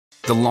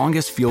The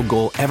longest field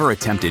goal ever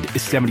attempted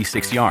is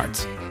 76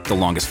 yards. The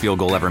longest field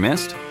goal ever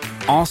missed?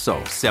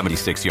 Also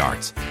 76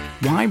 yards.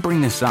 Why bring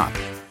this up?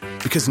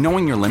 Because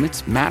knowing your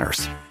limits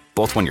matters,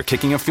 both when you're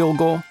kicking a field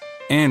goal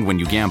and when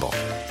you gamble.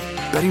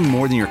 Betting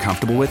more than you're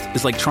comfortable with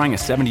is like trying a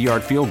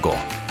 70-yard field goal.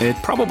 It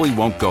probably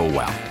won't go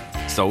well.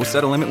 So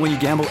set a limit when you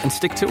gamble and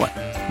stick to it.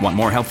 Want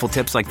more helpful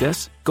tips like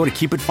this? Go to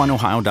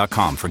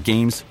keepitfunohio.com for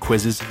games,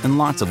 quizzes, and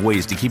lots of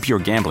ways to keep your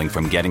gambling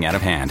from getting out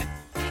of hand.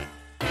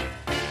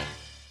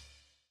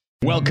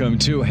 Welcome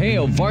to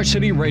Hail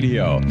Varsity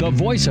Radio, the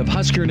voice of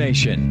Husker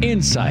Nation.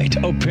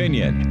 Insight,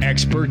 opinion,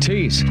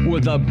 expertise,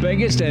 with the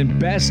biggest and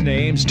best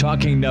names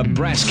talking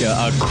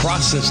Nebraska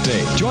across the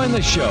state. Join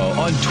the show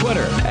on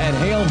Twitter at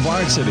Hail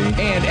Varsity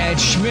and at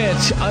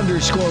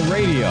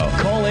Schmitz_radio.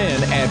 Call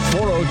in at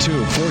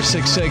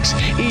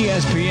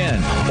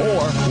 402-466-ESPN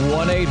or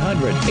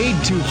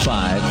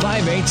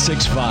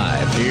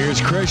 1-800-825-5865.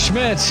 Here's Chris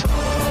Schmitz.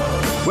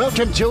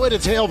 Welcome to it.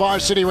 It's Hail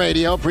Varsity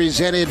Radio,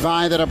 presented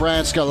by the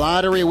Nebraska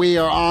Lottery. We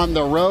are on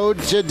the road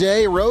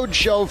today. Road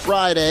Show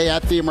Friday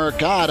at the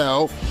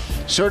Mercado.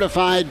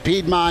 Certified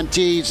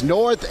Piedmontese,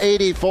 North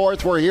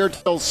 84th. We're here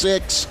till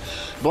 6.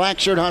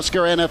 Blackshirt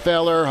Husker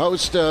NFLer,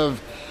 host of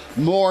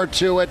More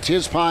to It,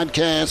 his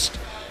podcast,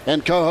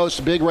 and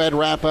co-host Big Red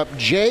Wrap-Up.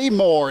 Jay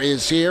Moore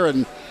is here,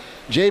 and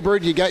Jay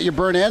Bird, you got your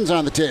burnt ends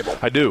on the table.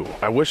 I do.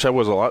 I wish I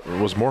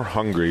was more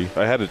hungry.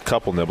 I had a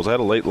couple nibbles. I had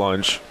a late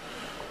lunch.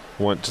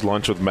 Went to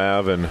lunch with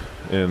Mav and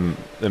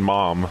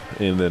Mom,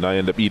 and then I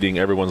end up eating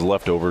everyone's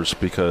leftovers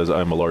because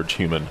I'm a large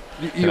human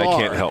and I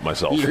can't help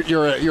myself.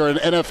 You're an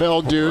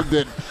NFL dude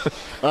that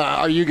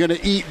are you going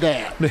to eat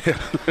that?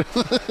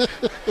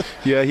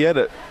 Yeah,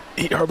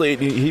 he hardly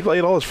ate. He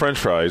ate all his French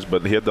fries,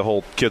 but he had the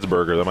whole kids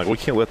burger. I'm like, we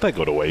can't let that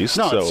go to waste.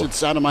 No, so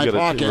it's out of my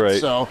pocket. Right.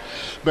 So,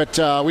 but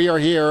we are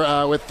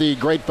here with the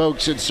great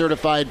folks at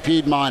Certified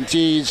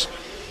Piedmontese.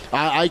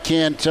 I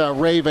can't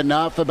rave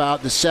enough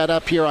about the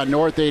setup here on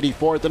North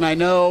 84th, and I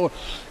know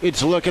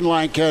it's looking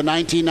like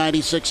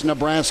 1996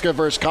 Nebraska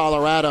versus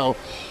Colorado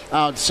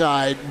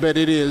outside, but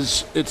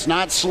it's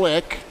not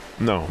slick.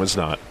 No, it's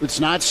not.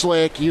 It's not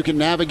slick. You can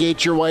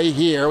navigate your way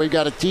here. We've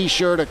got a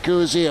T-shirt, a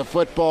koozie, a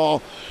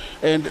football,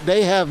 and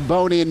they have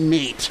bone-in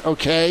meat,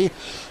 okay?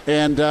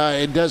 And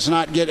it does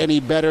not get any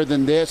better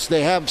than this.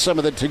 They have some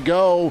of the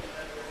to-go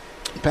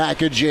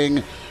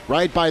packaging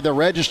right by the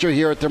register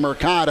here at the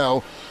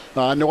Mercado.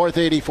 North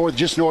 84th,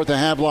 just north of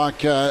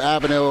Havelock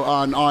Avenue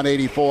on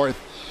 84th,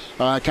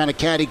 kind of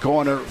catty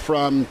corner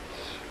from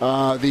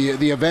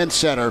the event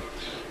center.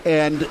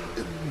 And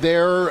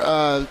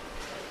their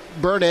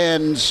burnt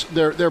ends,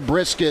 their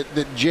brisket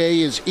that Jay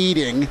is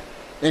eating,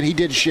 and he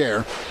did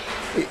share,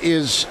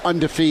 is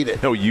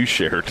undefeated. No, you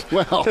shared.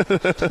 Well,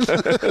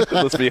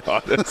 let's be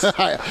honest.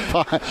 I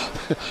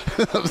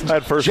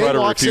had first Jay right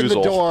of walks refusal.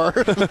 in the door.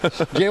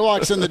 Jay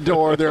walks in the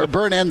door. There are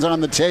burnt ends on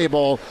the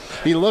table.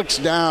 He looks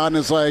down and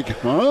is like,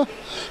 huh?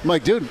 I'm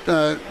like, dude,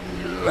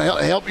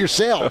 help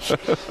yourself.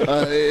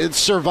 It's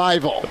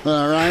survival,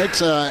 all right?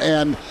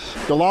 And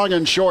the long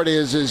and short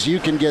is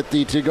you can get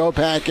the to-go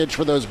package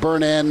for those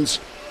burnt ends,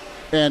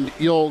 and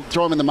you'll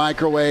throw them in the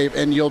microwave,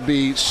 and you'll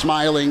be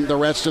smiling the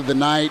rest of the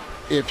night.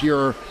 If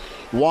you're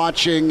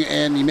watching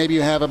and maybe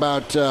you have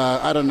about,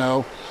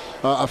 a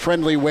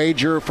friendly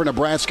wager for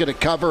Nebraska to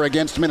cover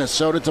against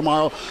Minnesota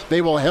tomorrow,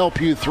 they will help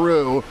you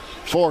through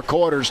 4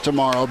 quarters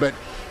tomorrow. But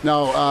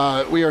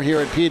no, we are here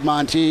at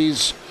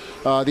Piedmontese,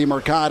 the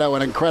Mercado,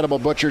 an incredible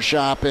butcher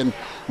shop, and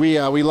we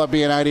love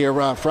being out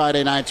here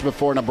Friday nights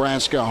before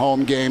Nebraska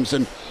home games.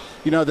 And,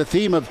 the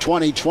theme of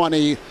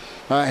 2020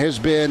 has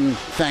been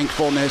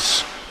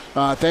thankfulness,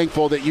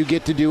 thankful that you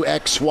get to do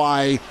X,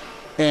 Y,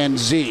 and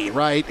Z,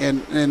 right?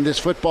 And this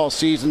football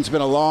season's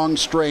been a long,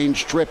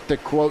 strange trip, to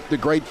quote the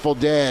Grateful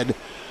Dead.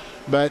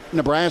 But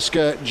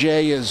Nebraska,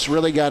 Jay, has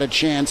really got a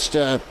chance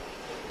to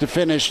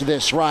finish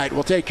this right.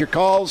 We'll take your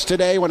calls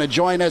today. Want to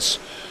join us?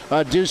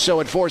 Do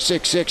so at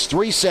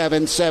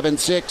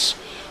 466-3776,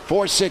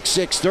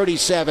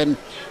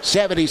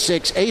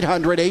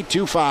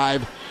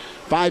 466-3776,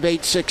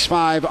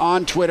 800-825-5865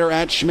 on Twitter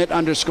at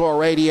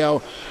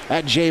Schmidt_radio,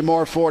 at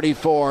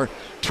JMoore44.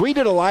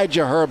 Tweeted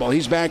Elijah Herbal.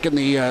 He's back in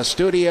the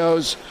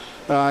studios.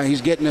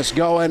 He's getting us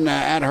going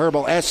at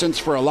Herbal Essence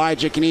for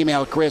Elijah. Can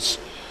email Chris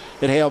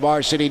at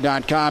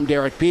HailVarsity.com.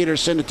 Derek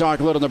Peterson to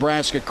talk a little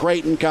Nebraska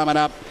Creighton coming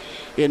up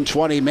in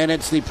 20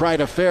 minutes. The Pride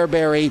of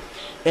Fairbury.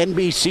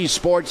 NBC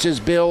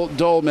Sports' Bill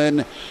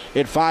Dolman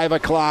at 5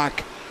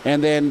 o'clock.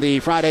 And then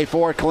the Friday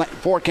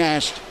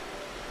forecast,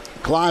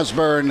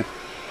 Clausburn.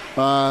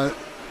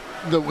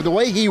 The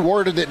way he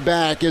worded it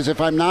back is,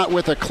 if I'm not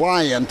with a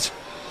client,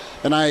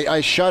 and I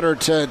shudder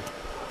to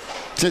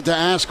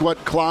ask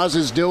what Claus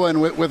is doing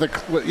with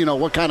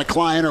what kind of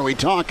client are we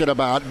talking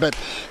about. But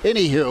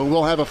anywho,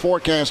 we'll have a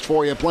forecast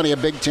for you. Plenty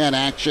of Big Ten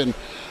action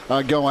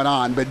going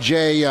on. But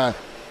Jay,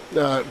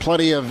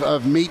 plenty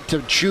of meat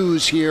to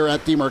choose here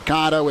at the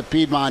Mercado with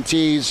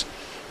Piedmontese.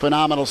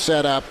 Phenomenal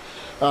setup.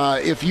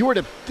 If you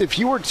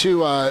were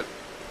to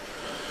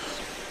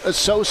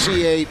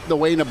associate the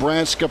way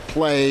Nebraska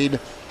played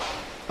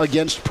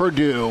against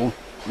Purdue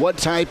what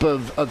type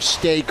of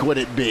steak would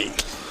it be?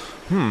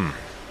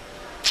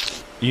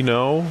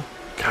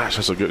 Gosh,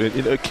 that's so good.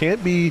 It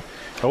can't be.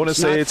 I want to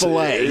say it's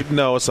filet.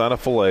 No, it's not a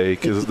filet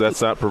because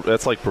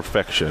that's like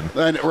perfection.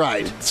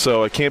 Right.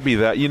 So it can't be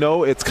that.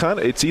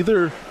 It's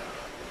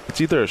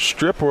either a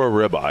strip or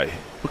a ribeye.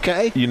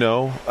 Okay.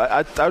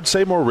 I would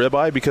say more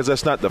ribeye because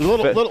that's not the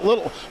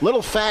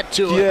little fat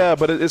to it. Yeah,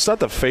 but it's not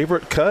the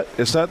favorite cut.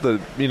 It's not the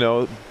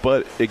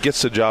but it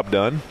gets the job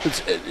done.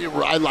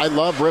 I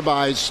love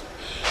ribeyes,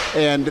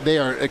 and they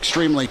are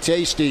extremely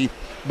tasty.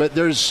 But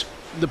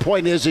the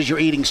point is you're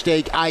eating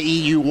steak, i.e.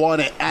 you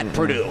want it at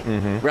Purdue,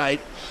 right?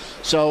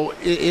 So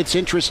it's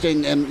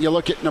interesting, and you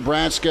look at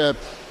Nebraska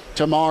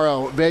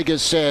tomorrow.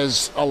 Vegas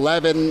says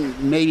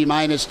 11, maybe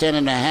minus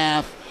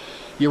 10.5.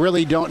 You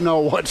really don't know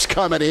what's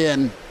coming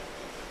in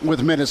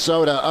with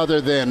Minnesota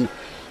other than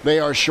they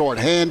are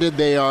shorthanded.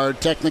 They are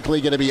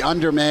technically going to be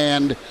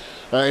undermanned.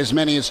 As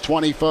many as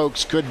 20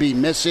 folks could be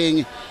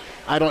missing.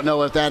 I don't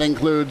know if that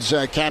includes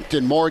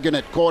Captain Morgan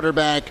at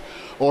quarterback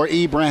or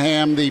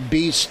Ibrahim, the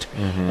beast,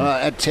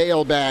 at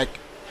tailback.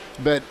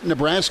 But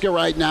Nebraska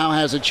right now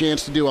has a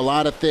chance to do a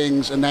lot of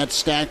things, and that's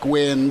stack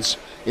wins.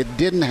 It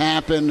didn't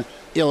happen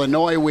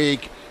Illinois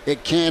week.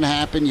 It can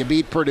happen. You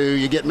beat Purdue.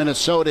 You get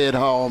Minnesota at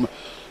home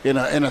in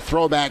a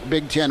throwback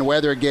Big Ten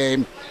weather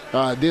game.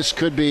 This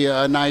could be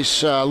a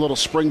nice little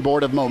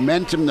springboard of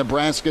momentum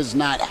Nebraska's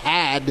not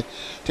had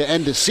to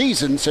end the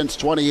season since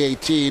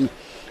 2018.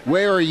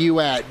 Where are you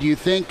at? Do you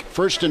think,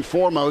 first and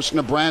foremost,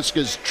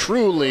 Nebraska's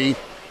truly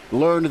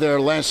learned their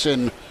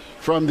lesson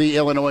from the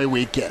Illinois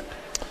weekend?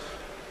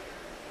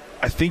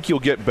 I think you'll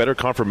get better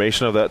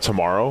confirmation of that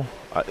tomorrow.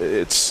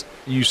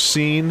 You've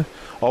seen,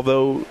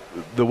 although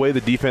the way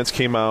the defense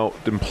came out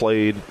and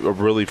played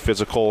really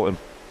physical and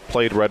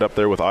played right up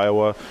there with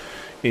Iowa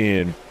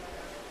and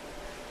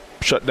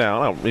shut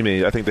down.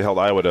 I think they held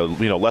Iowa to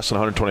less than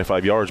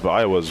 125 yards, but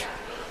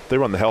they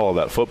run the hell out of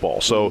that football.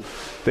 So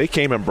they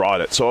came and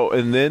brought it. So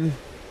and then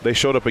they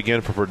showed up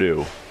again for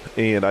Purdue,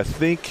 and I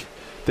think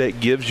that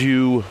gives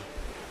you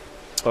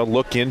a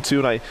look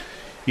into and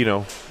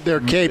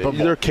they're capable.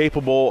 They're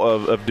capable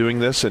of doing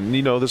this, and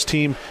this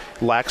team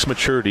lacks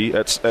maturity.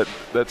 That's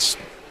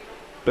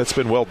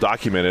been well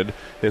documented.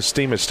 This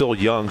team is still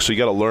young, so you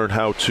got to learn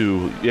how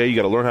to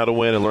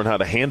win and learn how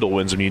to handle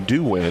wins when you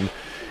do win,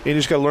 and you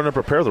just got to learn to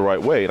prepare the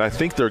right way. And I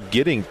think they're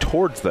getting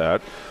towards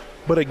that.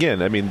 But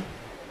again,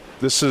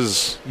 this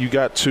is you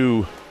got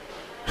to.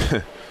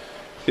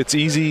 It's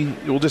easy.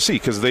 We'll just see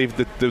because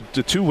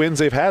the two wins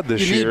they've had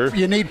this year.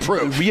 You need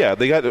proof. Yeah,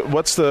 they got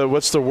what's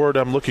the word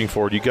I'm looking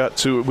for? You got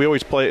to. We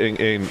always play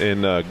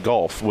in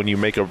golf when you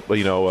make a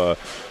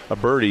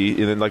birdie,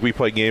 and then like we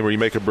play a game where you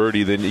make a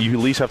birdie, then you at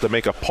least have to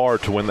make a par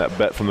to win that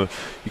bet from the.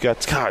 You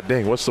got God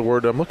dang, what's the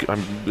word I'm looking?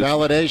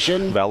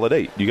 Validation.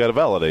 Validate. You got to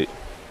validate.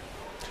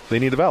 They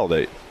need to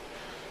validate.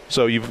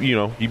 So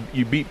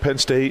you beat Penn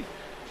State,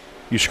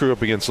 you screw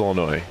up against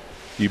Illinois.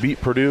 You beat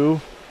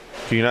Purdue.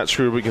 Can you not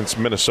screw up against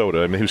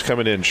Minnesota? Who's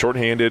coming in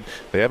shorthanded?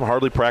 They haven't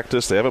hardly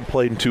practiced. They haven't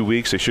played in 2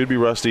 weeks. They should be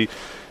rusty.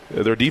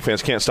 Their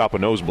defense can't stop a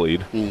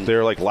nosebleed.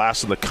 They're like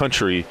last in the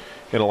country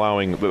in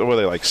allowing, what are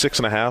they, like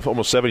 6.5,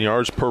 almost 7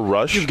 yards per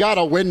rush? You've got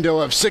a window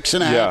of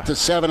 6.5 to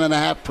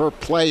 7.5 per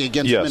play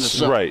against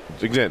Minnesota. Yes, right.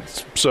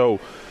 Exactly. So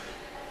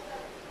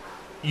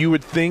you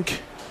would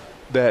think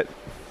that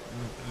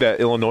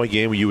Illinois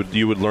game you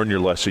would learn your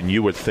lesson.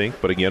 You would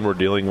think, but again, we're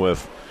dealing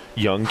with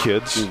young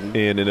kids and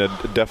in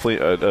definitely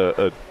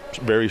a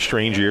very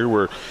strange year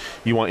where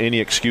you want any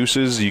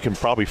excuses, you can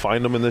probably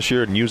find them in this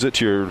year and use it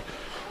to your,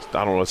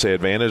 I don't want to say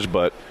advantage,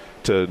 but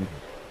to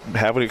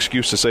have an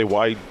excuse to say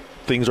why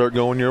things aren't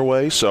going your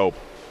way. So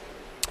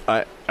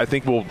I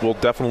think we'll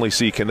definitely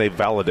see, can they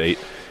validate,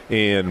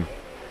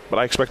 but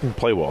I expect them to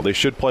play well. They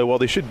should play well.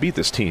 They should beat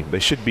this team. They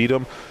should beat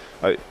them.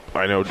 I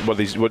know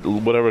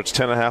whatever it's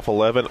 10.5,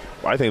 11,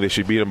 I think they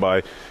should beat them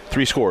by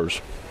 3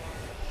 scores.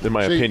 In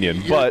my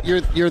opinion, but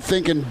you're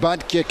thinking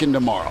butt kicking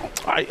tomorrow.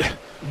 I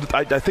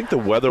think the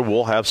weather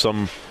will have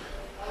some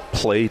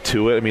play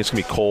to it. It's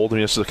going to be cold.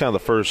 It's kind of the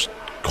first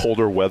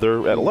colder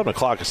weather at 11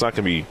 o'clock. It's not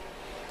going to be.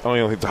 I don't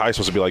even think the high is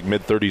supposed to be like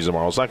mid-30s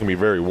tomorrow. It's not going to be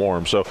very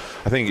warm. So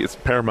I think it's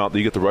paramount that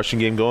you get the rushing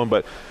game going.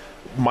 But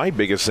my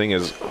biggest thing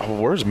is,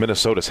 where's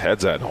Minnesota's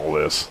heads at in all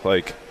this?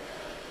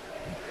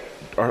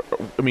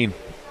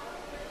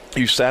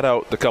 You sat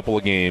out a couple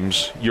of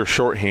games. You're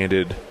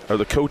shorthanded. Are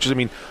the coaches? I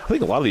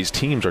think a lot of these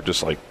teams are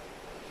just like,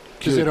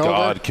 good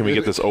God, can we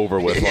get this over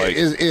with?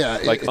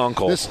 Like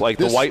Uncle,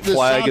 the white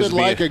flag is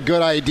like a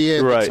good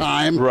idea at the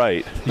time.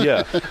 Right.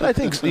 Yeah. I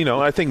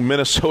think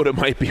Minnesota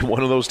might be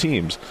one of those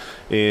teams,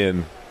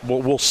 and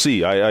we'll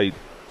see. I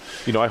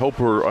hope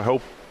we're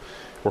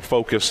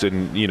focused,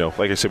 and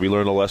like I said, we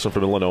learned a lesson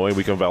from Illinois, and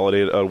we can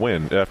validate a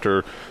win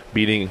after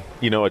beating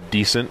a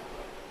decent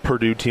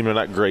Purdue team. Are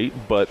not great,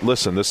 but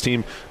listen, this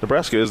team,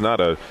 Nebraska, is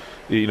not a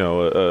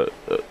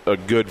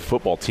good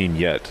football team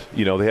yet.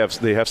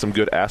 They have some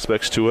good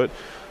aspects to it,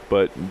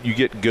 but you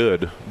get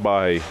good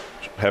by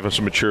having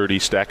some maturity,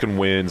 stacking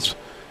wins,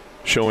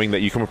 showing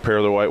that you can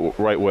prepare the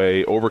right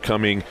way,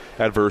 overcoming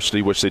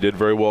adversity, which they did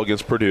very well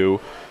against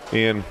Purdue,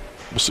 and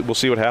we'll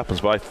see what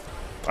happens. But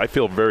I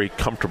feel very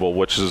comfortable,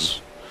 which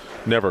is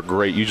never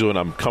great. Usually when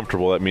I'm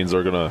comfortable, that means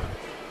they're going to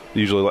 –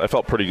 usually I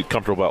felt pretty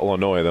comfortable about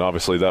Illinois. Then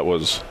obviously that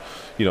was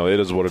 – it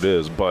is what it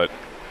is. But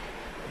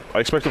I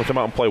expect them to come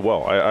out and play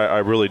well. I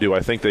really do. I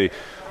think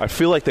I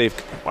feel like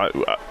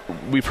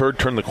we've heard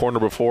turn the corner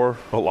before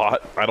a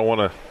lot. I don't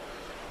want to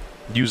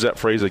use that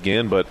phrase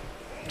again, but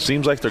it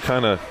seems like they're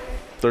kind of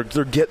they're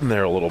getting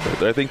there a little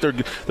bit. I think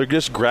they're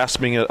just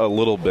grasping it a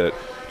little bit,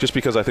 just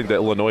because I think that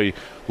Illinois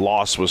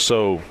loss was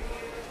so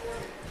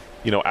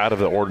out of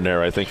the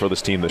ordinary, I think, for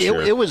this team this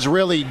year. It was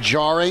really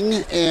jarring.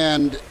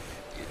 And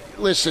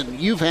listen,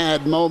 you've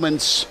had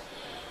moments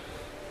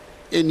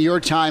in your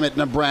time at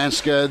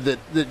Nebraska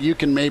that you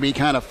can maybe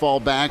kind of fall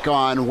back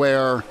on,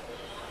 where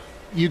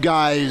you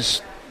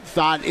guys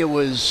thought it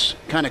was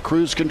kind of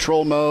cruise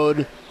control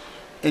mode,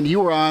 and you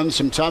were on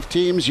some tough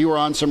teams, you were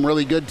on some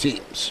really good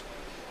teams,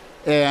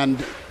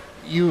 and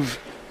you've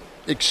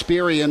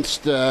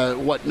experienced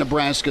what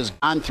Nebraska's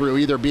gone through,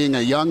 either being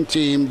a young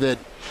team that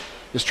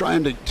is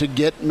trying to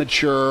get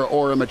mature,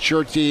 or a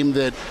mature team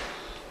that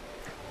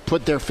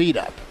put their feet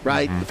up,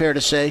 right? Mm-hmm. Fair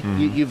to say?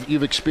 Mm-hmm.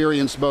 You've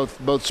experienced both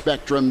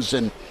spectrums,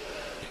 and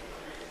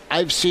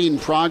I've seen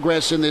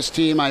progress in this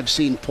team. I've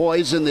seen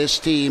poise in this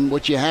team.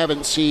 What you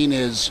haven't seen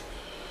is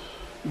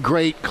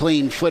great,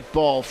 clean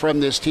football from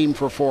this team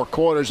for 4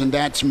 quarters, and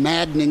that's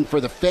maddening for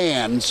the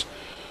fans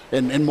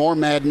and more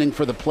maddening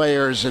for the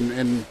players,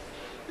 and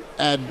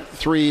add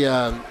three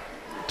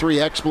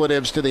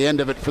expletives to the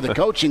end of it for the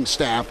coaching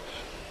staff.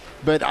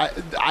 But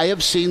I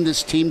have seen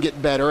this team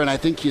get better, and I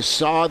think you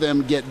saw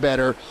them get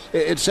better.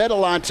 It said a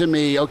lot to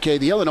me. Okay,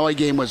 the Illinois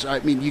game was,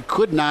 you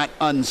could not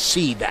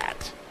unsee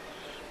that.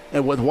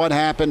 And with what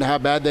happened, how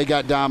bad they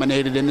got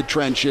dominated in the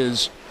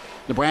trenches,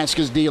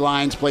 Nebraska's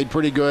D-lines played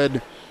pretty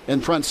good,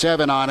 and front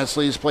seven,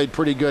 honestly, has played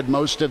pretty good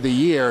most of the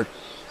year.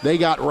 They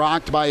got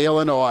rocked by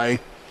Illinois.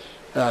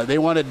 They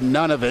wanted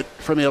none of it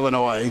from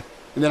Illinois.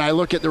 And then I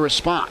look at the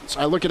response.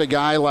 I look at a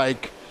guy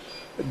like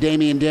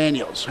Damian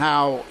Daniels,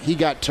 how he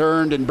got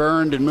turned and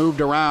burned and moved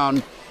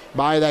around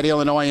by that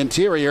Illinois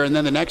interior, and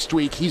then the next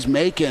week he's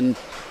making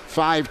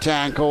 5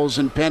 tackles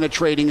and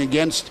penetrating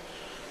against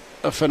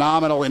a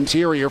phenomenal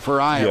interior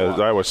for Iowa. Yeah,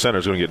 the Iowa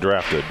center's going to get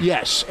drafted.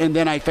 Yes, and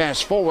then I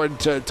fast forward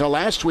to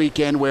last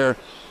weekend, where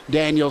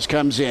Daniels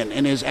comes in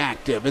and is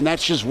active, and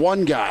that's just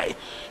one guy.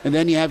 And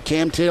then you have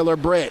Cam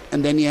Taylor-Britt,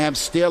 and then you have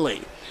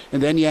Stilley,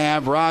 and then you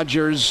have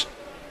Rogers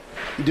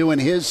doing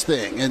his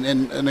thing,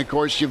 and of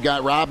course you've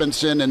got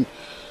Robinson, and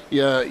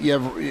you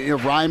have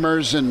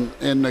Reimers,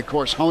 and of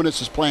course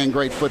Honus is playing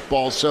great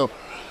football. So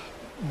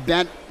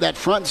that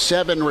front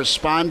seven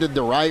responded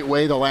the right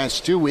way the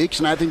last 2 weeks,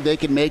 and I think they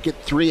can make it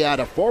 3 out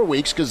of 4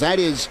 weeks, because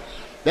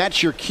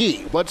that's your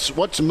key.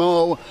 What's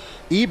Mo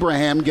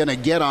Ibrahim going to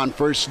get on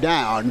first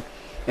down,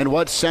 and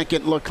what's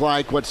second look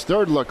like, what's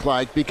third look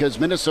like, because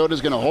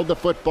Minnesota's going to hold the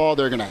football,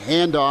 they're going to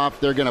hand off,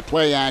 they're going to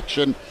play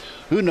action.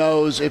 Who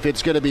knows if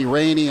it's going to be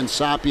rainy and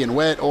soppy and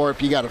wet, or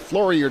if you got a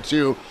flurry or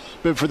two,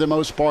 but for the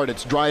most part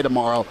it's dry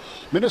tomorrow.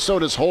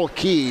 Minnesota's whole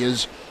key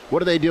is,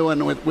 what are they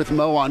doing with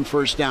Mo on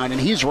first down?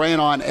 And he's ran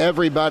on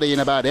everybody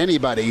and about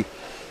anybody,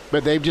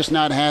 but they've just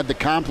not had the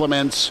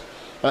compliments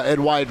at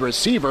wide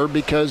receiver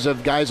because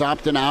of guys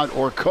opting out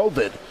or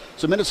COVID.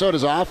 So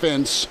Minnesota's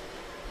offense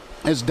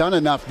has done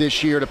enough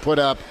this year to put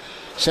up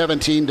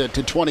 17 to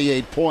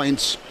 28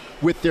 points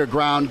with their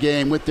ground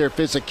game, with their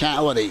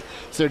physicality.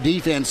 It's their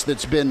defense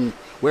that's been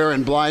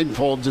wearing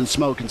blindfolds and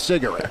smoking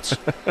cigarettes.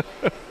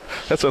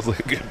 That sounds like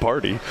a good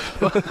party.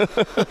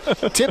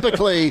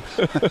 Typically,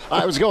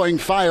 I was going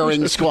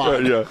firing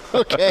squad. Yeah.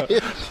 Okay,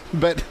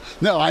 but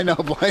no, I know.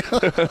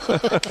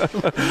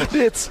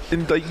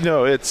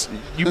 It's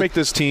you make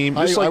this team.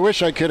 I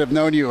wish I could have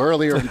known you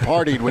earlier and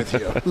partied with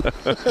you.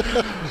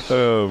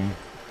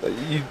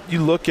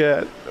 You look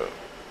at.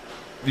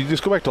 You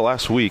just go back to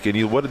last week,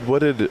 and what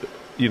did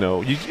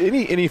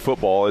any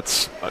football?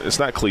 It's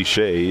not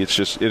cliche. It's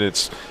just, and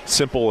it's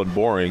simple and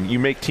boring. You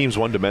make teams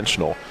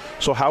one-dimensional.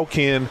 So how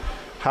can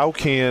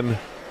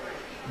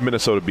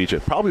Minnesota beat you?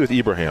 Probably with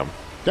Ibrahim.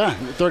 Yeah,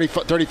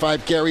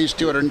 35 carries,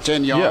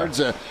 210 yards,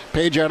 a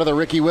page out of the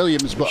Ricky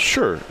Williams book.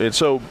 Sure, and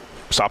so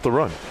stop the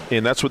run,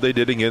 and that's what they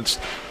did against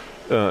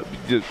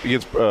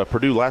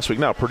Purdue last week.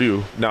 Now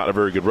Purdue, not a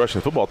very good rushing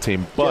football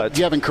team, but do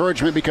you have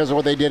encouragement because of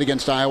what they did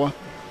against Iowa?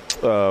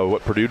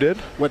 What Purdue did?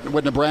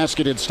 What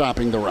Nebraska did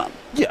stopping the run.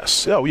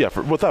 Yes. Oh, yeah,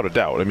 without a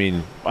doubt. I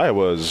mean,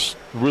 Iowa's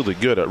really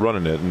good at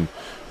running it, and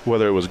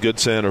whether it was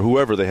Goodson or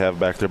whoever they have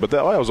back there. But that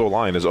Iowa's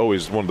O-line is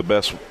always one of the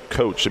best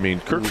coached. I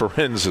mean, Kirk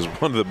Ferentz is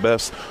one of the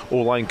best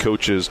O-line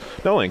coaches,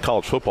 not only in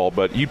college football,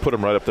 but you put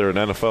him right up there in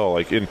NFL.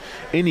 Like, in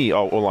any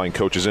O-line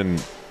coaches in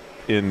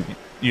the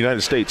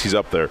United States, he's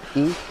up there.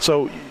 Mm-hmm.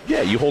 So,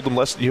 yeah, you hold him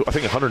less. I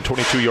think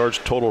 122 yards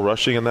total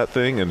rushing in that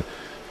thing, and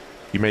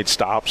you made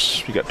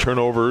stops. You got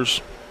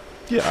turnovers.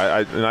 Yeah,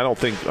 I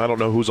don't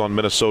know who's on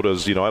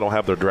Minnesota's. I don't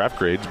have their draft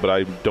grades, but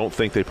I don't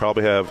think they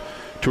probably have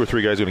 2 or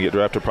 3 guys going to get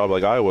drafted,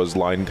 probably like Iowa's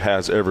line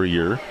has every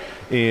year.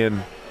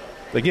 And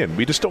again,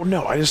 we just don't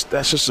know.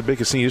 That's just the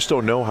biggest thing. You just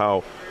don't know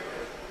how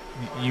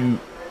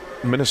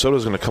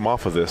Minnesota's going to come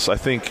off of this. I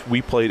think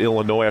we played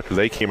Illinois after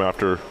they came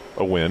after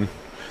a win.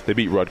 They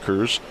beat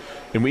Rutgers,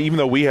 and even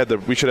though we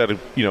should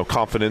have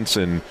confidence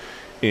and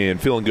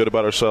feeling good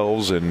about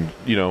ourselves, and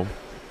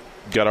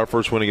got our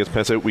first win against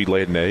Penn State, we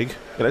laid an egg,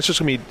 and it's just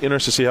going to be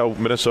interesting to see how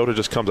Minnesota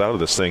just comes out of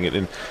this thing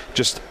and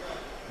just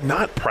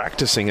not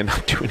practicing and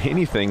not doing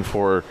anything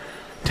for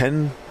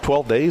 10,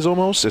 12 days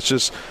almost. It's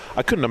just,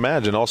 I couldn't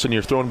imagine all of a sudden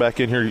you're throwing back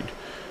in here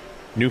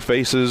new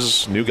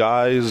faces, new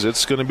guys.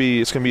 It's going to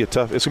be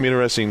an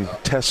interesting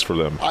test for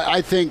them.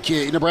 I think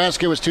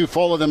Nebraska was too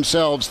full of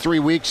themselves 3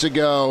 weeks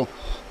ago.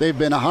 They've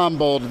been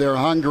humbled. They're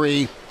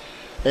hungry,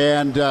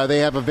 and they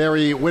have a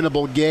very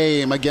winnable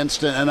game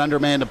against an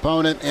undermanned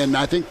opponent. And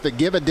I think the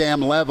give a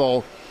damn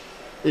level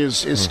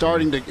is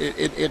starting to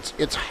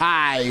it's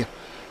high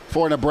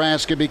for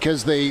Nebraska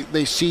because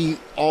they see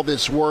all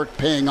this work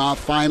paying off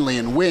finally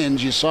in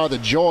wins. You saw the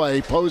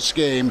joy post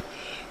game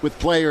with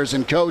players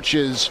and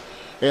coaches,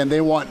 and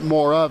they want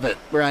more of it,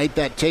 right?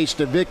 That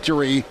taste of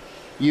victory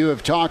you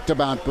have talked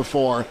about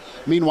before.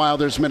 Meanwhile,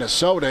 there's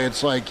Minnesota.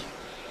 It's like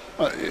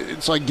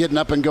getting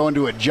up and going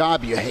to a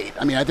job you hate.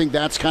 I mean, I think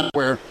that's kind of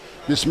where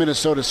this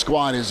Minnesota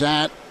squad is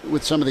at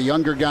with some of the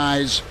younger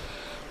guys.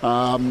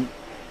 They're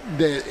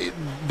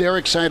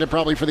excited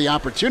probably for the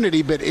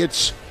opportunity, but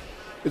it's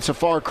a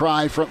far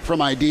cry from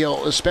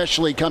ideal,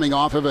 especially coming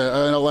off of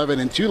an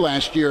 11-2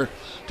 last year,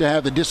 to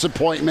have the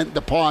disappointment,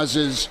 the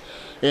pauses,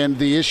 and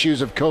the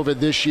issues of COVID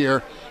this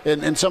year.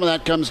 And some of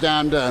that comes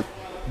down to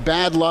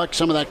bad luck.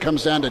 Some of that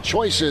comes down to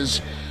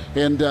choices.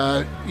 And,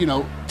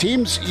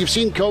 teams, you've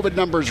seen COVID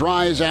numbers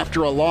rise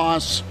after a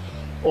loss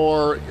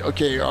or,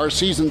 okay, our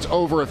season's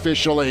over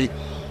officially.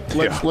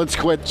 Let's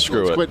quit.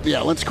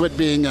 Let's quit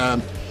being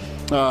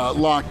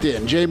locked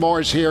in. Jay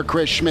Moore's here,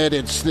 Chris Schmidt.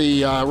 It's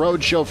the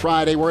Road Show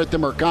Friday. We're at the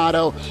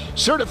Mercado.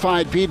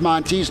 Certified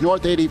Piedmontese,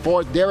 North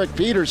 84th. Derek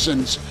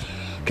Peterson's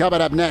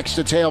coming up next.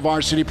 It's Hail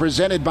Varsity,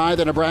 presented by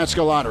the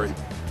Nebraska Lottery.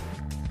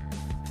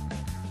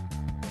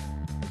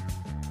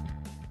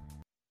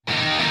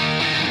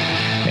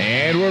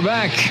 And we're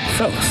back.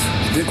 Fellas,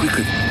 you think we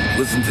could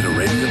listen to the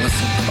radio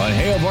lesson? On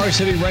Hail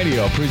Varsity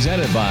Radio,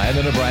 presented by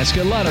the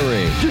Nebraska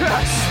Lottery.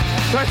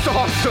 Yes! That's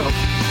awesome!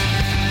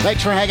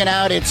 Thanks for hanging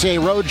out. It's a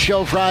Road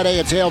Show Friday.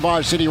 It's Hail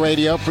Varsity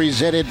Radio,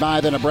 presented by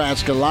the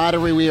Nebraska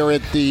Lottery. We are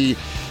at the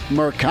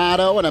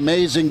Mercado, an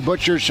amazing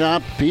butcher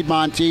shop,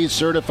 Piedmontese,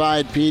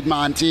 certified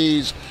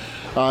Piedmontese.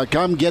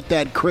 Come get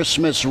that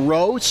Christmas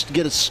roast,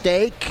 get a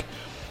steak,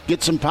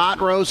 get some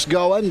pot roast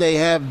going. They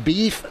have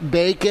beef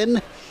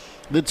bacon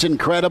that's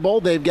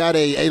incredible. They've got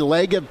a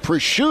leg of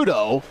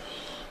prosciutto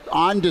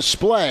on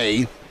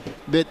display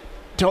that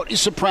Tony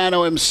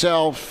Soprano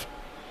himself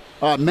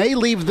may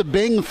leave the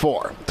Bing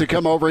for to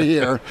come over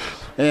here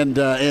and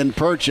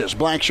purchase.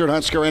 Blackshirt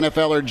Husker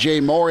NFLer Jay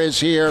Moore is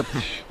here.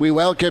 We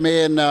welcome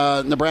in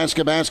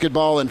Nebraska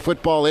basketball and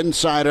football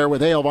insider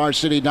with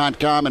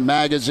HailVarsity.com and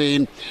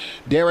magazine,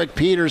 Derek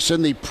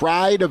Peterson, the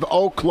pride of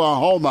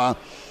Oklahoma,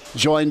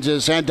 joins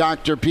us, and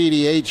Dr.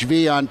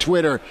 PDHV on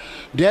Twitter.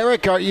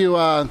 Derek, are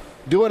you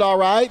doing all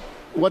right?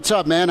 What's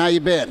up, man? How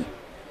you been?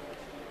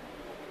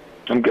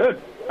 I'm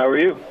good. How are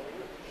you?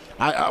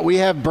 We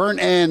have burnt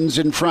ends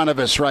in front of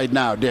us right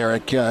now,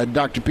 Derek.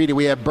 Dr. Petey,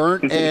 we have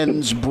burnt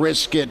ends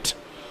brisket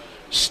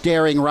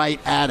staring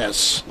right at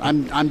us.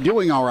 I'm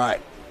doing all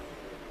right.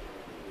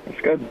 That's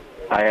good.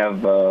 I have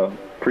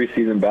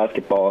preseason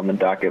basketball on the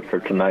docket for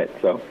tonight,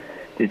 so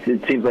it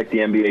seems like the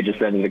NBA just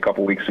ended a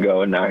couple weeks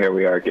ago, and now here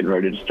we are getting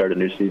ready to start a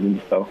new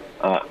season. So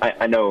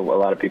I know a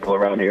lot of people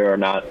around here are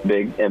not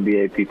big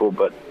NBA people,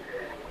 but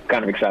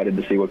kind of excited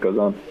to see what goes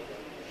on.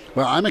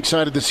 Well, I'm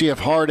excited to see if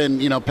Harden,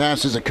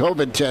 passes a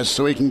COVID test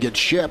so he can get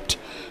shipped.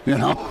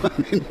 I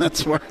mean,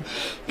 that's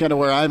kind of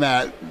where I'm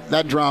at.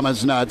 That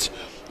drama's nuts.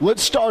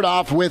 Let's start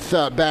off with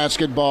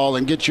basketball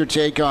and get your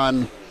take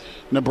on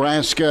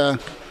Nebraska.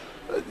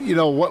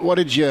 What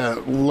did you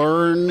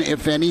learn,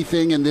 if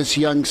anything, in this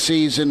young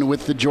season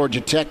with the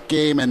Georgia Tech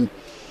game, and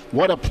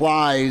what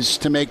applies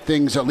to make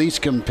things at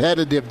least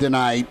competitive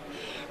tonight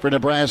for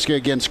Nebraska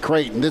against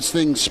Creighton? This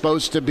thing's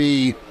supposed to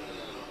be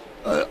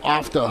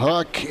off the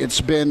hook.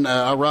 It's been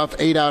a rough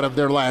 8 out of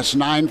their last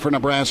 9 for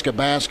Nebraska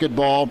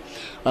basketball.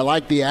 I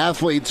like the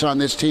athletes on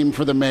this team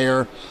for the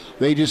mayor.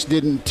 They just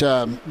didn't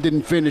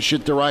finish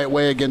it the right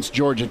way against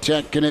Georgia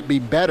Tech. Can it be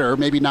better?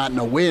 Maybe not in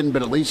a win,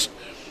 but at least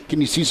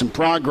can you see some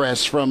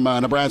progress from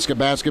Nebraska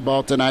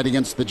basketball tonight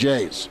against the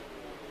Jays?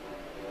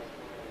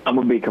 I'm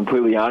going to be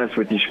completely honest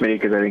with you,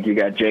 Schmidt, because I think you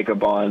got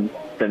Jacob on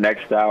the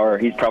next hour.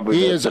 He's probably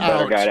the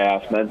better guy to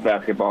ask men's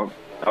basketball.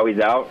 Oh, he's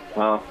out?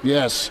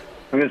 Yes.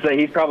 I'm going to say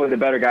he's probably the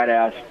better guy to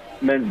ask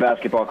men's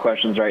basketball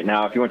questions right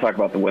now. If you want to talk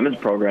about the women's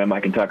program, I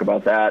can talk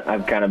about that.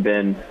 I've kind of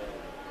been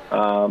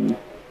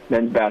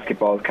men's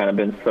basketball has kind of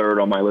been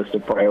third on my list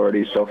of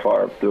priorities so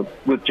far.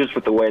 With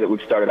the way that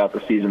we've started out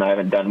the season, I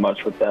haven't done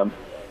much with them.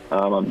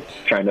 I'm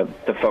trying to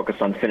focus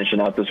on finishing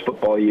out this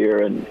football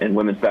year, and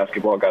women's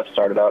basketball got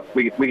started out.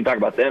 We can talk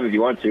about them if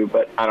you want to,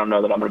 but I don't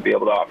know that I'm going to be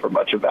able to offer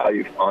much of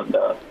value on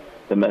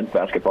the men's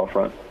basketball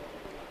front.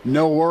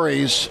 No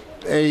worries.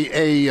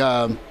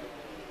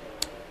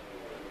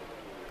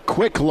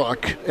 quick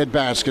look at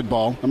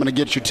basketball. I'm going to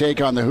get your take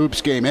on the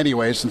hoops game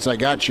anyway, since I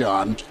got you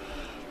on.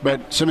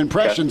 But some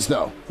impressions,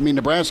 though. I mean,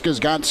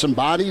 Nebraska's got some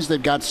bodies.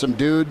 They've got some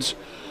dudes.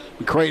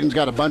 Creighton's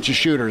got a bunch of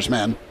shooters,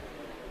 man.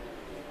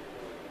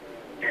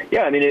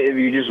 Yeah, I mean, if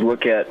you just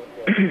look at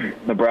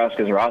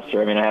Nebraska's roster,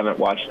 I mean, I haven't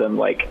watched them,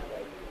 like,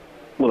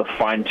 with a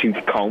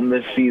fine-tooth comb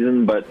this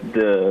season, but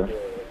the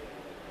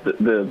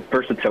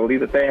versatility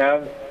that they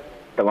have,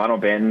 Delano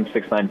Banton,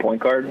 6'9" point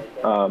guard,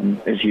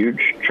 is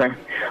huge. I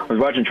was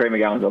watching Trey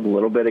McGowan a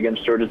little bit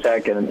against Georgia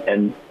Tech,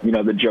 and you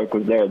know, the joke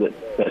was there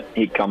that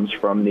he comes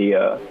from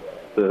the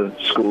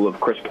school of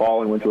Chris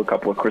Paul. He went to a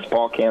couple of Chris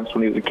Paul camps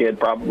when he was a kid,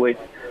 probably.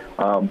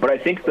 But I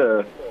think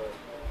the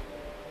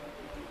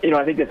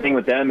thing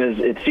with them is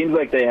it seems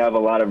like they have a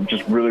lot of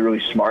just really,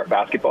 really smart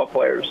basketball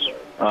players.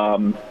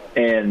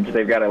 And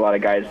they've got a lot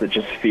of guys that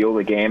just feel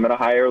the game at a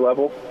higher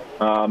level.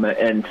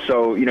 And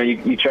so, you know,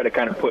 you try to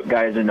kind of put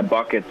guys into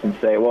buckets and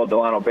say, well,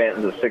 Delano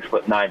Banton's a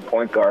 6'9"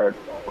 point guard.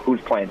 Who's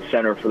playing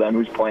center for them?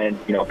 Who's playing,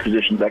 you know,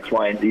 positions X,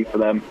 Y, and Z for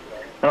them?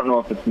 I don't know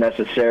if it's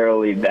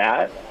necessarily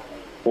that,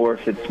 or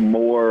if it's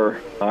more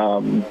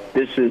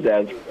this is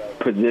as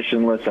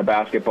positionless a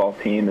basketball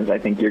team as I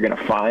think you're going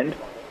to find.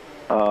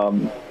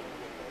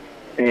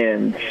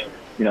 And,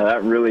 you know,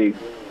 that really, you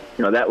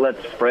know, that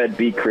lets Fred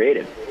be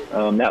creative.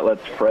 That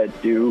lets Fred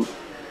do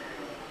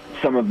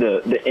some of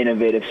the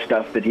innovative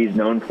stuff that he's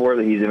known for,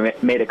 that he's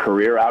made a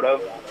career out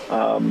of.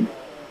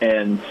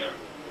 And,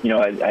 you know,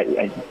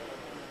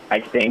 I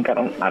think, I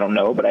don't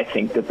know, but I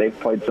think that they've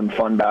played some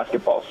fun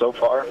basketball so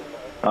far.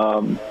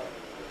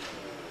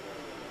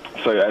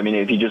 So, I mean,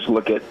 if you just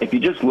look at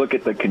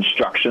the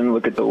construction,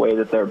 look at the way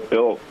that they're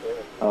built,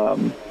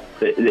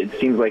 it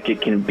seems like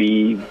it can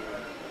be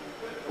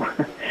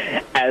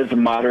as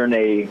modern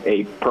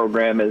a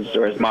program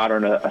or as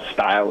modern a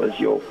style as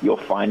you'll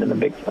find in the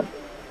Big Ten.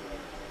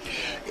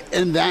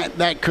 And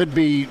that could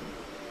be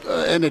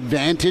an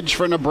advantage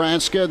for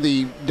Nebraska.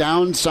 The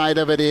downside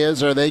of it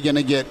is, are they going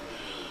to get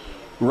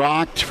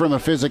rocked from a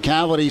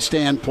physicality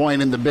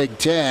standpoint in the Big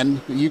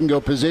Ten? You can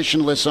go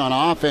positionless on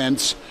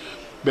offense,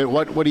 but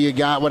what do you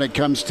got when it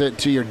comes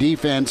to your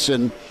defense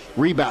and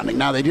rebounding?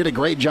 Now, they did a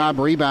great job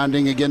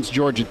rebounding against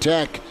Georgia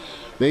Tech.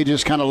 They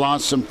just kind of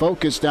lost some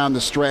focus down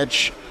the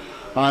stretch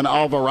on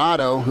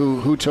Alvarado,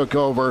 who took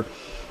over.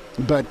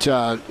 But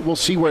we'll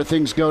see where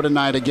things go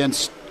tonight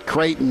against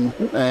Creighton.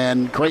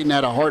 And Creighton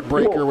had a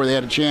heartbreaker where they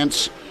had a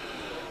chance,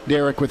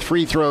 Derek, with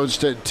free throws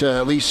to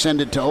at least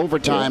send it to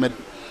overtime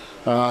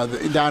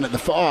down at the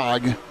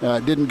Fog.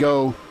 Didn't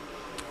go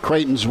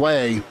Creighton's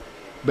way.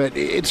 But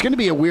it's going to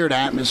be a weird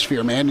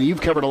atmosphere, man. And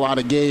you've covered a lot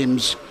of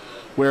games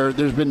where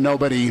there's been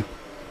nobody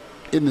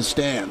in the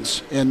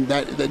stands, and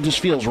that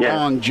just feels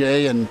wrong.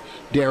 Jay and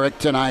Derek,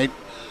 tonight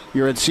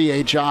you're at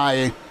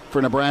CHI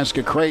for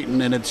Nebraska Creighton,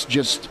 and it's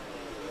just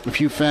a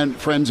few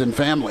friends and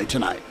family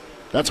tonight.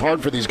 That's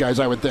hard for these guys,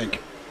 I would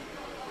think.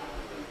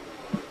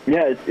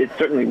 Yeah, it's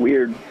certainly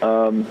weird.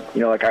 You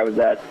know, like I was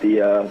at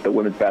the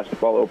women's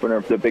basketball opener,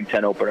 the Big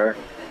Ten opener,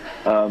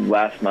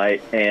 last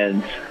night,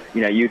 and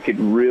you know, you could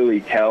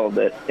really tell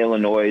that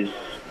Illinois'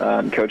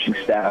 coaching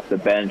staff, the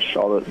bench,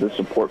 all the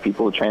support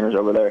people, the trainers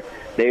over there,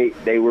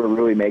 they were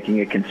really making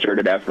a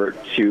concerted effort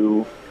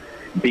to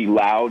be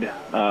loud,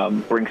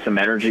 bring some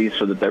energy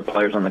so that their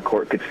players on the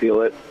court could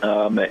feel it.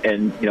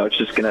 And, you know,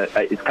 it's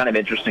kind of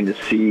interesting to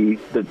see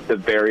the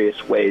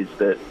various ways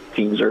that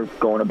teams are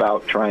going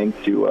about trying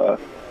to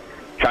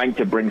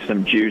bring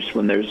some juice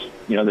when there's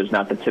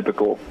not the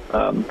typical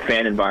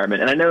fan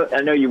environment. And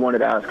I know you wanted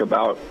to ask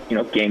about, you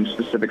know, game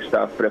specific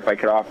stuff, but if I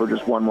could offer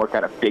just one more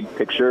kind of big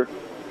picture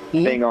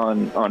thing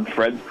on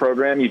Fred's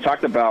program. You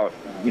talked about,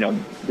 you know,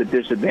 the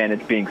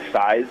disadvantage being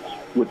size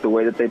with the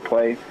way that they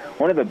play.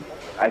 One of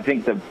I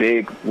think the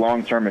big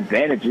long-term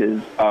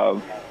advantages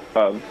of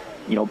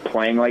you know,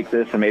 playing like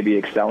this and maybe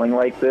excelling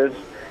like this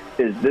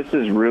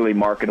is really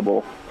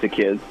marketable to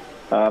kids.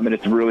 And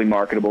it's really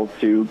marketable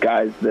to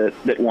guys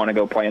that want to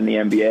go play in the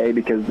NBA,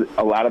 because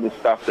a lot of the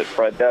stuff that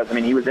Fred does, I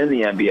mean, he was in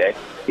the NBA.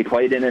 He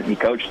played in it. He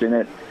coached in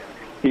it.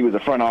 He was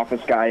a front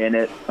office guy in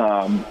it.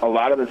 A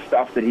lot of the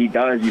stuff that he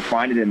does, you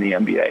find it in the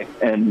NBA.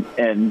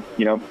 And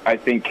you know, I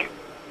think,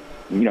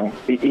 you know,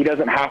 he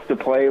doesn't have to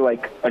play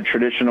like a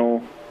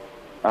traditional,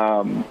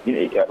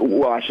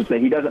 I should say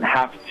he doesn't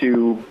have to,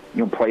 you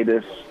know, play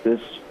this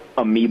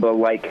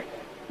amoeba-like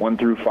 1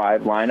 through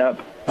 5 lineup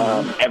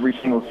every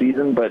single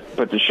season, but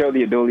to show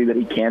the ability that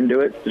he can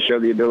do it, to show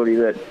the ability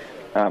that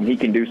he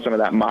can do some of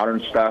that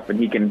modern stuff, and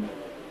he can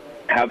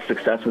have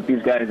success with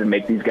these guys and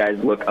make these guys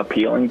look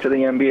appealing to the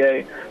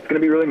NBA. It's going to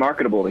be really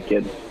marketable to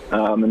kids.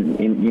 And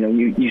you know,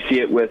 you see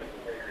it with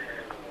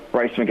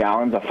Bryce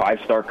McGowan's a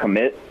 5-star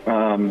commit,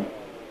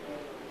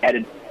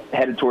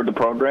 headed toward the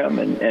program,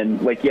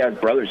 and like, he has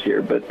brothers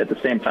here, but at the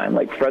same time,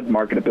 like, Fred's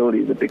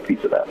marketability is a big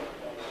piece of that.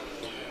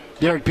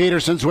 Derek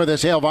Peterson's with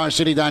us,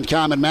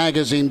 HailVarsity.com and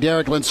magazine.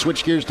 Derek, let's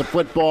switch gears to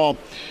football.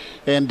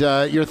 And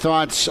your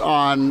thoughts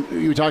on,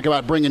 you talk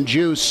about bringing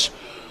juice.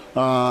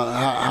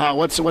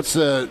 What's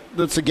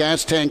the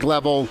gas tank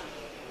level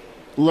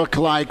look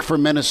like for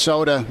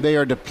Minnesota? They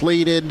are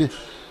depleted.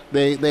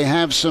 They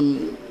have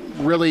some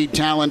really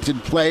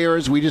talented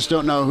players. We just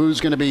don't know who's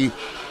going to be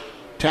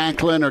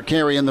tackling or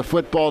carrying the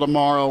football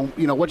tomorrow.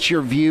 What's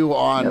your view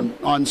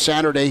on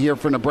Saturday here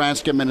for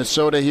Nebraska,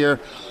 Minnesota here?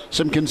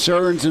 Some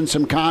concerns and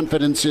some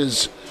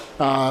confidences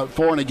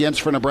for and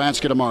against for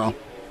Nebraska tomorrow.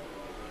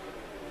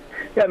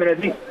 Yeah,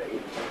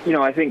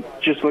 I think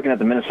just looking at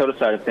the Minnesota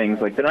side of things,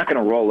 they're not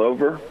going to roll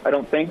over, I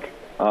don't think.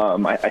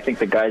 I think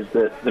the guys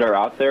that are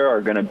out there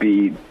are going to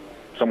be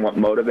somewhat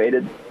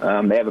motivated.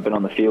 They haven't been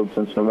on the field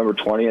since November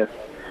 20th.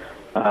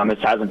 This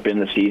hasn't been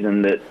the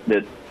season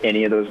that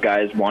any of those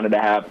guys wanted to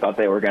have, thought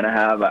they were going to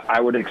have.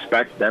 I would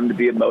expect them to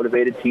be a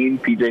motivated team.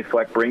 PJ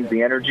Fleck brings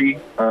the energy.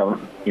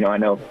 I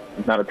know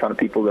there's not a ton of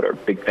people that are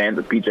big fans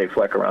of PJ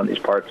Fleck around these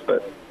parts,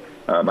 but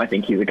I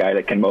think he's a guy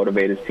that can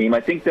motivate his team.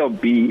 I think they'll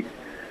be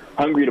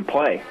hungry to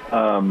play.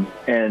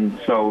 And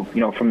so,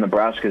 from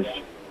Nebraska's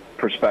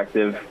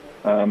perspective,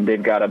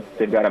 they've got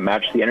to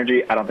match the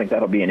energy. I don't think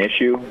that'll be an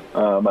issue.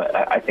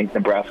 I think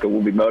Nebraska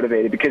will be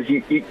motivated because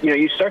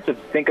you start to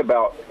think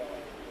about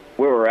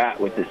where we're at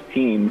with this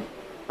team.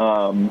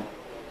 There's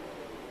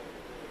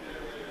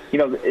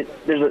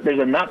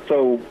a not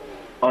so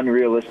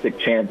unrealistic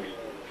chance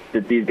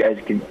that these guys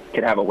can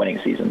have a winning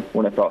season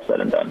when it's all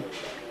said and done,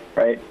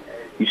 right?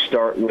 You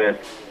start with,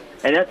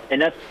 and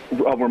that's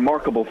a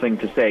remarkable thing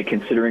to say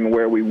considering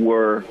where we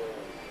were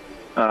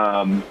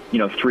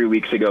 3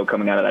 weeks ago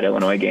coming out of that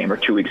Illinois game, or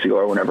 2 weeks ago,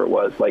 or whenever it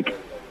was.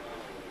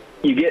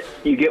 You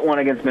get one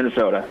against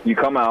Minnesota. You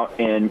come out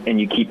and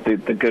you keep the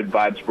good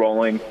vibes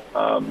rolling.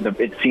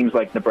 It seems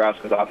like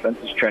Nebraska's offense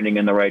is trending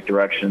in the right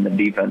direction. The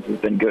defense has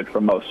been good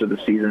for most of the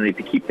season. If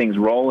you keep things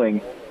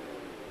rolling,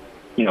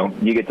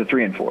 you get to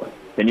 3-4.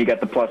 Then you got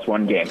the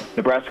 +1 game.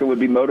 Nebraska would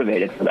be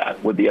motivated for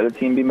that. Would the other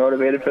team be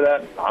motivated for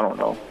that? I don't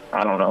know.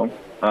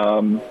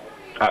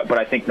 But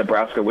I think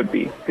Nebraska would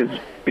be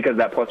because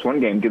that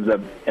 +1 game gives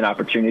them an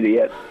opportunity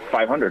at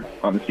 500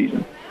 on the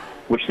season,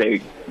 which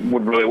they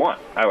would really want,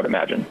 I would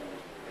imagine.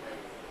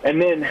 And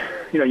then,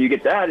 you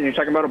get that, and you're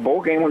talking about a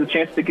bowl game with a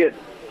chance to get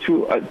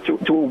to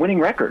a winning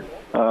record.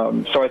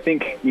 So I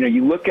think,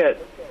 you look at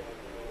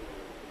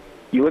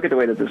the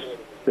way that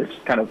this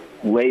kind of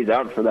lays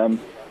out for them,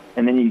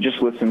 and then you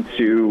just listen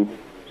to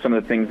some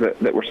of the things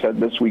that were said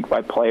this week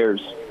by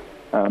players.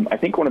 I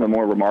think one of the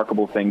more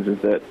remarkable things is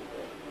that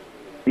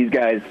these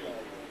guys,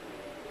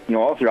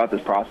 all throughout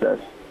this process,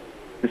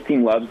 this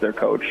team loves their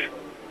coach.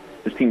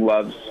 This team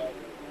loves,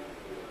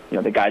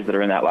 the guys that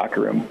are in that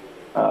locker room.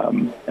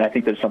 And I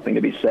think there's something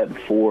to be said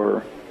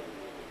for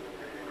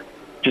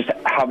just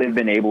how they've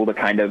been able to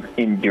kind of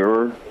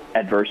endure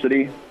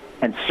adversity,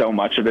 and so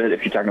much of it,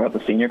 if you're talking about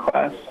the senior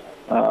class.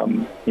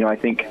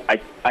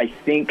 I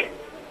think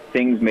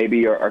things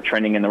maybe are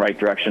trending in the right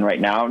direction right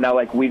now. Now,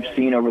 we've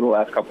seen over the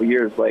last couple of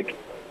years,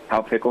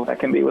 how fickle that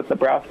can be with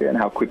Nebraska and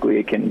how quickly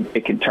it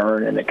can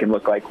turn, and it can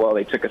look like, well,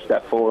 they took a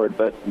step forward,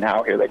 but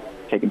now here they've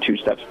taken 2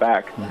 steps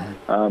back.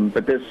 Mm-hmm.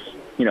 But this,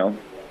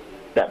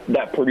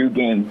 that Purdue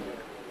game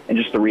and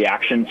just the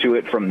reaction to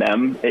it from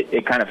them,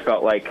 it kind of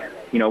felt like,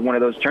 one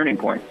of those turning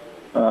points.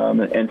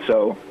 And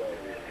so,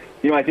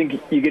 I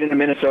think you get into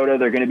Minnesota,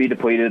 they're going to be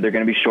depleted, they're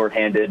going to be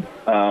shorthanded,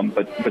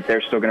 but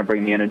they're still going to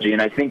bring the energy.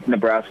 And I think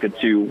Nebraska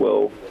too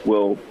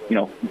will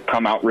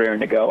come out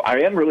raring to go. I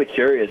am really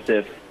curious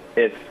if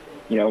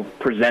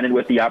presented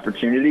with the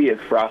opportunity, if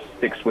Frost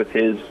sticks with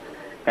his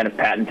kind of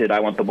patented, I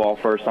want the ball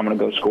first, I'm going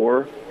to go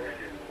score,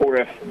 or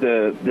if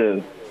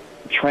the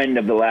trend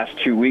of the last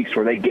 2 weeks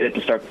where they get it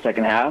to start the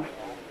second half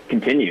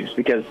continues.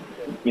 Because,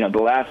 the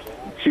last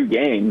 2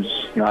 games,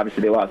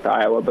 obviously they lost to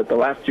Iowa, but the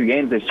last 2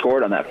 games they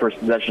scored on that first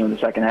possession in the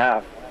second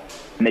half,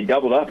 and they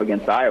doubled up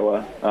against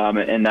Iowa.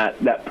 And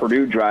that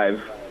Purdue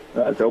drive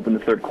to open the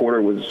third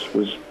quarter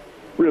was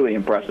really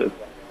impressive.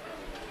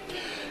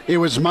 It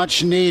was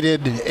much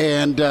needed,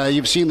 and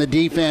you've seen the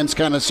defense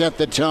kind of set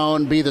the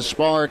tone, be the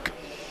spark,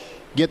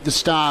 get the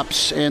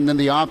stops, and then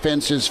the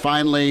offense is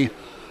finally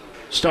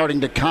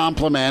starting to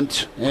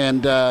complement.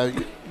 And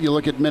you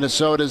look at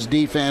Minnesota's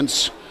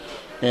defense,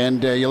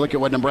 and you look at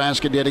what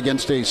Nebraska did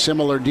against a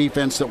similar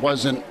defense that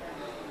wasn't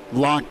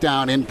locked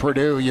down in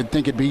Purdue. You'd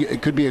think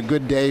it could be a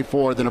good day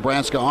for the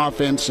Nebraska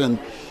offense, and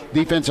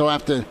defense will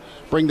have to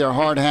bring their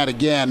hard hat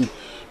again.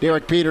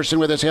 Derek Peterson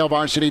with us,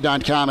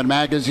 HailVarsity.com and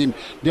magazine.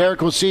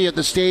 Derek, we'll see you at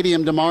the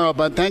stadium tomorrow,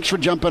 but thanks for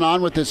jumping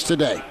on with us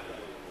today.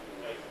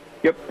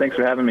 Yep, thanks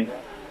for having me.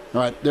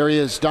 All right, there he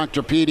is,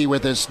 Dr. Petey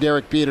with us,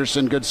 Derek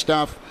Peterson. Good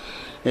stuff,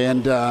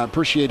 and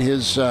appreciate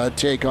his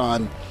take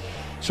on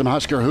some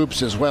Husker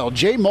hoops as well.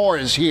 Jay Moore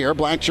is here,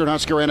 Blackshirt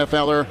Husker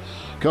NFLer,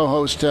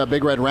 co-host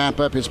Big Red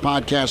Wrap-Up, his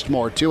podcast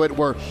More to It.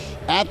 We're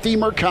at the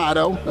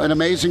Mercado, an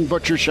amazing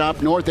butcher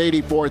shop, North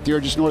 84th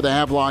here, just north of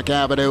Havelock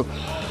Avenue.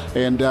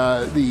 And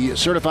the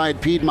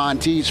certified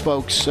Piedmontese,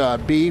 folks,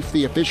 beef,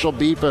 the official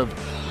beef of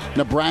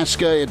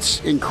Nebraska.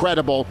 It's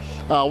incredible.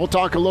 We'll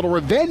talk a little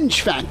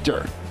revenge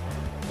factor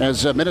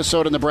as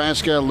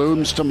Minnesota-Nebraska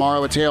looms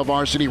tomorrow at Hail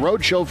Varsity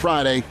Roadshow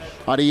Friday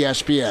on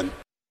ESPN.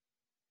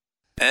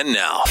 And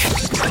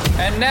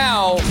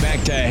now,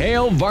 back to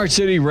Hail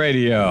Varsity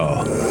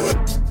Radio.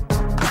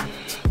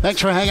 Thanks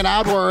for hanging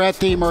out. We're at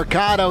the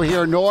Mercado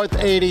here, North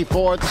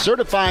 84th,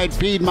 certified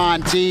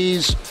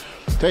Piedmontese.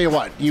 Tell you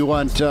what, you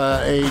want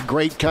a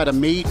great cut of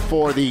meat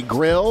for the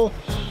grill.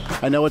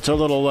 I know it's a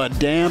little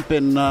damp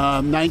in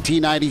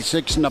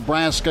 1996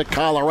 Nebraska,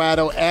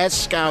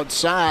 Colorado-esque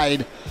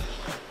outside.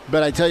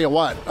 But I tell you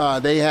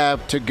what, they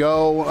have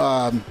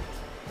to-go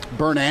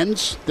burnt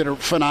ends that are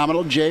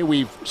phenomenal. Jay,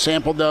 we've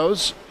sampled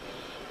those,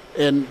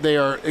 and they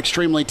are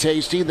extremely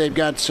tasty. They've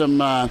got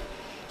some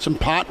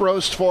pot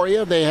roast for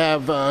you. They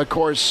have, of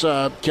course,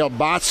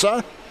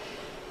 kielbasa.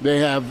 They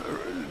have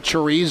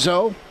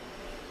chorizo.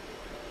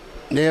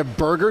 They have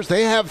burgers.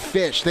 They have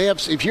fish. They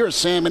have, if you're a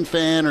salmon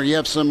fan or you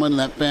have someone in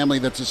that family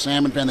that's a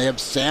salmon fan, they have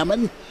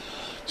salmon.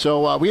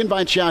 So we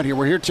invite you out here.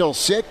 We're here till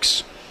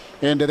 6,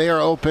 and they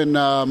are open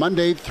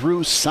Monday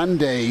through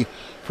Sunday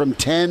from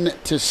 10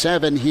 to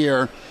 7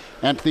 here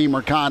at the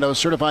Mercado.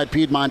 Certified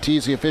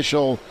Piedmontese, the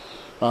official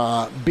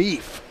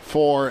beef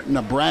for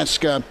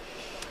Nebraska.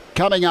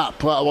 Coming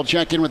up, we'll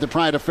check in with the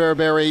Pride of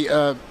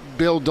Fairbury,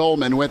 Bill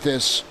Dolman with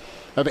us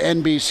of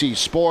NBC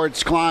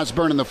Sports. Claus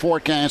burning the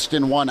forecast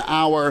in 1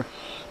 hour.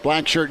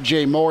 Black Shirt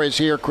Jay Moore is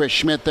here. Chris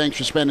Schmidt, thanks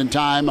for spending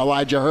time.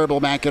 Elijah Herbal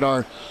back at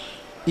our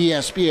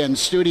ESPN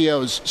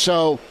studios.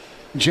 So,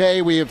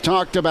 Jay, we have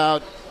talked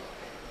about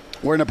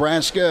where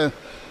Nebraska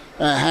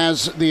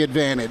has the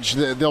advantage.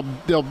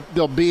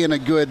 They'll be in a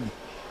good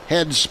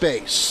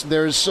headspace.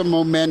 There's some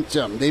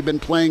momentum. They've been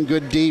playing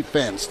good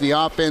defense. The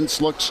offense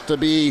looks to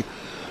be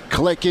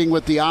clicking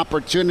with the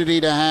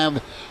opportunity to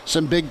have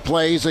some big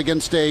plays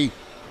against a,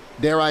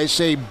 dare I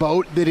say,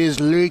 boat that is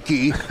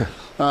leaky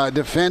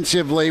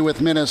defensively with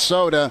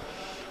Minnesota.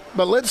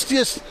 But let's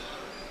just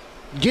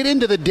get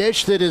into the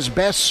dish that is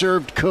best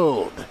served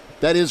cold.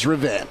 That is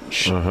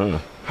revenge. Uh-huh.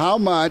 How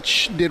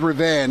much did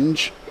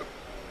revenge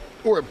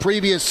or a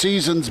previous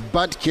season's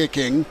butt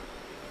kicking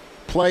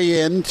play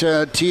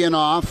into teeing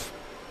off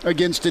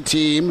against a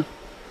team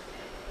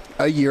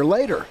a year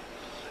later?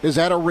 Is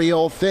that a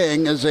real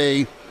thing as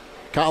a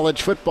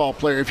college football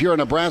player? If you're a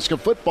Nebraska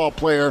football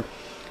player,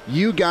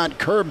 you got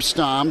curb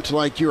stomped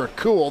like you're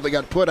cool. They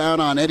got put out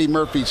on Eddie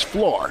Murphy's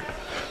floor.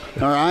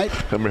 All right?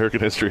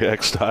 American History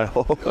X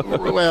style.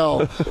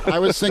 Well, I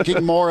was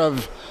thinking more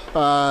of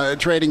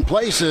Trading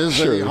Places,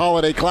 sure. The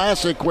Holiday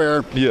Classic,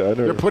 where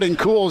they're putting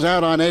cools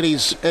out on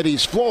Eddie's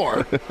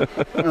floor.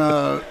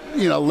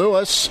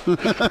 Lewis.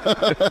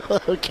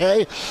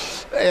 Okay?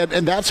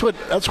 And that's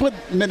what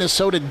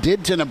Minnesota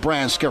did to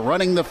Nebraska,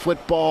 running the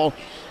football.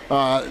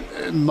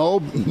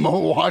 Mo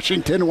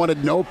Washington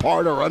wanted no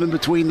part of running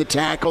between the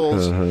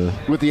tackles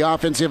with the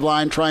offensive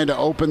line trying to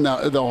open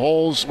the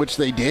holes, which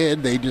they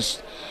did.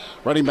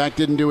 Running back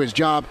didn't do his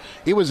job.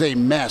 It was a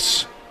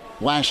mess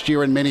last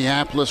year in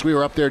Minneapolis. We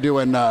were up there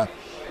doing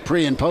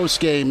pre- and post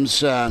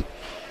games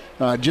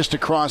just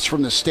across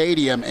from the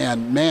stadium,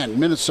 and, man,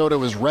 Minnesota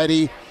was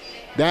ready.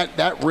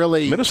 That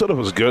really – Minnesota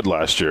was good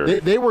last year.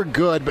 They were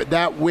good, but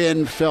that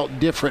win felt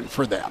different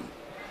for them,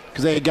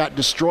 because they got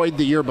destroyed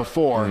the year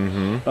before.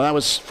 That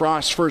was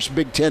Frost's first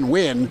Big Ten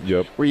win,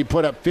 where you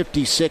put up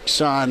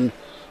 56 on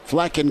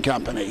Fleck and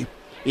Company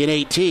in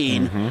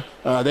 18.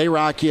 They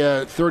rock you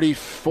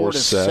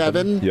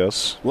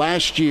 34-7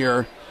 last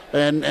year,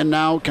 and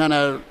now kind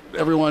of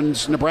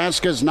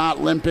Nebraska's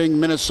not limping.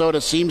 Minnesota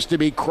seems to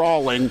be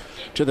crawling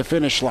to the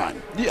finish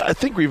line. Yeah, I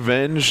think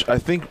revenge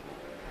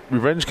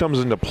comes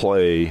into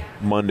play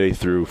Monday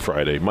through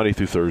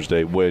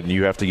Thursday, when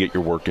you have to get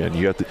your work in.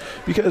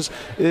 Because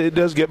it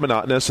does get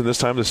monotonous, and this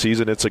time of the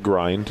season it's a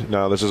grind.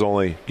 Now this is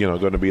only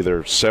going to be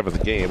their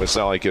 7th game. It's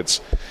not like it's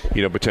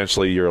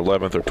potentially your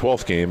 11th or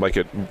 12th game like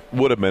it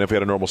would have been if we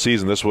had a normal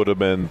season. This would have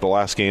been the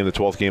last game, the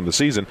 12th game of the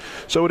season.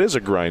 So it is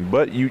a grind.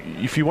 But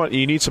if you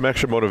need some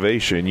extra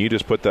motivation, you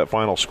just put that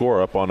final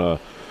score up on a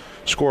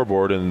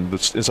scoreboard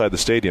inside the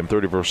stadium,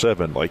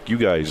 34-7. Like, you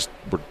guys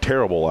were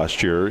terrible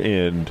last year,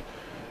 and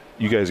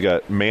you guys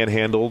got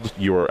manhandled.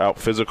 You were out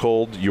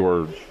physicaled. You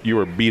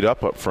were beat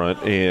up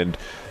front, and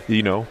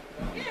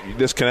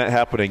this cannot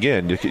happen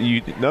again.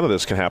 None of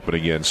this can happen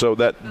again. So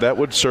that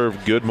would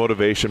serve good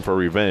motivation for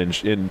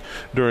revenge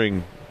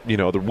during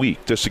the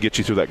week, just to get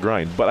you through that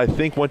grind. But I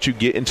think once you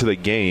get into the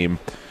game,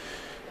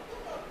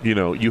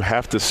 you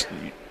have to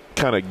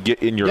kind of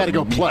get in your. You got to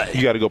go play.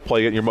 You got to go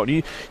play, get in your mode.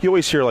 You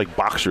always hear like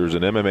boxers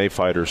and MMA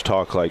fighters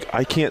talk like,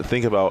 I can't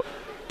think about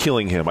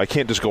killing him. I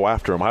can't just go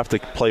after him. I have to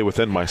play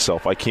within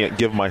myself. I can't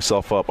give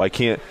myself up. I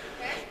can't,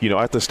 I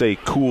have to stay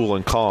cool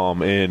and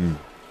calm and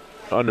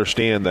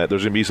understand that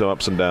there's going to be some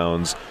ups and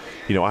downs.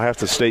 I have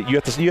to stay. You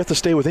have to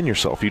stay within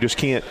yourself. You just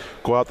can't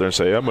go out there and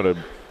say, I'm going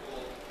to.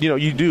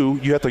 You do.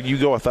 You have to. You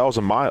go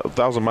 1,000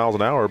 miles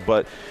an hour,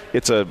 but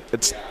it's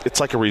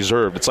like a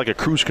reserved. It's like a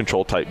cruise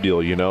control type deal.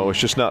 It's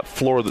just not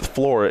floor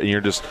it, and you're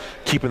just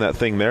keeping that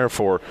thing there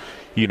for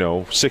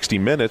 60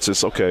 minutes.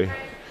 It's okay.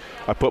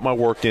 I put my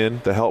work in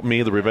to help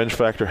me. The revenge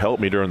factor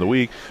helped me during the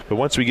week. But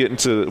once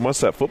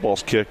that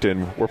football's kicked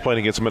and we're playing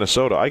against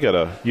Minnesota, I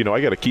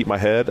gotta keep my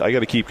head. I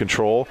gotta keep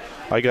control.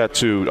 I got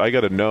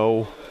to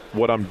know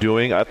what I'm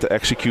doing. I have to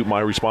execute my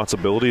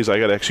responsibilities. I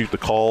got to execute the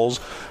calls.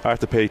 I have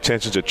to pay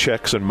attention to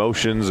checks and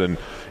motions and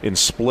in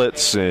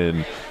splits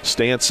and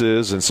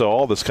stances and so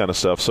all this kind of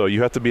stuff. So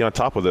you have to be on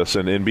top of this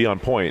and be on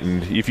point.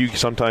 And if you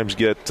sometimes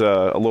get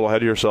a little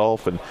ahead of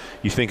yourself and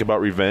you think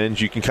about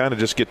revenge, you can kind of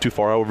just get too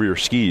far over your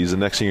skis. And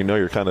next thing you know,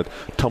 you're kind of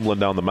tumbling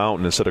down the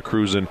mountain instead of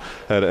cruising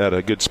at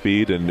a good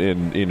speed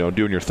and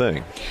doing your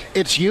thing.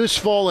 It's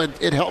useful.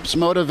 It helps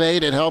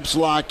motivate. It helps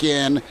lock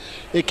in.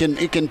 It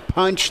can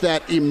punch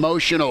that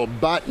emotional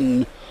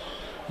button,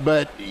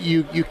 but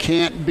you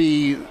can't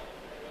be.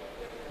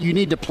 You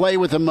need to play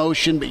with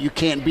emotion, but you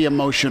can't be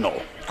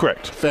emotional.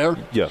 Correct. Fair?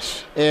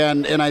 Yes.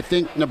 And I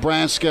think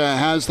Nebraska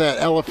has that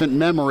elephant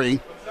memory.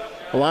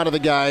 A lot of the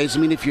guys, I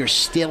mean, if you're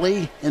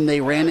Stilly and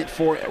they ran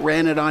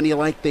it on you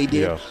like they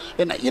did. Yeah.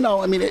 And,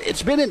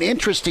 it's been an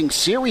interesting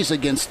series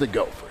against the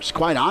Gophers,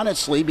 quite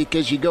honestly,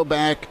 because you go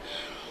back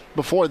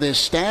before this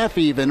staff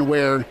even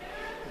where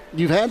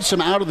you've had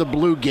some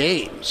out-of-the-blue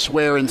games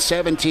where in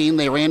 17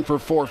 they ran for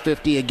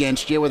 450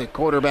 against you with a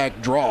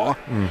quarterback draw.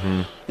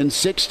 Mm-hmm. In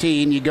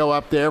 16, you go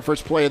up there,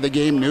 first play of the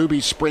game,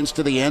 newbie sprints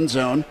to the end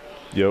zone.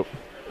 Yep.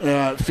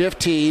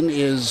 15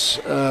 is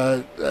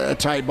a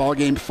tight ball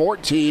game.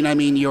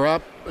 14, you're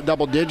up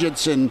double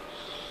digits, and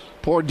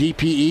poor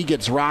DPE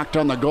gets rocked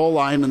on the goal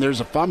line, and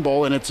there's a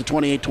fumble, and it's a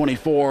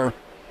 28-24.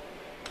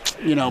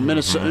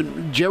 Minnesota.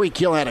 Jerry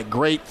Keel had a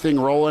great thing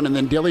rolling, and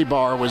then Dilly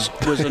Bar was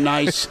a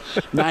nice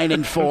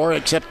 9-4,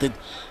 except that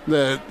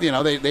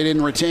they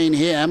didn't retain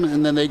him,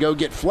 and then they go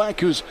get Fleck,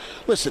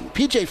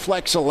 PJ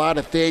Fleck's a lot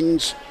of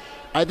things.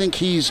 I think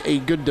he's a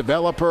good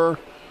developer.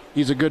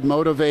 He's a good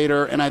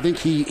motivator, and I think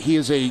he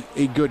is a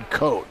good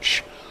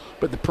coach.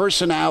 But the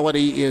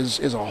personality is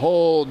a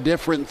whole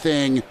different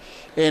thing.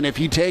 And if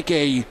you take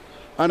a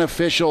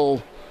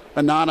unofficial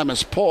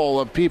anonymous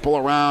poll of people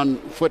around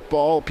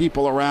football,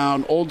 people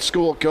around old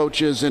school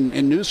coaches and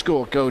new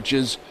school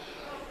coaches,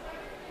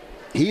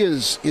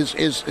 his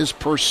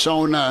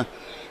persona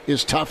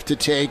is tough to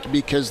take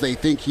because they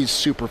think he's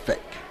super fake.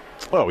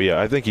 Oh, yeah.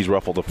 I think he's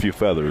ruffled a few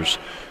feathers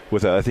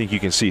with that. I think you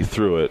can see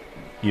through it,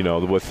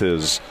 with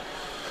his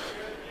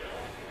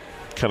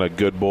kind of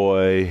good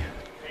boy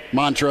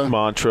mantra.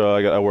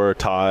 I wear a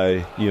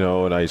tie,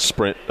 and I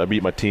sprint. I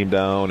beat my team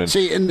down, and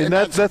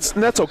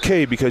that's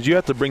okay because you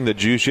have to bring the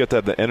juice. You have to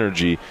have the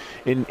energy.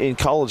 In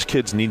college,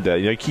 kids need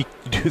that. You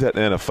do that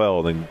in the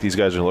NFL, then these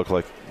guys are gonna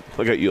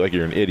look at you like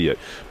you're an idiot.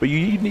 But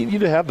you need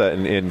to have that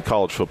in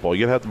college football.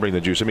 You have to bring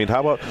the juice. How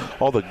about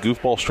all the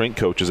goofball strength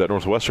coaches that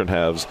Northwestern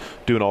has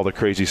doing all the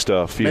crazy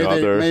stuff?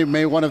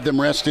 May one of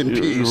them rest in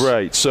peace.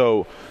 Right.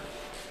 So.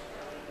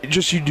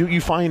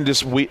 You find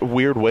just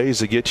weird ways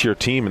to get to your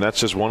team, and that's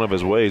just one of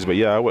his ways. But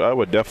yeah, I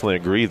would definitely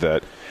agree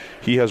that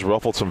he has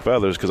ruffled some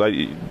feathers because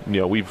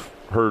we've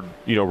heard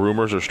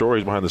rumors or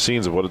stories behind the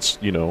scenes of what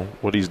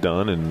he's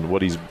done and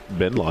what he's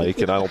been like,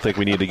 and I don't think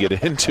we need to get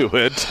into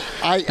it.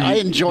 I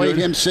enjoyed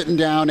him sitting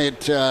down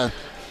at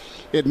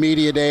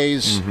media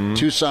days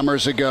 2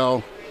 summers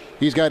ago.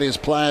 He's got his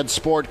plaid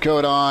sport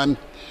coat on.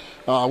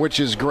 Which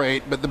is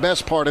great, but the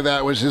best part of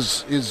that was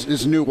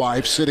his new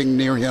wife sitting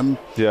near him.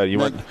 Yeah, you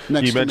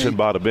mentioned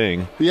Bada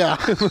Bing. Yeah.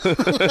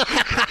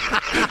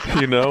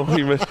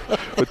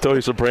 with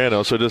Tony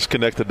Soprano, so just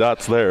connect the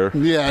dots there.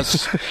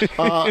 Yes.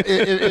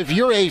 If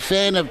you're a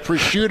fan of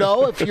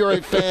prosciutto, if you're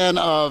a fan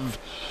of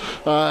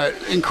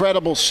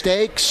incredible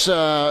steaks,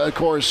 of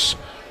course,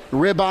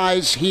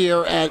 ribeyes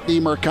here at the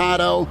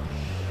Mercado,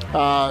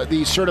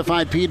 the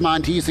certified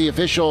Piedmontese, the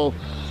official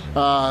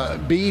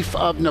beef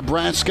of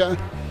Nebraska.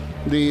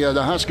 The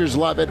Huskers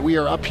love it. We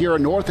are up here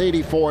on North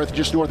 84th,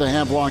 just north of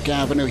Havelock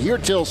Avenue, here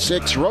till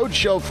 6.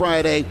 Roadshow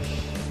Friday.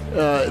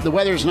 The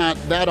weather's not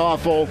that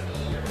awful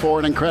for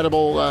an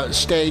incredible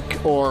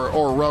steak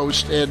or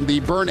roast, and the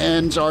burnt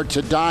ends are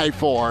to die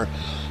for.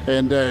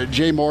 And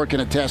Jay Moore can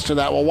attest to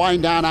that. We'll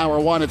wind down hour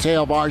 1 at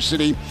Hail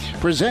Varsity,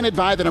 presented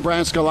by the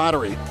Nebraska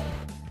Lottery.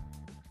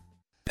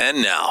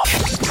 And now,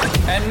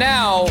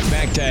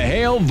 back to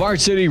Hail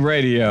Varsity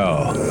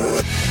Radio.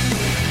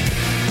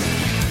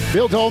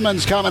 Bill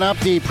Dolman's coming up,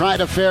 the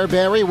Pride of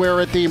Fairbury.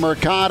 We're at the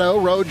Mercado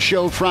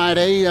Roadshow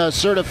Friday,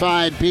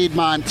 certified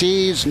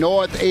Piedmontese,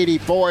 North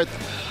 84th.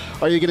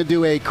 Are you going to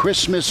do a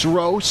Christmas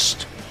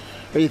roast?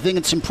 Are you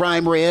thinking some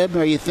prime rib?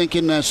 Are you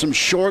thinking some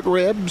short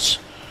ribs?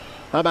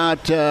 How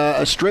about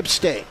a strip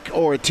steak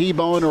or a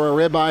T-bone or a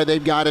ribeye?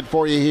 They've got it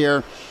for you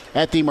here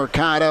at the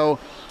Mercado.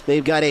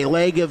 They've got a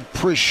leg of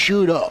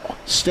prosciutto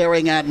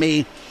staring at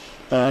me.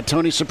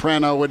 Tony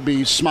Soprano would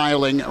be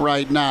smiling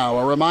right now.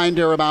 A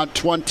reminder about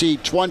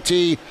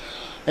 2020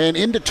 and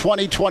into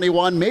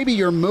 2021. Maybe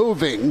you're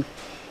moving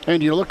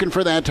and you're looking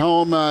for that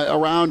home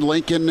around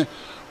Lincoln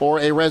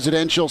or a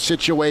residential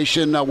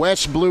situation.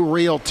 West Blue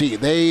Realty,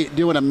 they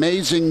do an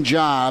amazing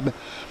job.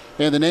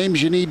 And the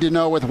names you need to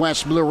know with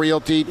West Blue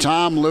Realty,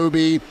 Tom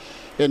Luby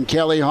and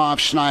Kelly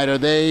Hofschneider,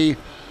 they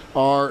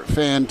are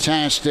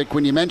fantastic.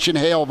 When you mention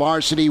Hail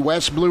Varsity,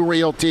 West Blue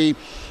Realty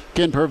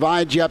can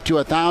provide you up to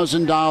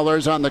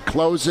 $1,000 on the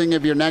closing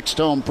of your next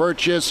home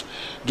purchase.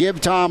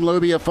 Give Tom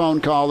Luby a phone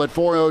call at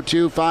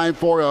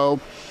 402-540-3600.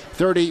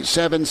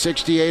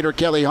 3768, or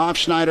Kelly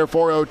Hofschneider,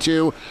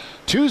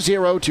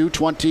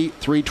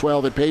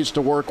 402-202-2312. It pays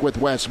to work with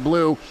West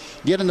Blue.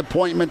 Get an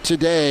appointment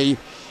today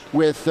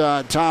with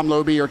Tom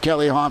Luby or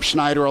Kelly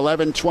Hofschneider,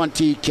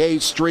 1120 K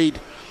Street,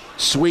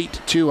 Suite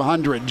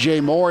 200.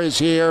 Jay Moore is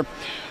here.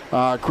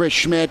 Chris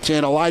Schmidt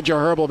and Elijah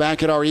Herbal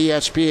back at our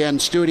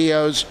ESPN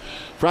studios.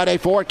 Friday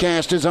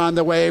forecast is on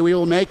the way. We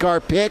will make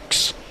our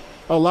picks.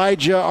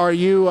 Elijah, are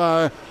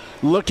you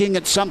looking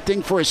at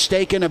something for a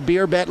steak and a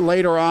beer bet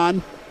later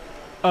on?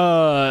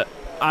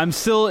 I'm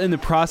still in the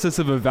process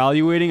of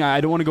evaluating. I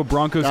don't want to go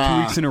Broncos 2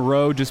 weeks in a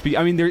row. There's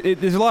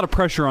a lot of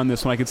pressure on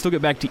this one. I could still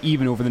get back to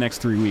even over the next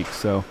 3 weeks.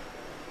 So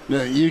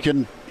you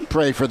can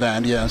pray for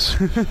that, yes.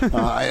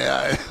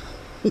 I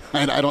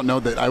don't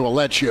know that I will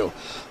let you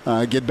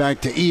get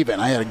back to even.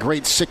 I had a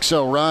great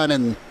 6-0 run,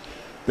 and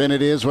then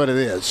it is what it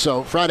is.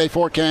 So Friday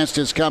forecast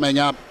is coming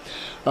up.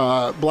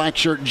 Black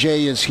Shirt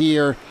Jay is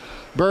here.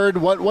 Bird,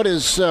 what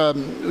is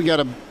we got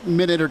a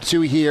minute or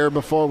two here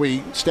before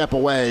we step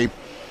away.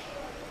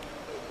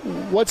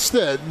 What's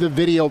the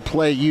video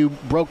play you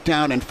broke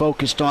down and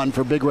focused on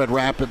for Big Red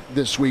Rapid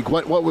this week?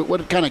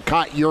 What kind of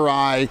caught your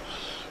eye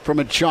from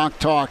a Chalk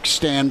Talk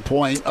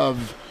standpoint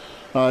of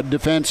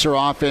defense or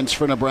offense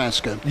for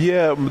Nebraska?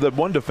 Yeah, the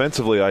one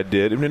defensively I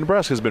did. I mean,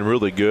 Nebraska's been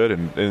really good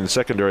and in the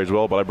secondary as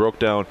well, but I broke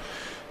down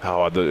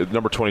how the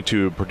number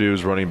 22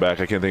 Purdue's running back,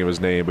 I can't think of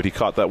his name, but he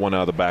caught that one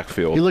out of the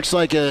backfield. He looks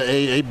like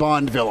a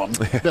Bond villain.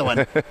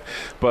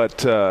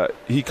 But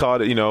he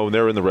caught it, and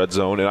they were in the red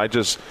zone, and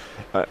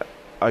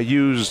I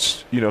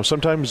used,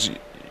 sometimes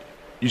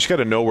you just got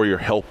to know where your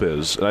help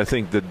is. And I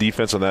think the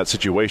defense on that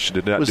situation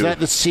did not do it. Was that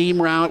the seam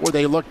route where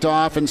they looked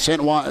off and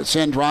sent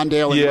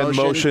Rondale in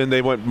motion?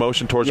 They went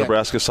motion towards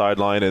Nebraska's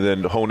sideline, and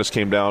then Honus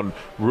came down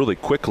really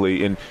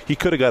quickly. And he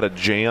could have got a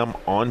jam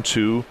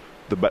onto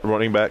the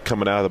running back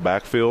coming out of the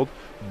backfield,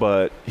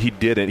 but he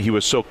didn't. He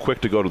was so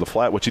quick to go to the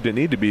flat, which he didn't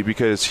need to be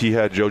because he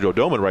had JoJo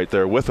Domann right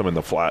there with him in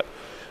the flat.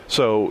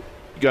 So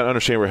you got to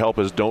understand where help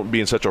is. Don't be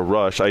in such a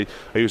rush. I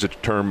use a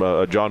term,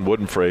 a John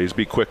Wooden phrase,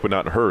 be quick but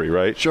not in a hurry,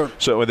 right? Sure.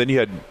 So, and then you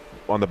had,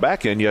 on the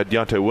back end, you had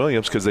Deontay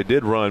Williams because they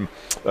did run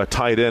a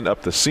tight end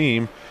up the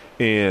seam,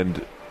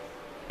 and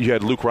you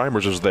had Luke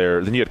Reimers was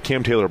there. Then you had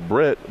Cam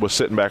Taylor-Britt was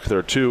sitting back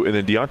there too, and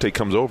then Deontay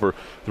comes over.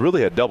 They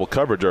really had double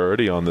coverage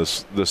already on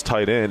this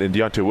tight end, and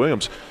Deontay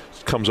Williams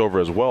comes over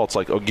as well. It's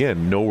like,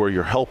 again, know where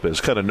your help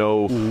is. Kind of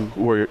know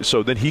where –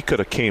 so then he could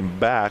have came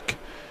back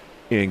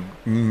and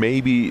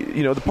maybe,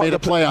 made a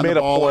play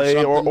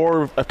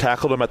or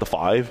tackled him at the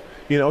 5.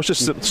 It's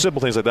just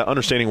simple things like that,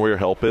 understanding where your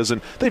help is.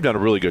 And they've done a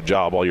really good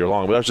job all year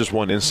long. But that was just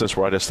one instance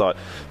where I just thought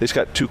they just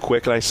got too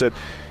quick. And I said,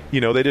 they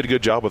did a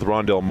good job with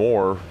Rondale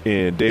Moore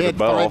and David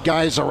Bell. They had 5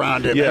 guys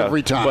around him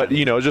every time. But,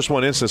 just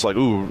one instance like,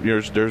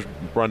 there's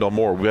Rondale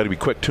Moore. We got to be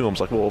quick to him.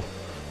 It's like, well,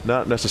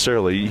 not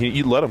necessarily.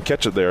 You let him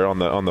catch it there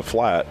on the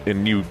flat,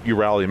 and you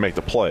rally and make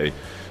the play.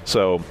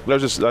 So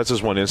that's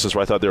just one instance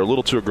where I thought they were a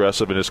little too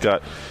aggressive and just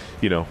got,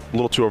 a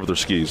little too over their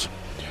skis.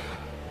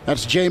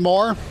 That's Jay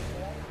Moore.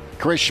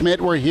 Chris Schmidt,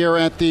 we're here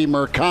at the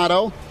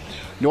Mercado.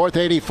 North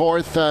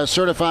 84th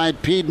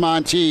Certified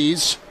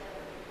Piedmontese.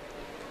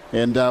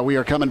 And we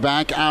are coming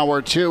back.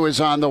 Hour 2 is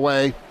on the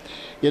way.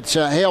 It's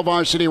Hail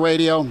Varsity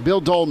Radio.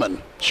 Bill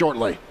Dolman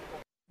shortly.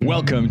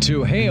 Welcome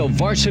to Hail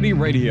Varsity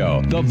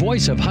Radio, the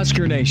voice of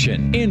Husker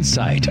Nation.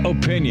 Insight,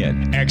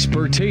 opinion,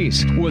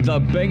 expertise, with the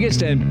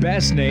biggest and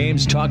best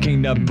names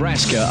talking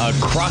Nebraska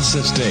across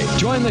the state.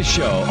 Join the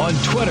show on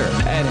Twitter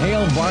at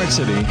Hail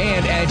Varsity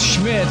and at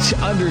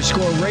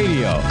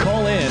Schmidt_radio.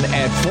 Call in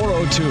at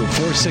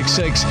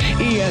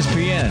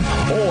 402-466-ESPN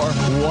or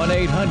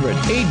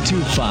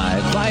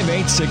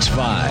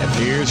 1-800-825-5865.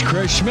 Here's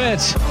Chris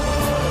Schmidt.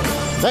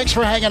 Thanks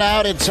for hanging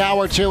out. It's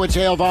Hour 2 at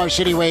Hail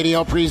Varsity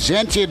Radio,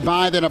 presented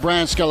by the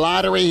Nebraska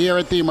Lottery here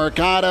at the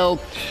Mercado.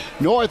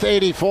 North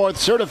 84th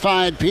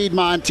Certified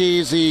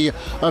Piedmontese, the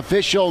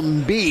official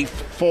beef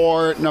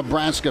for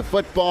Nebraska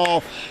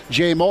football.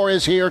 Jay Moore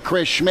is here,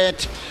 Chris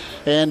Schmidt,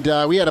 and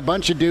we had a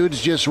bunch of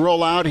dudes just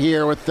roll out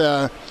here with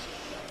a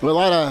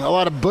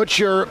lot of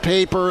butcher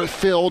paper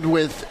filled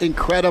with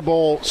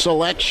incredible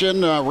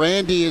selection.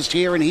 Randy is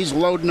here, and he's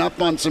loading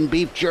up on some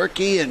beef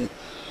jerky, and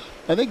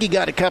I think he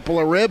got a couple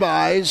of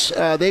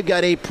ribeyes. They've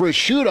got a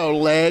prosciutto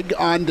leg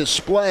on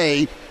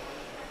display,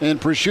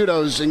 and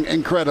prosciutto's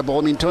incredible.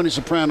 I mean, Tony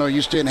Soprano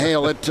used to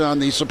inhale it on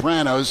The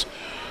Sopranos.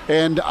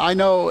 And I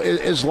know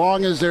as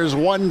long as there's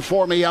one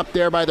for me up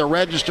there by the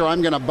register,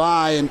 I'm going to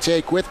buy and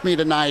take with me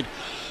tonight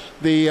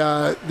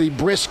the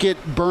brisket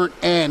burnt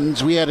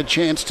ends. We had a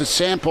chance to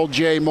sample,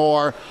 Jay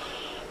Moore.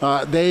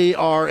 They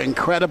are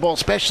incredible,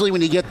 especially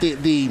when you get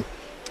the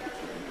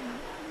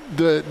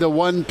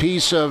one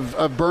piece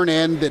of burnt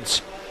end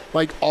that's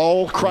like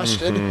all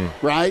crusted,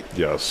 right?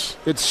 Yes.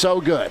 It's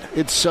so good.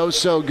 It's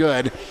so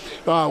good.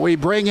 We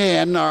bring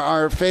in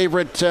our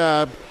favorite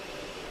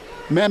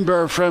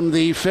member from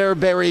the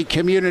Fairbury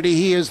community.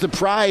 He is the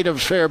pride of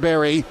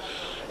Fairbury,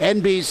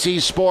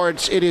 NBC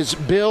Sports. It is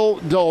Bill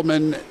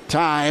Dolman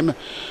time.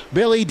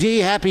 Billy D,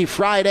 happy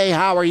Friday.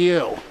 How are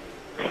you?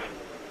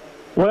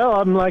 Well,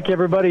 I'm like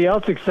everybody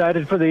else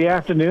excited for the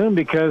afternoon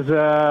because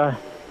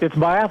it's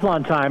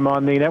biathlon time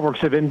on the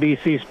networks of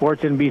NBC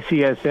Sports,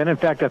 NBCSN. In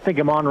fact, I think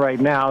I'm on right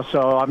now,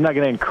 so I'm not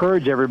going to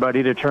encourage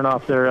everybody to turn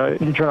off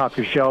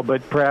your show,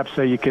 but perhaps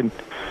you can,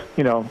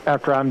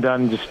 after I'm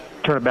done, just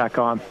turn it back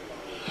on.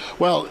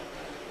 Well,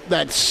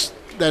 that's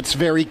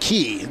very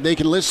key. They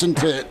can listen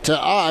to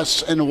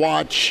us and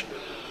watch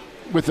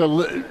with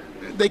a.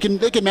 They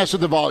can mess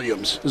with the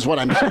volumes, is what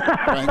I'm saying.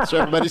 Right? So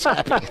everybody's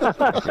happy.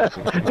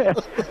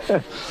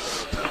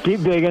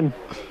 Keep digging.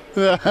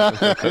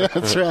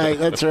 That's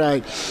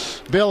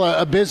right. Bill,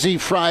 a busy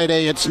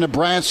Friday. It's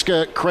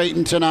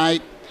Nebraska-Creighton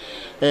tonight,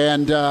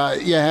 and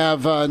you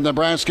have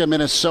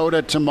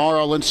Nebraska-Minnesota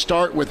tomorrow. Let's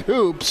start with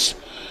hoops.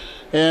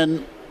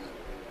 And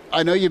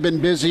I know you've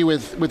been busy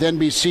with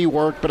NBC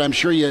work, but I'm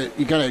sure you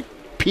kind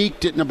of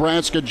peaked at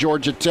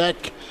Nebraska-Georgia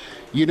Tech.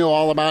 You know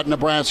all about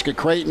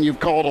Nebraska-Creighton.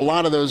 You've called a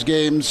lot of those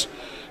games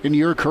in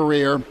your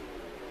career.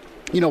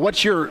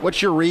 What's your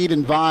read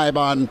and vibe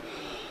on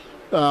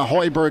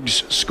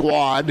Hoiberg's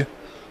squad?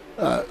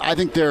 I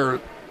think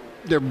they're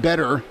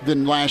better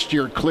than last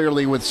year,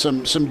 clearly, with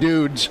some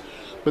dudes,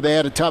 but they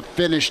had a tough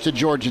finish to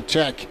Georgia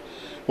Tech.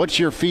 What's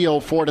your feel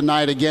for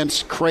tonight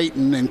against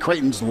Creighton? And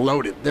Creighton's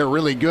loaded. They're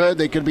really good.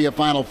 They could be a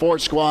Final Four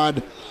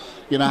squad.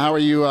 How are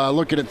you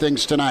looking at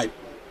things tonight?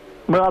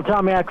 Well,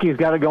 Tom Atkey's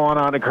got it going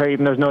on at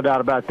Creighton. There's no doubt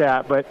about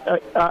that. But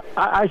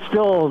I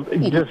still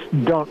just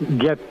don't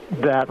get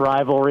that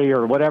rivalry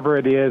or whatever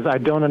it is. I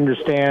don't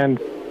understand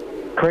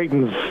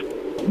Creighton's,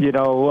 I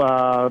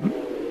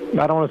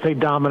don't want to say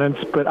dominance,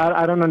 but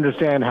I don't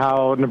understand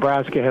how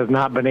Nebraska has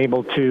not been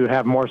able to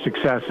have more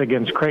success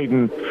against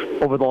Creighton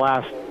over the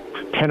last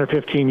 10 or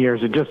 15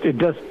 years. It just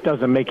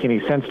doesn't make any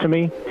sense to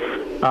me.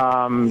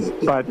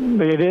 But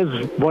it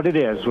is what it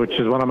is, which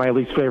is one of my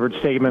least favorite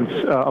statements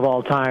of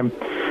all time.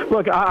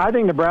 Look, I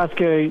think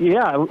Nebraska,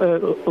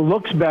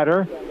 looks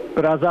better.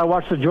 But as I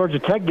watched the Georgia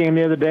Tech game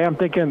the other day, I'm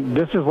thinking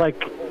this is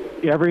like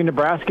every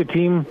Nebraska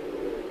team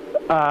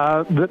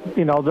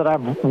that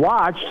I've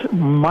watched,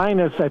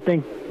 minus I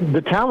think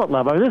the talent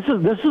level.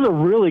 This is a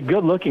really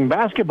good-looking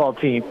basketball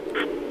team.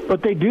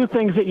 But they do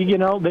things that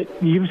that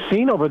you've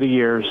seen over the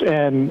years,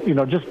 and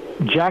just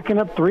jacking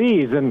up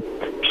threes and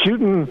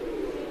shooting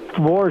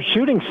for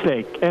shooting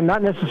sake, and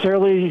not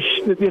necessarily,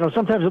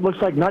 sometimes it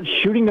looks like not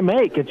shooting to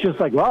make. It's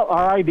just like, well,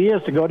 our idea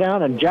is to go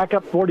down and jack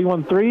up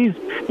 41 threes.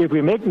 If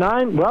we make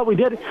 9, well, we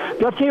did.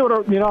 I'll tell you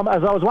what,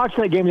 as I was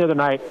watching that game the other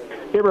night,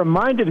 it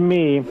reminded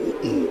me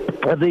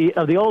of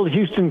the old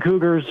Houston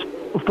Cougars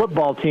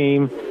football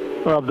team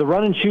of the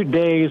run and shoot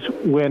days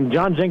when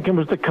John Jenkins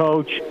was the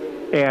coach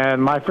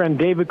and my friend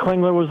David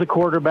Klingler was the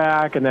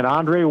quarterback, and then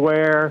Andre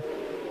Ware.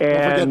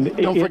 And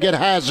don't forget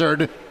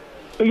Hazard.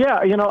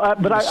 Yeah,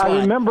 but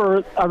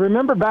I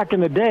remember back in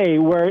the day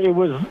where it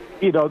was,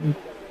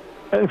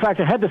 in fact,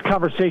 I had this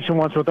conversation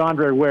once with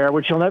Andre Ware,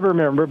 which you'll never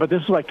remember, but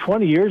this was like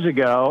 20 years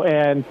ago,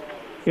 and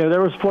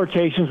there was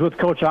flirtations with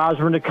Coach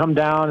Osborne to come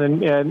down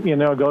and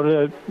go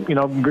to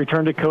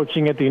return to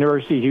coaching at the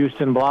University of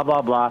Houston, blah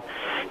blah blah,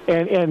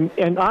 and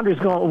Andre's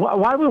going,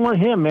 why do we want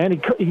him,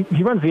 man?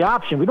 He runs the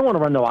option. We don't want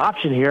to run no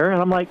option here. And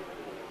I'm like,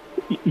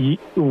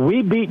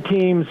 we beat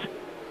teams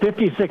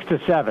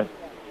 56-7.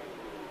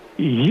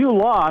 You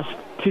lost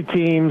to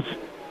teams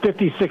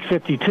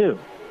 56-52.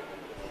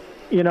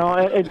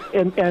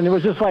 And it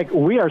was just like,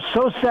 we are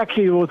so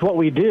sexy with what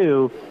we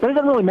do, but it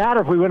doesn't really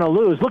matter if we win or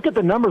lose. Look at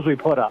the numbers we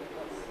put up.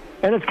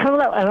 And it's kind of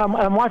that, and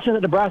I'm watching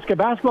the Nebraska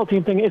basketball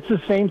team thing. It's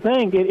the same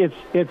thing. It's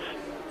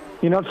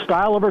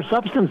style over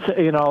substance.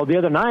 The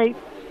other night,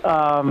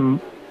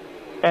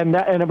 and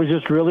it was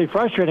just really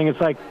frustrating. It's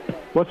like,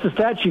 what's the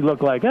stat sheet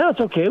look like? It's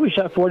okay. We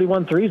shot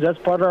 41 threes. That's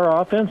part of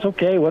our offense.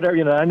 Okay, whatever.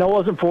 I know it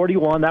wasn't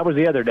 41. That was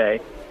the other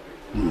day.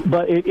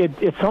 But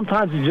it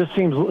sometimes it just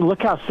seems,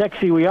 look how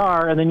sexy we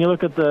are, and then you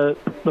look at the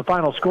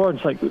final score, and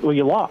it's like, well,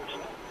 you lost.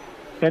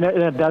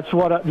 And that's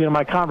what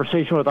my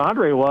conversation with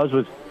Andre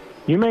was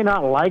you may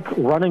not like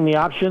running the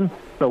option,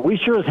 but we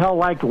sure as hell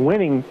like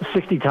winning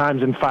 60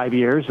 times in 5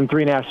 years and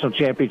 3 national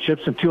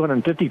championships and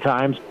 250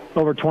 times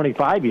over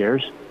 25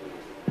 years.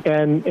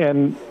 And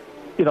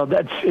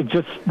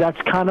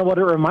that's kind of what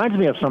it reminds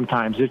me of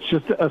sometimes. It's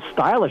just a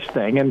stylish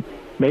thing, and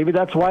maybe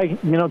that's why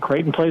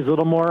Creighton plays a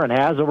little more and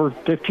has over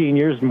 15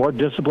 years more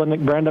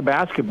disciplined brand of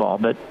basketball.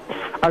 But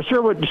I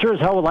sure as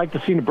hell would like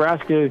to see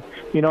Nebraska,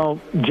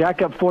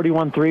 jack up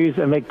 41 threes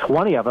and make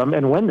 20 of them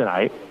and win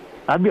tonight.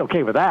 I'd be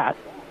okay with that.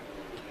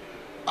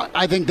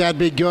 I think that'd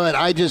be good.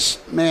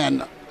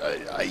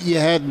 You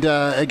had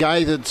a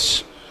guy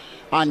that's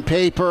on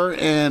paper,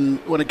 and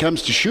when it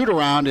comes to shoot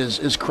around,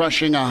 is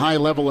crushing a high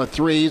level of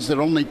threes that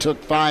only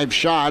took 5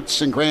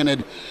 shots. And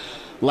granted,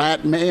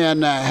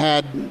 Latman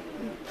had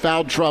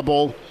foul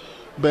trouble,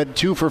 but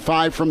 2 for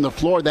 5 from the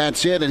floor.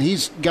 That's it. And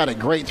he's got a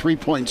great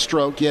 3-point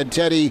stroke. You had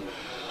Teddy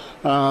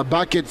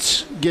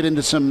Buckets get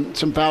into some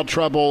foul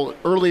trouble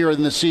earlier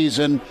in the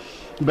season,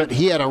 but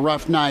he had a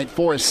rough night,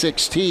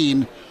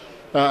 4-16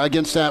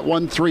 against that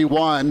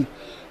 1-3-1.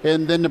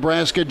 And then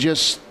Nebraska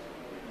just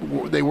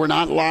they were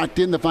not locked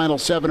in the final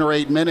 7 or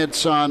 8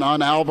 minutes on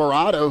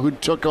Alvarado, who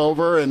took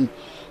over, and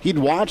he'd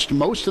watched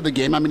most of the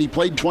game. I mean, he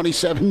played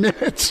 27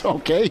 minutes,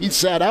 okay? He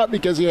sat out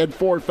because he had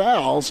 4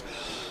 fouls.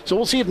 So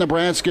we'll see if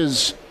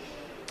Nebraska's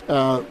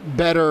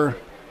better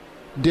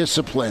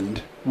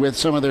disciplined with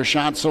some of their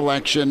shot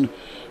selection.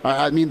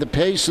 I mean, the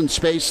pace and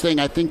space thing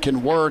I think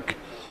can work.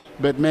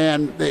 But,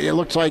 man, it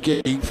looks like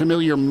a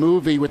familiar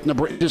movie with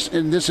Nebraska.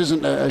 And this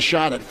isn't a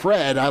shot at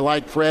Fred. I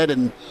like Fred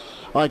and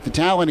I like the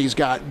talent he's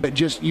got. But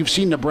just you've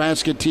seen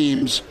Nebraska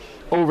teams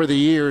over the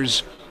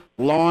years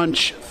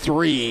launch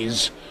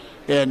threes,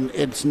 and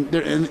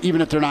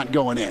even if they're not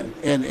going in.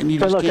 And you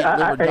just can't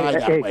live or die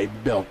that way,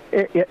 Bill.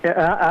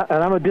 And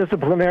I'm a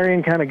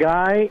disciplinarian kind of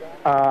guy.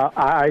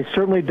 I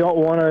certainly don't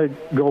want to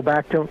go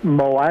back to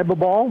Moiba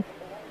ball,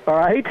 all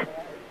right?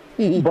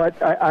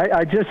 But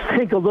I just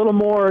think a little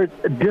more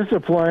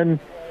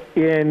discipline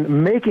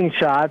in making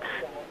shots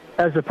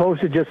as opposed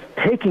to just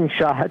taking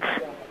shots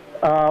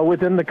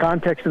within the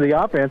context of the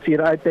offense. You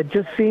know, it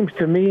just seems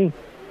to me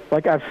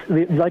like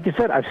you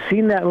said, I've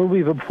seen that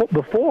movie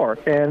before,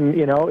 and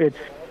you know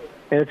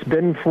it's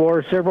been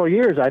for several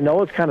years. I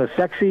know it's kind of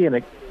sexy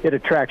and it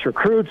attracts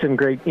recruits and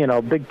great, you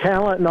know, big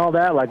talent and all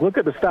that. Like, look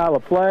at the style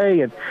of play,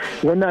 and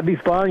wouldn't that be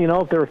fun? You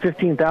know, if there were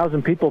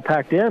 15,000 people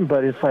packed in,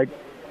 but it's like.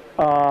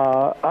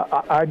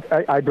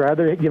 I'd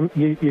rather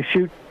you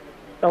shoot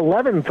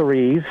 11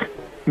 threes,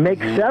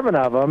 make 7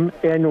 of them,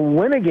 and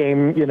win a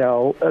game, you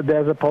know,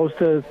 as opposed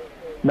to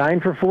 9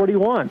 for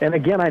 41. And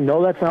again, I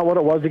know that's not what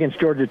it was against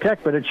Georgia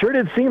Tech, but it sure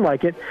did seem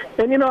like it.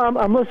 And you know,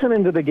 I'm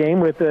listening to the game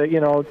with I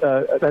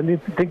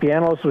think the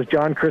analyst was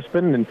John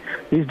Crispin, and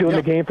he's doing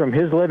the game from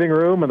his living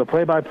room, and the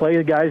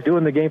play-by-play guy's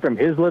doing the game from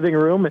his living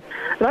room. And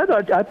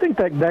I think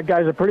that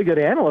guy's a pretty good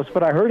analyst,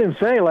 but I heard him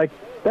say, like,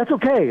 that's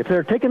okay. If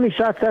they're taking these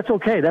shots, that's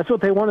okay. That's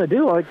what they want to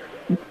do. Like,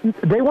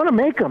 they want to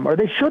make them, or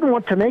they should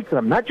want to make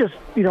them, not just,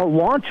 you know,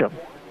 launch them.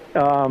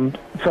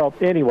 So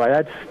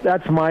anyway,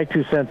 that's my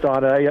 2 cents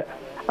on it.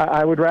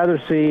 I would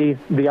rather see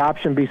the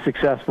option be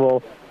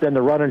successful than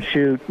the run and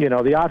shoot. You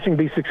know, the option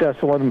be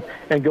successful and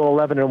go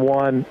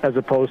 11-1 as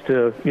opposed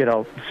to, you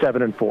know,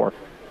 7-4.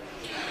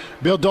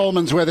 Bill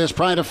Dolman's with us,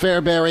 Pride of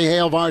Fairbury,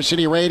 Hail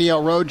Varsity Radio,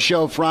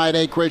 Roadshow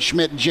Friday. Chris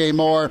Schmidt, Jay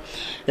Moore,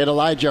 and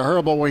Elijah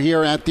Herbal. We're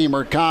here at the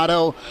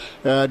Mercado.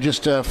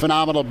 Just a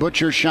phenomenal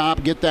butcher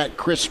shop. Get that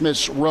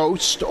Christmas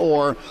roast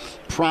or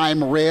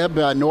prime rib,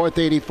 North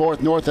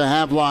 84th, north of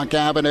Havelock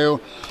Avenue.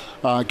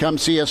 Come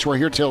see us. We're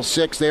here till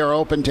 6. They are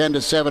open 10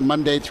 to 7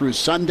 Monday through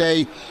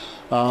Sunday.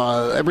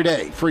 Every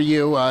day for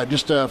you.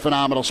 Just a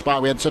phenomenal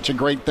spot. We had such a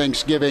great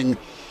Thanksgiving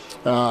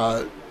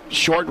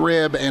short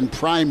rib and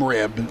prime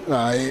rib.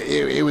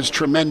 It was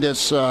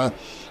tremendous.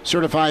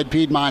 Certified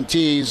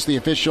Piedmontese, the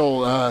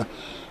official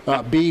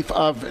beef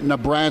of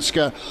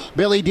Nebraska.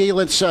 Billy D,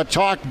 let's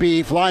talk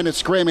beef. Line of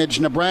scrimmage.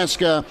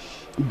 Nebraska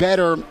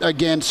better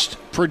against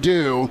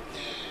Purdue.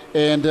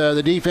 And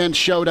the defense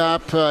showed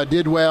up,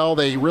 did well.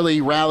 They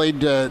really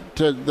rallied to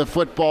the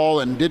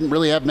football and didn't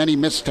really have many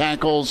missed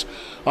tackles.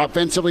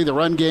 Offensively, the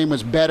run game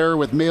was better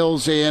with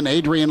Mills in.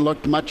 Adrian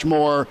looked much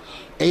more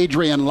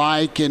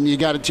Adrian-like, and you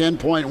got a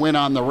 10-point win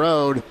on the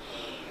road.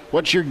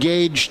 What's your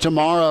gauge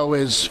tomorrow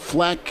as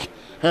Fleck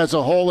has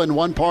a hole in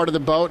one part of the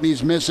boat and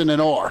he's missing an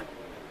oar?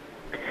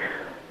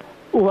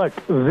 Look,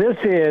 this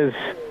is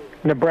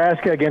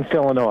Nebraska against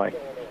Illinois,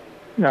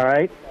 all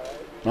right?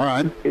 All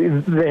right.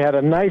 They had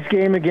a nice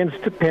game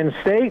against Penn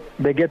State.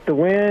 They get the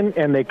win,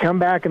 and they come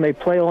back and they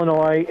play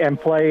Illinois and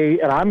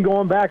I'm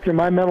going back to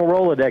my mental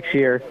Rolodex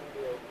here,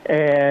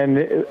 and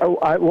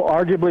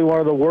arguably one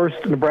of the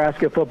worst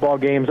Nebraska football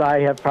games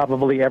I have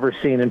probably ever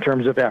seen in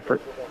terms of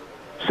effort.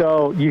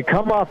 So you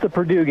come off the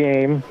Purdue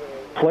game,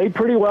 played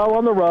pretty well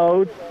on the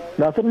road,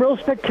 nothing real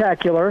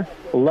spectacular,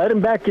 let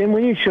them back in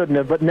when you shouldn't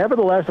have, but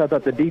nevertheless, I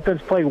thought the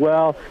defense played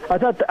well. I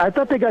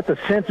thought they got the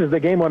sense as the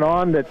game went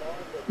on that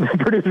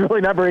Purdue's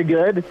really not very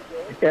good,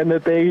 and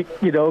that they,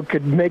 they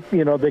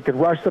could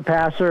rush the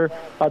passer.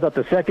 I thought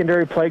the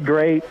secondary played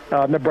great.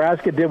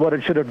 Nebraska did what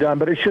it should have done,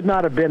 but it should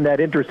not have been that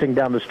interesting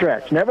down the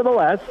stretch.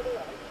 Nevertheless,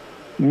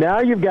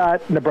 now you've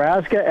got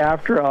Nebraska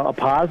after a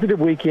positive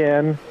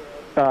weekend,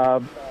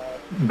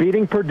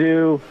 beating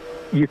Purdue.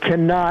 You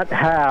cannot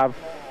have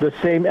the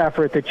same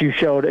effort that you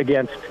showed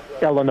against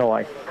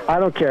Illinois. I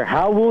don't care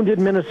how wounded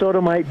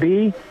Minnesota might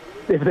be.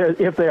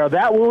 If they are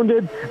that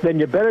wounded, then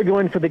you better go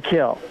in for the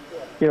kill.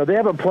 You know, they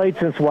haven't played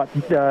since,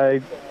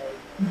 November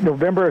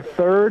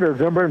 3rd or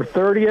November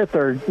 30th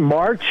or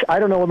March. I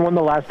don't know when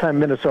the last time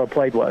Minnesota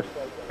played was.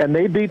 And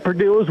they beat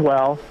Purdue as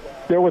well.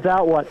 They're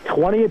without,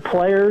 20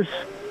 players.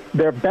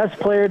 Their best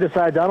player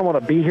decides, I don't want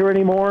to be here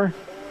anymore.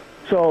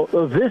 So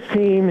this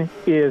team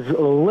is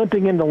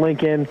limping into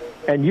Lincoln,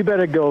 and you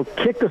better go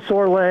kick the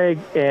sore leg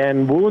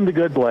and wound the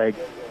good leg.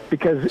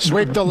 Because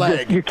sweep the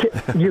leg.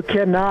 You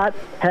cannot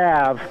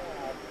have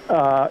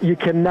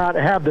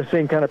the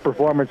same kind of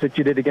performance that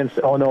you did against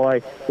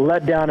Illinois,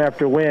 let down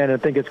after win,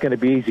 and think it's going to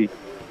be easy.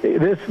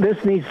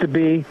 This needs to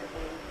be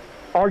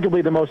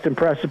arguably the most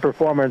impressive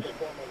performance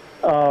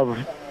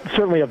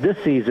certainly of this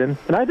season.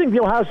 And I think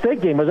the Ohio State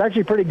game was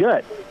actually pretty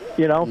good.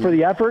 for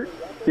the effort,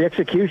 the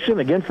execution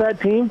against that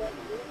team.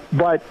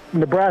 But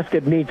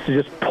Nebraska needs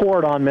to just pour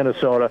it on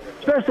Minnesota,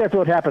 especially after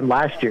what happened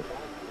last year,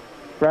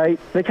 right?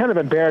 They kind of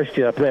embarrassed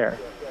you up there.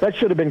 That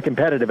should have been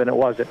competitive, and it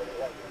wasn't.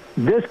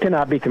 This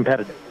cannot be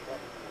competitive.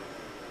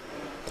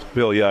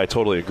 Bill, yeah, I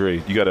totally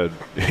agree. You got to,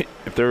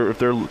 if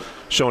they're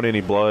showing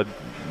any blood,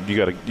 you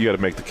got to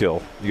make the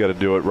kill. You got to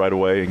do it right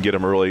away and get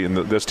them early. And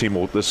this team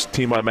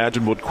I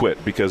imagine would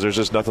quit because there's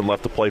just nothing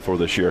left to play for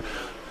this year.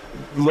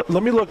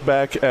 Let me look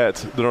back at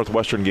the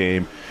Northwestern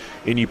game,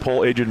 and you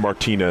pull Adrian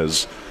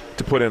Martinez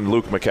to put in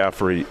Luke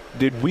McCaffrey.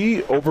 Did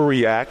we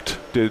overreact?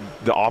 Did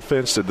the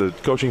offense, did the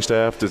coaching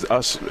staff, did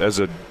us as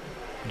a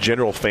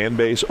general fan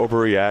base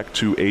overreact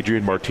to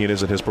Adrian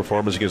Martinez and his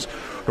performance against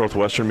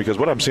Northwestern? Because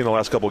what I'm seeing the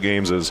last couple of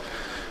games is,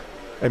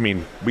 I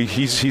mean,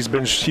 he's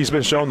been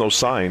shown those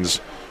signs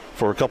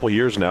for a couple of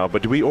years now.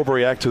 But do we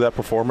overreact to that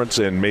performance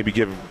and maybe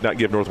not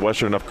give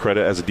Northwestern enough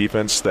credit as a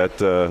defense that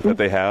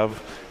they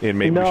have, and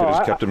maybe we should have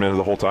just kept them in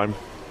the whole time?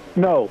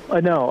 No.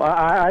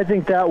 I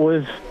think that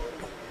was.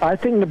 I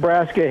think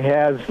Nebraska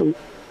has.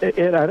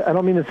 And I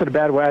don't mean this in a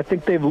bad way. I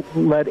think they've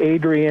let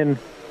Adrian,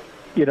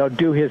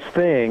 do his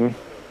thing,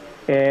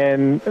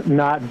 and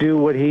not do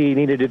what he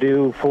needed to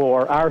do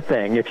for our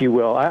thing, if you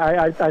will.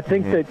 I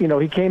think that,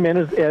 he came in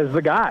as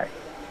the guy.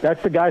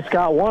 That's the guy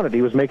Scott wanted.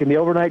 He was making the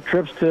overnight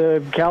trips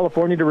to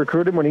California to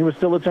recruit him when he was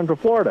still at Central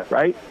Florida,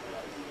 right?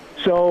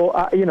 So,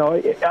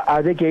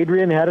 I think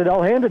Adrian had it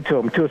all handed to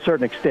him to a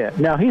certain extent.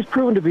 Now, he's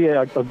proven to be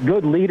a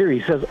good leader.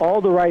 He says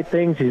all the right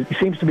things. He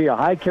seems to be a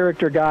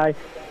high-character guy.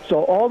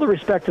 So all the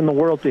respect in the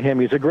world to him.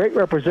 He's a great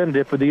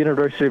representative for the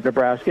University of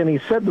Nebraska, and he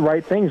said the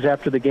right things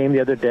after the game the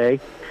other day,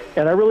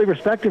 and I really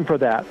respect him for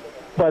that.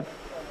 But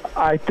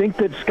I think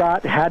that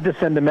Scott had to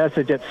send a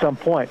message at some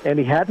point, and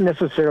he hadn't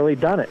necessarily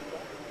done it.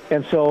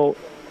 And so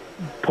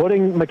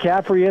putting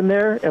McCaffrey in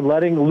there and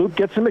letting Luke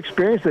get some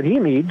experience that he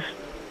needs,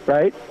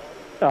 right,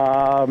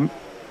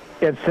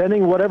 and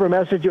sending whatever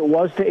message it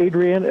was to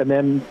Adrian, and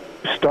then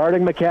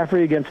starting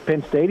McCaffrey against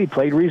Penn State. He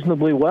played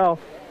reasonably well.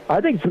 I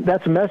think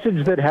that's a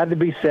message that had to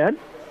be sent.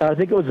 I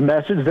think it was a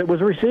message that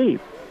was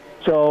received.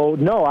 So,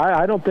 no,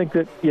 I don't think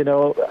that,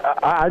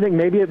 I think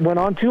maybe it went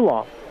on too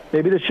long.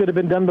 Maybe this should have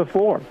been done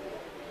before.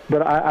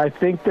 But I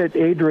think that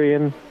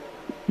Adrian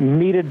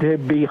needed to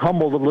be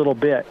humbled a little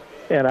bit.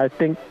 And I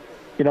think,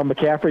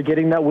 McCaffrey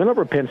getting that win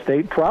over Penn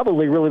State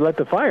probably really lit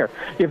the fire.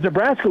 If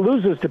Nebraska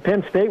loses to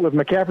Penn State with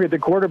McCaffrey at the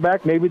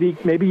quarterback, maybe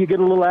you get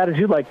a little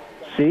attitude like,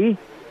 see,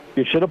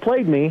 you should have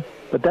played me.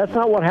 But that's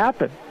not what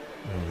happened.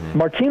 Mm-hmm.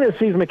 Martinez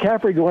sees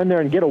McCaffrey go in there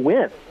and get a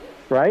win,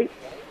 right?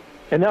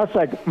 And now it's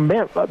like,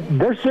 man,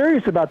 they're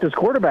serious about this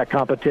quarterback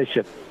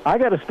competition. I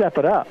got to step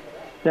it up.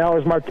 Now,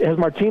 has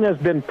Martinez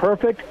been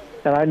perfect?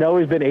 And I know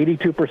he's been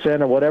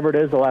 82% or whatever it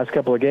is the last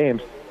couple of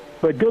games.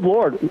 But good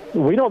Lord,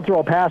 we don't throw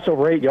a pass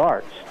over 8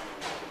 yards,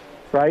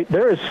 right?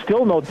 There is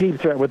still no deep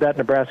threat with that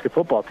Nebraska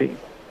football team.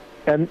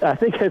 And I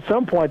think at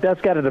some point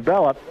that's got to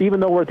develop, even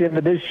though we're at the end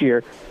of this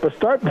year.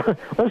 But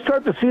let's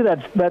start to see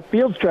that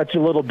field stretch a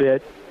little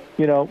bit.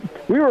 We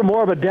were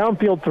more of a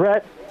downfield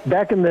threat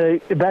back in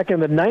the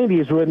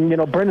 90s when,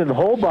 Brendan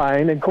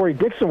Holbein and Corey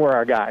Dixon were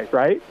our guys,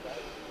 right?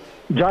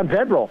 John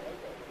Vedral.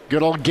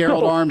 Good old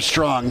Gerald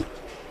Armstrong.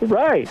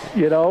 Right.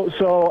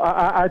 So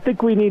I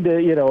think we need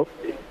to,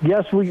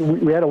 yes,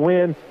 we had a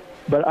win,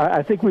 but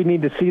I think we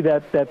need to see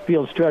that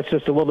field stretch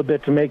just a little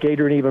bit to make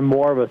Adrian even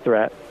more of a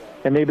threat.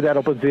 And maybe that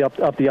opens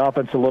up the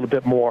offense a little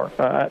bit more.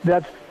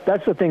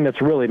 That's the thing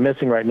that's really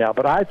missing right now.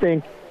 But I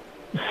think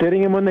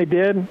sitting him when they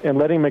did and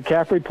letting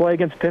McCaffrey play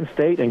against Penn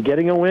State and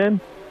getting a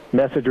win,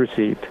 message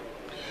received.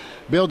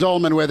 Bill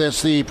Dolman with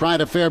us, the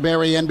Pride of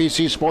Fairbury,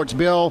 NBC Sports.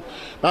 Bill,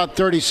 about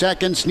 30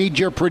 seconds. Need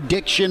your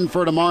prediction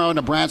for tomorrow,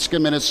 Nebraska,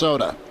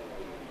 Minnesota.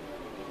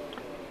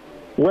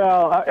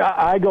 Well,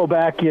 I go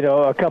back,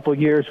 a couple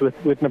of years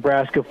with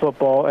Nebraska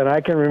football, and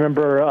I can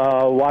remember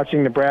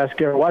watching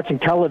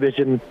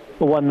television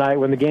one night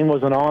when the game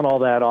wasn't on all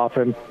that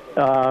often,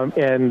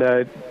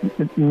 and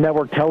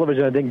network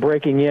television, I think,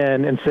 breaking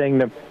in and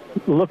saying,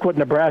 look what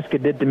Nebraska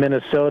did to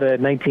Minnesota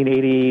in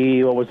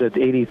 1980, what was it,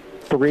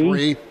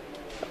 83?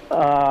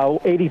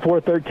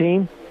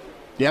 84-13?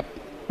 Yep.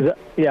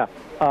 Yeah.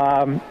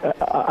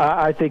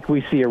 I think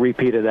we see a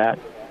repeat of that.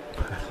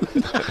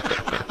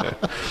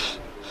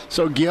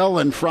 So Gill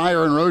and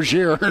Fryer and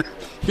Rozier are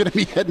going to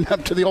be heading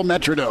up to the old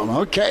Metrodome.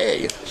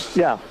 Okay.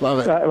 Yeah. Love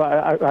it.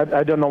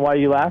 I don't know why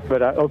you laugh,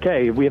 but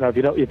okay. If you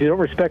don't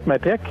respect my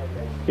pick,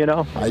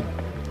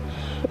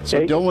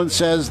 So Dolan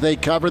says they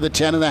cover the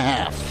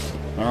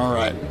 10.5. All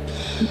right.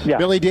 Yeah.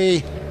 Billy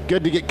D,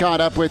 good to get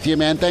caught up with you,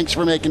 man. Thanks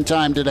for making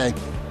time today.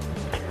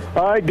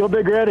 All right, go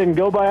Big Red and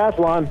go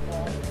Biathlon.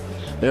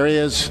 There he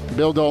is,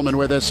 Bill Dolman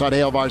with us on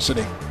Hail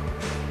Varsity.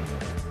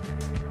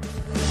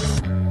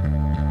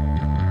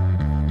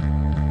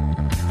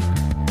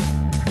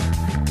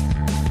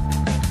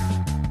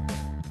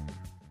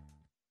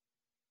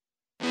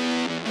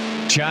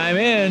 Chime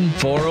in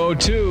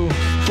 402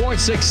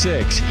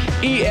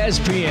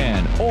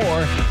 888-466-ESPN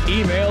or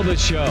email the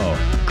show,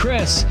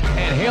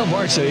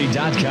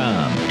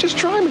 Chris@HailVarsity.com. Just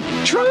try me.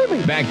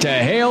 Back to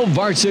Hail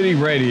Varsity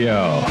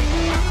Radio.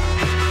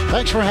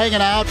 Thanks for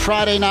hanging out.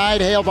 Friday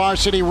night, Hail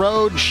Varsity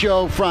Road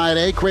Show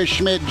Friday. Chris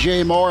Schmidt,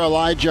 Jay Moore,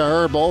 Elijah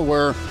Herbal.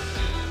 We're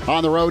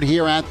on the road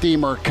here at the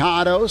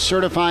Mercado.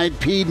 Certified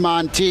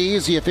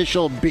Piedmontese, the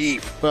official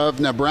beef of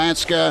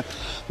Nebraska.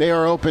 They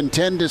are open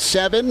 10 to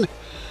 7.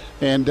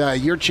 And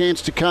your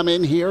chance to come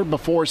in here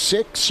before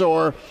 6,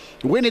 or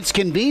when it's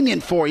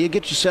convenient for you,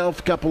 get yourself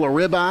a couple of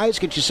ribeyes,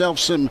 get yourself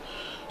some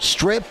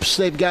strips.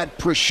 They've got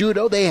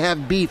prosciutto. They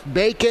have beef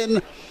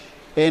bacon.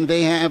 And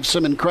they have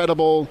some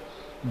incredible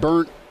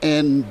burnt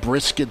end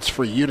briskets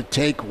for you to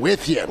take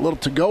with you. A little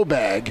to-go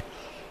bag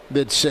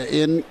that's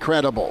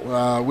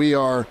incredible. We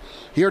are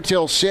here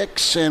till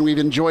 6, and we've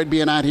enjoyed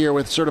being out here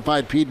with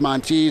Certified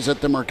Piedmontese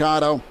at the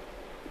Mercado.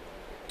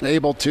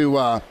 Able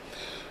to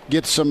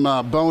get some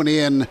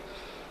bone-in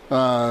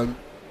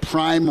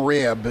prime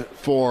rib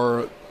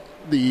for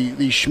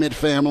the Schmidt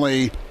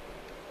family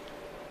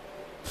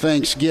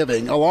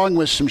Thanksgiving, along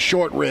with some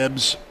short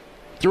ribs.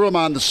 Threw them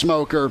on the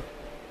smoker.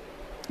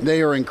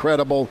 They are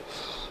incredible.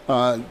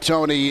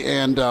 Tony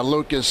and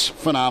Lucas,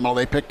 phenomenal.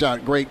 They picked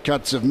out great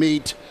cuts of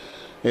meat,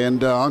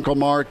 and Uncle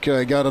Mark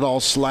got it all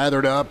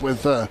slathered up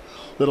with a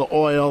little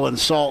oil and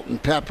salt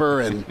and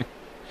pepper, and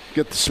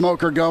get the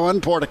smoker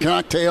going. Poured a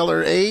cocktail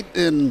or 8,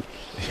 and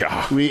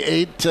we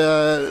ate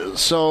so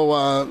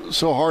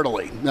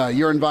heartily.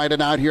 You're invited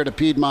out here to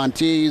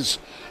Piedmontese,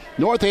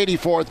 North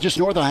 84th, just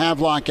north of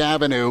Havelock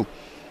Avenue.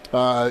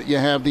 You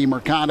have the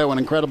Mercado, an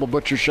incredible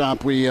butcher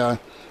shop. We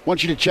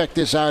want you to check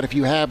this out if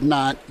you have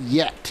not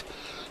yet.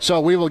 So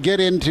we will get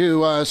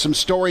into some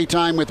story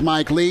time with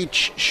Mike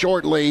Leach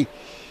shortly.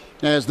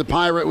 As the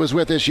Pirate was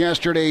with us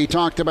yesterday, he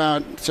talked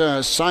about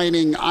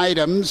signing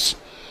items.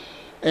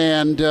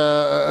 And,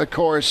 of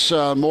course,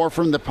 more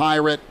from the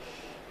Pirate.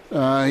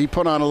 He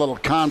put on a little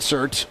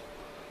concert.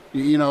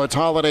 You know, it's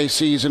holiday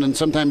season, and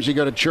sometimes you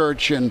go to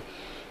church and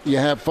you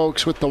have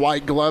folks with the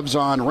white gloves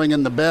on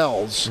ringing the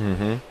bells.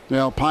 Mm-hmm. You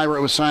know,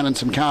 Pirate was signing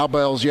some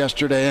cowbells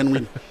yesterday, and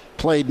we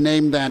played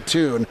Name That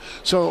Tune.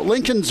 So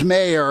Lincoln's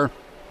mayor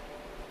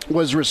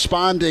was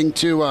responding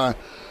to a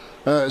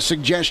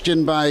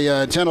suggestion by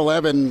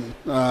 1011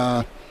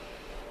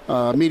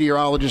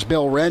 meteorologist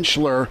Bill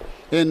Rentschler.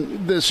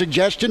 And the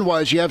suggestion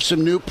was you have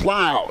some new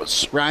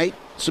plows, right?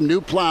 Some new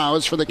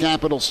plows for the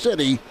capital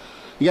city.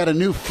 You got a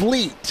new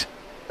fleet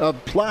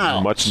of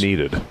plows.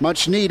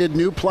 Much needed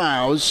new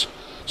plows.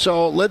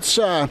 So let's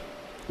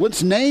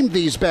name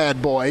these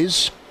bad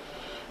boys.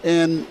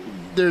 And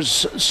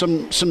there's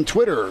some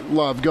Twitter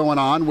love going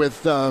on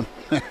with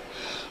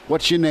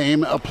what you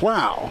name a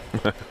plow.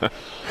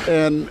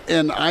 and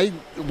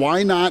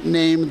why not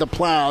name the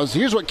plows?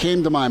 Here's what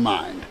came to my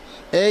mind.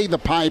 A, the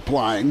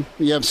pipeline.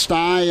 You have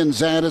Sty and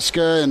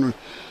Zadiska and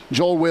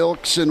Joel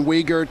Wilkes and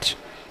Wiegert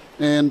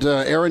and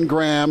Aaron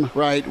Graham,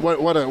 right?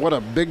 What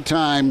a big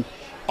time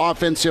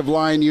offensive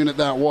line unit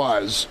that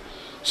was.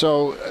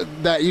 So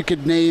that you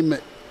could name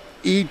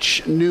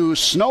each new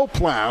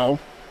snowplow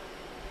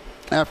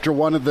after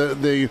one of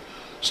the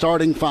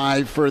starting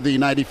 5 for the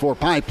 94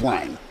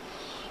 pipeline.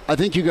 I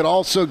think you could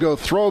also go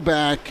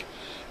throwback,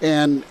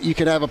 and you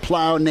could have a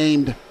plow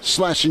named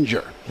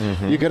Schlesinger.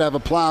 Mm-hmm. You could have a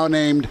plow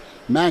named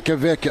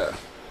Makovica.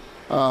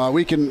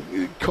 We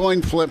can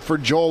coin flip for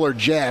Joel or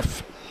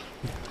Jeff.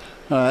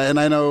 And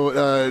I know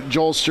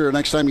Joelster,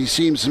 next time he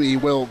sees me,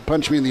 will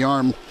punch me in the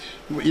arm,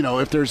 you know,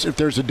 if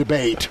there's a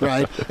debate,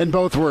 right? And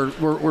both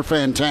were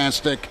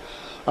fantastic.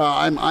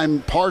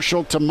 I'm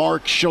partial to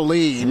Mark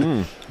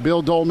Shaleen.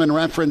 Bill Dolman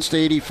referenced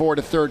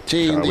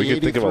 84-13. We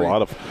could think of a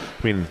lot of,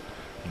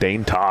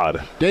 Dane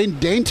Todd.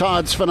 Dane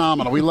Todd's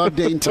phenomenal. We love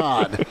Dane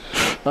Todd.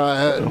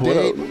 But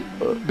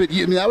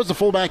that was the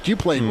fullback you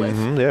played with.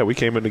 Yeah, we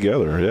came in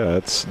together. Yeah,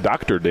 it's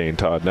Dr. Dane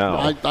Todd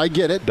now. I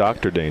get it.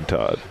 Dr. Dane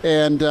Todd.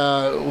 And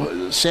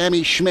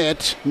Sammy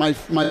Schmidt, my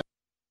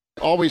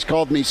always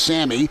called me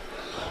Sammy,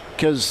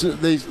 because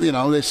they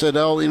said,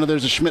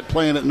 there's a Schmidt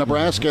playing at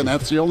Nebraska, and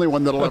that's the only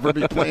one that'll ever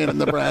be playing in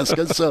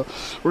Nebraska. So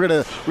we're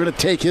gonna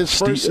take his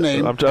first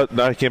name. I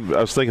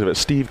was thinking of it.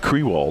 Steve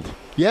Krewald.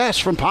 Yes,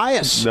 from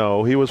Pius.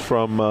 No, he was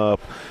from Paul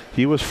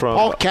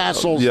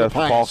Castles.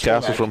 Paul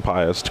Castles from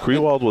Pius.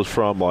 Krewald was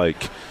from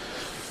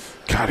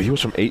he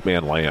was from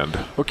 8-Man Land.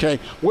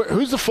 Okay,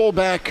 who's the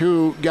fullback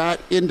who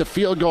got into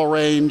field goal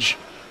range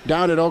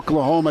down at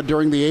Oklahoma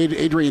during the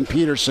Adrian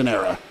Peterson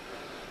era,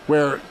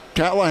 where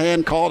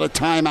Callahan called a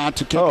timeout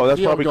to kick a field goal?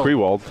 That's probably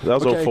Krewald. That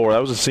was 04.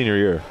 That was his senior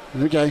year.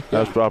 Okay, that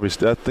was probably.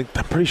 I'm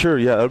pretty sure.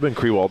 Yeah, that would have been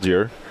Krewald's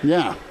year.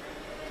 Yeah.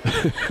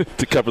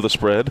 To cover the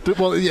spread.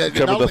 Well, yeah,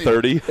 cover the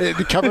 30. It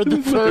covered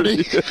the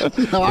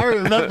 30. No, I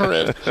remember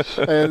it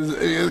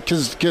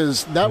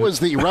because that was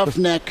the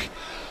roughneck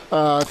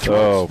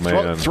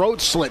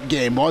throat slit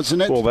game,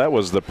 wasn't it? Well, that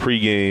was the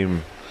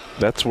pregame.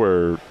 That's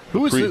where. Who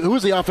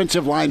was the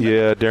offensive lineman?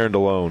 Yeah, Darren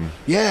DeLone.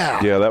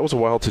 Yeah. Yeah, that was a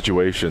wild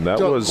situation. That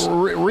was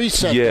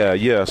reset.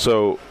 Yeah.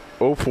 So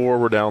 04,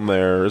 we're down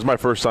there. It was my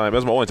first time. It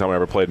was my only time I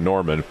ever played in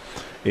Norman.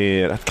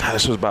 And, God,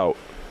 this was about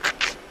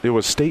 – it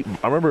was state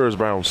 – I remember it was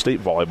around state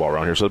volleyball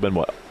around here, so it had been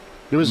what?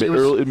 It was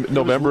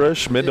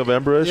November-ish,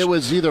 mid-November-ish. It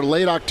was either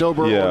late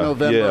October or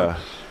November. Yeah.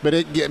 But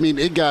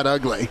it got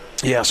ugly.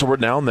 Yeah, so we're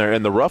down there,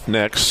 and the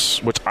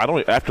Roughnecks, which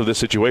after this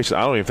situation,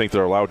 I don't even think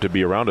they're allowed to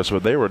be around us,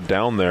 but they were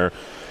down there.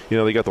 You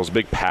know, they got those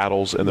big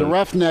paddles. And the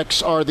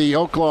Roughnecks are the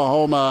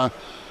Oklahoma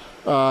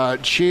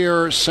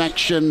cheer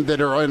section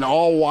that are in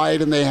all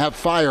white, and they have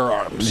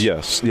firearms.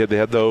 Yes, yeah, they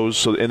had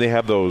those, and they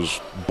have those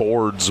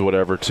boards,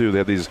 whatever, too. They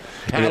had these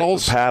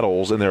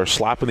paddles, and they were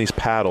slapping these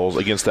paddles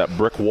against that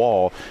brick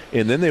wall,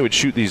 and then they would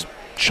shoot these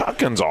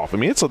shotguns off. I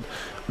mean,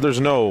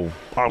 there's no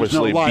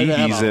obviously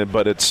BBs in it,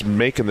 but it's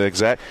making the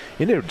exact,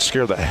 and it would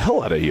scare the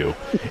hell out of you.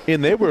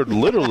 And they were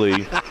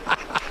literally.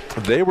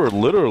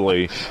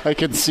 I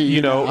can see,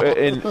 you know,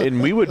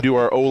 and we would do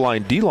our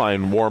O-line,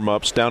 D-line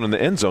warm-ups down in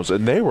the end zones,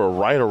 and they were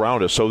right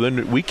around us. So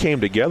then we came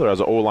together as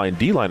an O-line,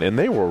 D-line, and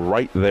they were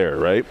right there,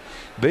 right?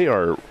 They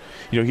are,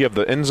 you know, you have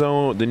the end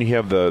zone, then you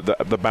have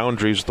the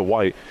boundaries, the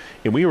white,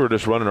 and we were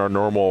just running our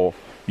normal,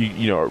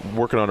 you know,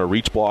 working on our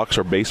reach blocks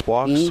or base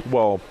blocks. Mm-hmm.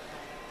 Well,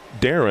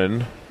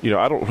 Darren, you know,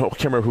 I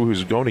can't remember who he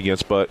was going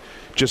against, but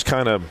just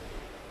kind of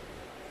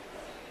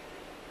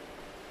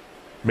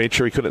made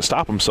sure he couldn't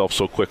stop himself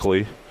so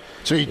quickly.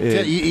 So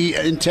he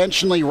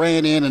intentionally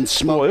ran in and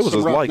smoked. Well, it was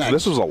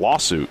this was a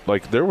lawsuit.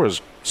 Like there was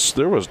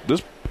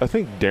this. I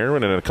think Darren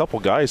and a couple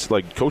guys,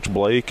 like Coach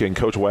Blake and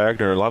Coach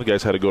Wagner, and a lot of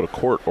guys had to go to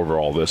court over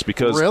all this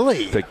because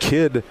the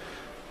kid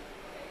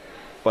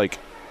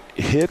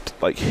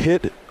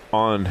hit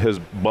on his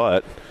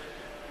butt,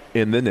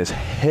 and then his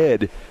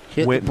head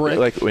went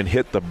and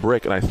hit the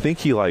brick, and I think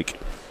he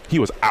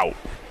was out.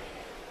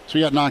 So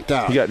he got knocked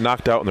out. He got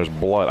knocked out, and there's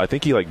blood. I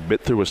think he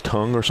bit through his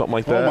tongue or something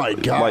like that. Oh my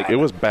God! It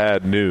was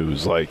bad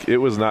news. It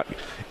was not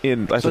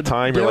at the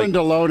time. Darren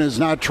DeLone has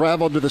not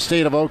traveled to the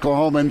state of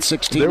Oklahoma in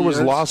 16 years.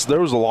 There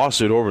was a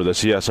lawsuit over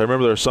this. Yes, I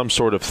remember there was some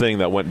sort of thing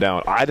that went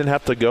down. I didn't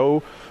have to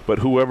go, but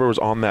whoever was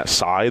on that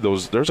side,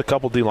 there's a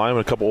couple D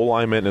linemen, a couple O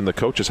linemen, and the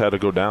coaches had to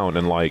go down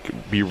and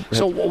be.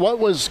 So what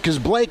was, because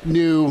Blake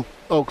knew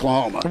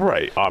Oklahoma,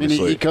 right? Obviously,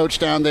 and he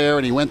coached down there,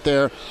 and he went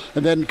there,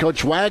 and then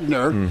Coach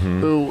Wagner,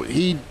 who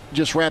he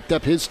just wrapped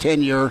up his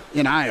tenure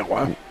in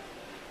Iowa.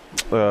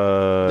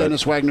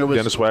 Dennis Wagner.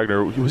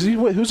 Who's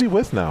he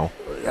with now?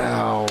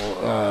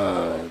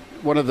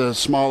 One of the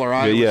smaller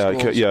Iowa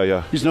schools.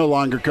 Yeah. He's no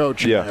longer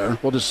coaching there.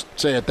 We'll just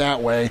say it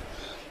that way.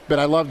 But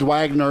I loved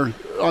Wagner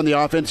on the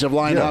offensive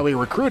line, how he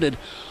recruited.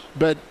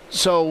 But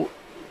so,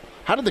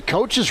 how did the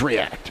coaches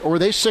react? Or were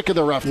they sick of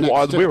the Roughnecks?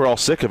 Well, we were all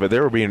sick of it. They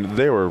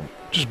were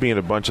just being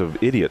a bunch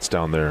of idiots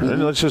down there.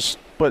 And it's just,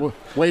 but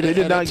they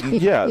did not.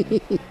 Yeah.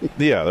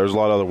 There's a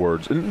lot of other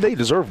words, and they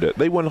deserved it.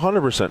 They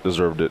 100%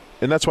 deserved it,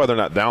 and that's why they're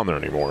not down there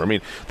anymore. I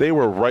mean, they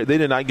were right. They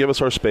did not give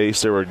us our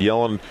space. They were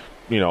yelling,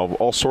 you know,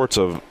 all sorts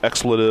of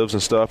expletives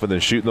and stuff, and then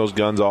shooting those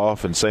guns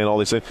off and saying all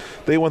these things.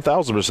 They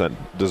 1,000%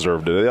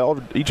 deserved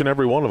it. Each and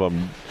every one of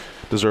them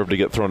deserved to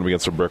get thrown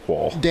against a brick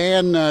wall.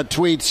 Dan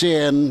tweets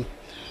in,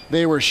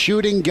 they were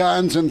shooting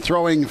guns and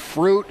throwing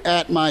fruit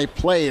at my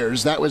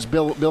players. That was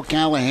Bill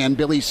Callahan,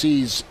 Billy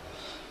C's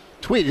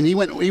tweet, and he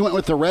went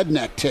with the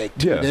redneck take,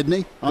 too, didn't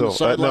he? On the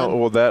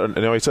sideline.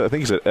 I think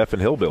he said effing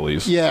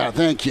hillbillies. Yeah,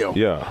 thank you.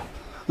 Yeah.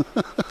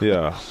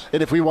 Yeah.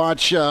 And if we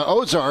watch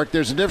Ozark,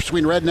 there's a difference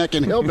between redneck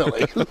and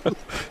hillbilly.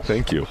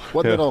 Thank you.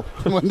 One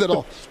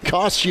that'll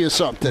cost you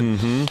something.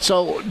 Mm-hmm.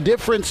 So,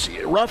 difference.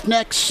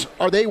 Roughnecks,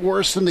 are they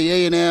worse than the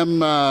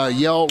A&M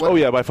Yell? Oh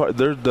yeah, by far.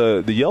 They're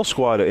the Yell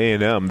squad at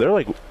A&M.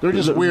 They're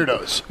just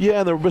weirdos.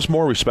 Yeah, they're just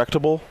more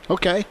respectable.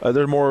 Okay.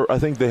 They're more. I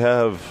think they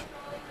have.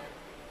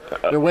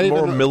 They're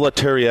more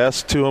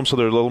military-esque to them, so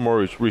they're a little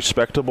more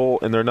respectable,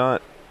 and they're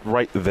not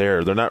right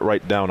there. They're not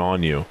right down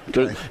on you.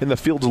 Okay. And the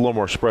field's a little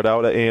more spread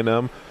out at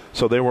A&M,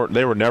 so they were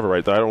never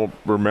right there. I don't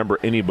remember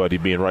anybody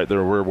being right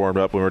there. We were warmed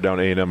up when we were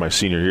down A&M my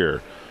senior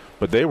year,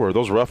 but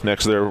those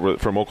Roughnecks there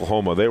from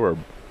Oklahoma. They were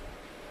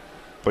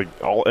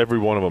every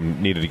one of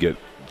them needed to get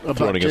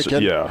thrown against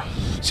it. Yeah.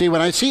 See, when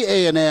I see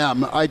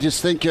A&M, I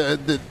just think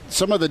that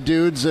some of the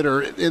dudes that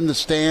are in the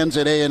stands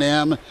at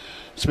A&M,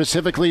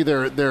 specifically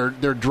their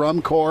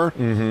drum corps,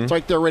 it's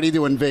like they're ready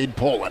to invade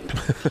Poland.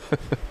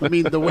 I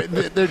mean, the way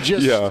they're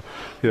just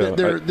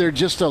they're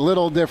just a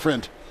little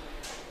different.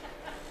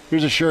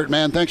 Here's a shirt,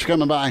 man. Thanks for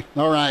coming by.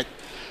 All right.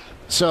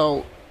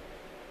 So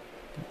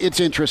it's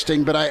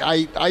interesting, but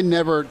I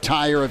never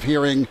tire of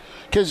hearing,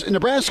 because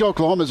Nebraska,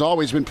 Oklahoma has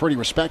always been pretty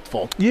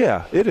respectful.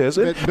 Yeah, it is.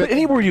 But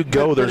anywhere you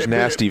go, there's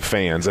nasty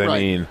fans. I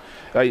mean,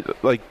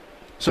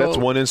 that's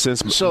one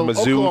instance.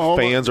 Mizzou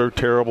fans are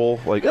terrible.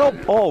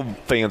 All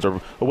fans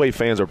are away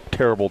fans are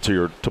terrible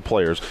to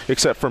players,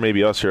 except for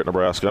maybe us here at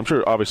Nebraska. I'm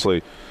sure,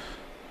 obviously,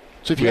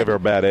 we have our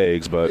bad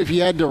eggs. But if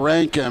you had to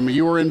rank them,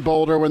 you were in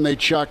Boulder when they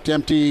chucked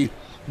empty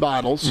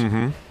bottles.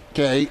 Mm-hmm.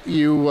 Okay,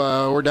 you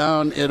were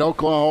down at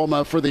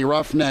Oklahoma for the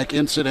Roughneck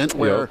incident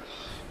where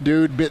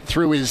dude bit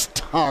through his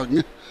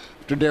tongue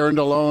after Darren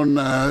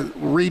DeLone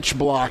reach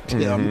blocked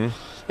him.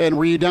 And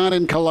were you down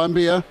in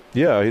Columbia?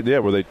 Yeah,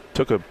 where they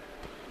took a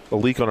a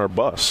leak on our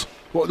bus.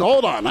 Well,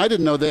 hold on. I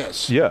didn't know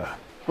this. Yeah.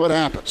 What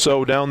happened?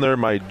 So down there,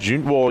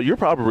 well, you're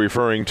probably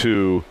referring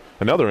to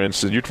another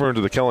instance. You're referring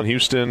to the Kellen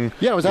Houston.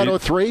 Yeah, was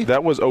that 03?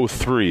 That was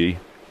 03.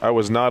 I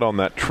was not on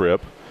that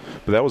trip.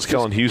 But that was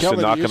Kellen Houston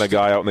knocking a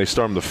guy out and they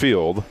stormed the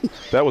field.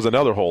 That was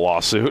another whole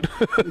lawsuit,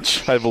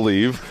 I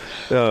believe.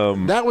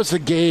 That was the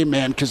game,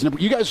 man, because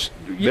you guys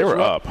were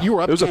up. You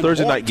were up. It was a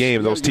Thursday night points.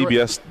 game. Those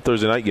TBS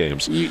Thursday night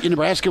games.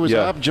 Nebraska was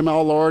up.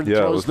 Jamal Lord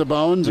throws the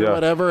bones or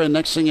whatever, and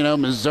next thing you know,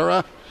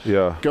 Missouri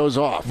goes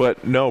off.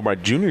 But no, my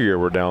junior year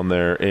we're down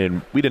there,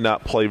 and we did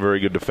not play very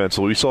good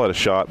defensively. We still had a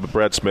shot, but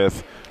Brad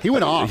Smith, he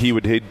went off. He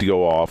had to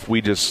go off. We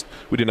did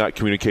not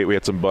communicate. We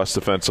had some busts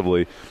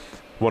defensively.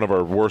 One of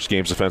our worst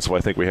games defensively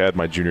I think we had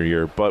my junior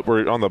year. But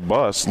we're on the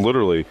bus,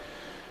 literally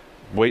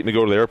waiting to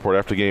go to the airport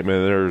after the game,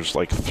 and there's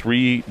like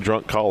 3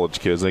 drunk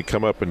college kids. And they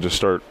come up and just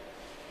start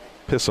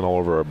pissing all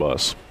over our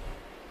bus.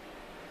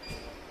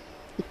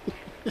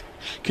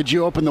 Could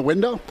you open the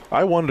window?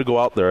 I wanted to go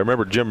out there. I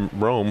remember Jim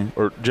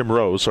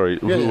Rose,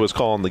 who was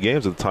calling the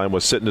games at the time,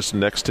 was sitting just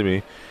next to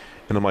me,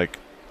 and I'm like,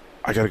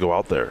 I got to go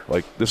out there.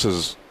 Like, this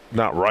is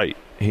not right.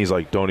 He's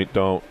like, don't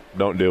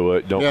do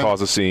it. Don't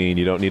cause a scene.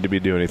 You don't need to be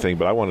doing anything.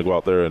 But I want to go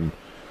out there and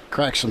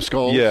crack some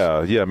skulls.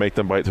 Yeah, make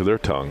them bite through their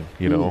tongue.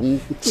 You know.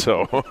 Mm-hmm.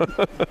 So,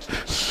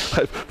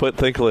 but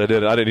thankfully I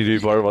didn't. I didn't need to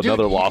be part of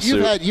another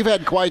lawsuit. You've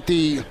had quite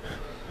the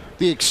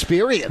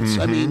experience.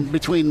 Mm-hmm. I mean,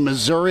 between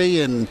Missouri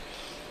and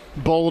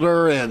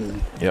Boulder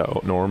and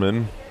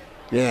Norman.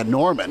 Yeah,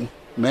 Norman.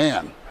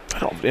 Man.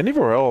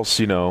 Anywhere else,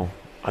 nothing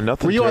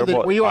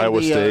terrible at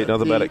Iowa State,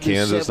 nothing bad at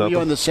Kansas. Were you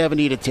on the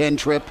 70-10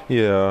 trip?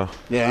 Yeah.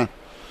 Yeah.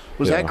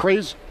 Was that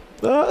crazy?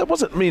 It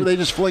wasn't. Were they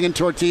just flinging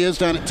tortillas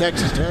down at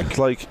Texas Tech?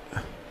 Like,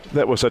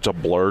 that was such a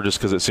blur just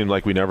because it seemed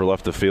like we never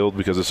left the field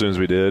because as soon as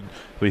we did,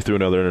 we threw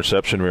another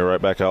interception. We were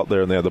right back out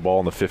there, and they had the ball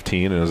on the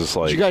 15, and it was just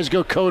like. Did you guys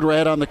go code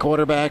red on the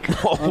quarterback?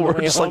 We're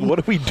just like, what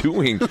are we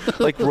doing?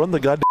 Like, run the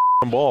goddamn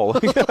ball.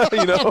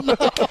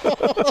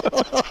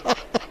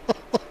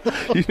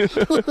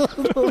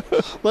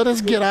 Let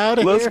us get out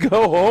of here. Let's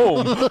go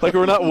home. Like,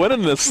 we're not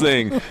winning this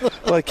thing.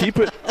 Like,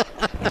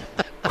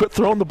 quit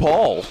throwing the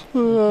ball,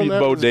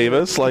 Bo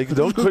Davis. Like,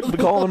 don't quit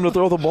calling him to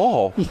throw the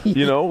ball.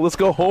 Let's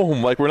go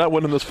home. Like, we're not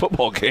winning this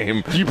football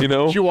game.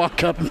 You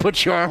walk up and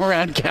put your arm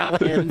around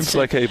Callahan. It's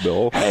like, hey,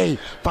 Bill. Hey,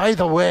 by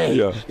the way,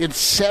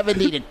 it's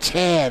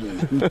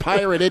 70-10.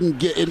 Pirate didn't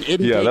get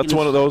in. Yeah, that's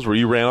one of those where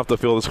you ran off the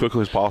field as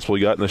quickly as possible.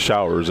 You got in the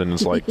showers, and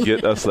it's like,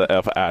 get us the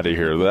F out of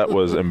here. That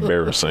was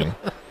embarrassing.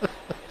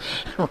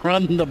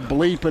 Run the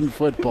bleeping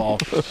football.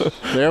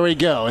 There we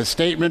go. A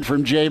statement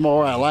from Jay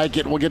Moore. I like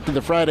it. We'll get to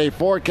the Friday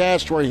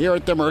forecast. We're here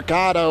at the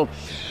Mercado,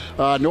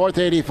 North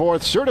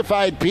 84th,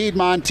 certified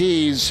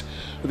Piedmontese,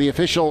 the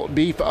official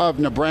beef of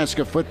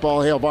Nebraska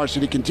football. Hail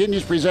Varsity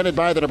continues, presented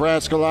by the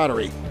Nebraska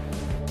Lottery.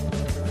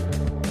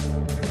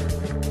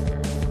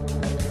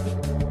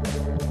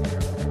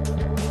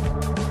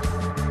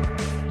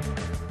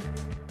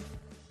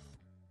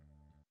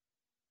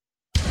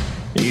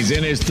 He's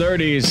in his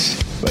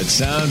 30s, but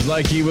sounds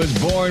like he was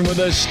born with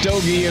a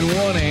stogie in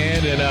one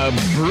hand and a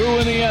brew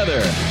in the other.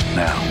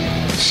 Now,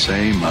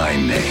 say my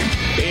name.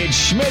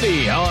 It's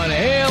Schmitty on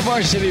Hail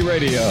Varsity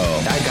Radio.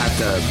 I got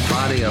the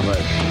body of a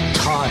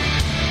taut,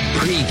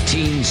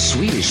 preteen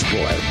Swedish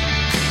boy.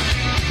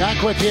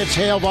 Back with you, it's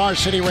Hail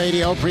Varsity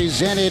Radio,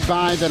 presented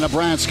by the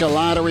Nebraska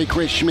Lottery.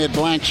 Chris Schmidt,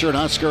 Blankshirt,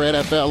 Husker,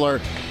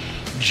 NFLer.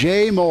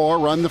 Jay Moore,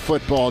 run the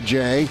football,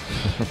 Jay.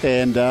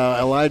 And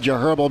Elijah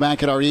Herbal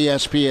back at our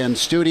ESPN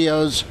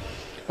studios.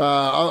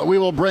 We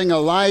will bring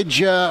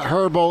Elijah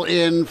Herbal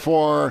in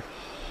for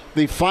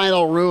the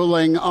final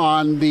ruling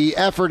on the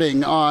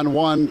efforting on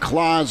one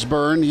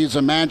Clausburn. He's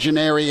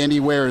imaginary and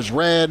he wears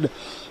red.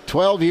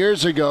 12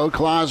 years ago,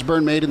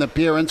 Clausburn made an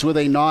appearance with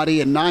a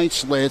naughty and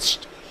nice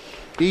list.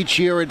 Each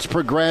year it's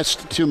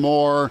progressed to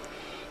more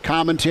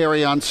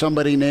commentary on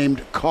somebody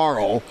named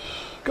Carl.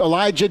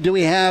 Elijah, do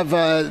we have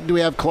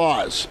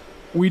Claus?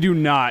 We do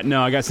not.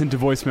 No, I got sent to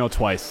voicemail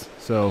twice.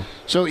 So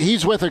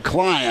he's with a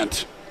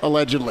client,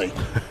 allegedly.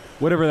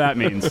 Whatever that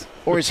means.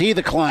 Or is he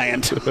the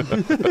client?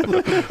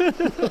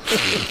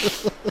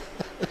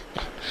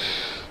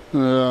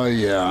 Oh,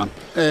 yeah.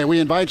 We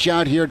invite you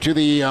out here to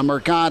the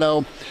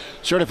Mercado,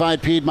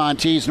 certified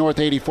Piedmontese, North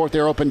 84th.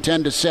 They're open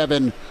 10 to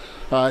 7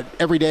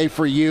 every day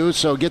for you.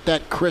 So get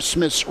that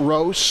Christmas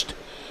roast.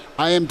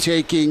 I am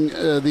taking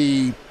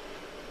the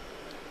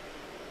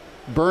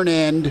burn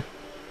end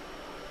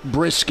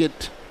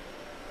brisket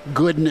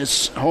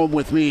goodness home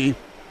with me.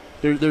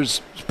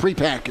 There's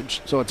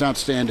prepackaged, so it's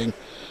outstanding.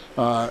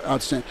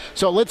 Outstanding.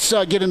 So let's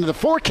get into the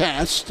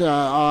forecast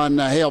on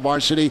Hail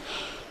Varsity.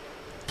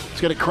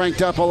 Let's get it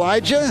cranked up,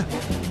 Elijah.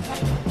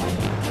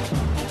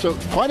 So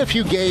quite a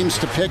few games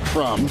to pick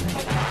from,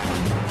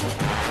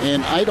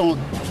 and I don't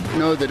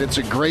know that it's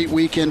a great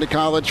weekend of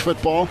college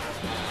football,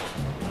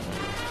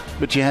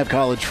 but you have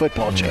college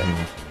football, Jay.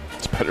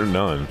 It's better than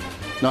none.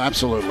 No,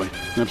 absolutely.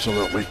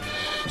 Absolutely.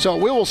 So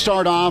we will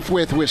start off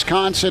with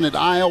Wisconsin at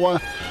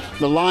Iowa.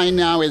 The line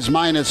now is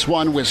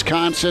 -1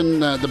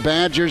 Wisconsin. The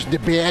Badgers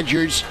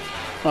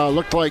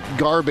looked like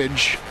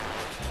garbage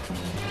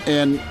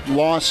and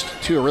lost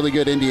to a really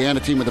good Indiana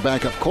team with a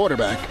backup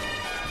quarterback.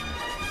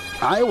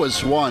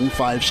 Iowa's won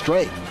 5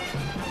 straight.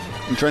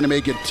 I'm trying to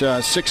make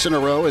it 6 in a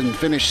row and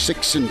finish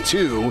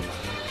 6-2.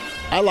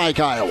 I like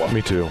Iowa.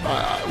 Me too.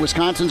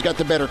 Wisconsin's got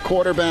the better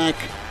quarterback.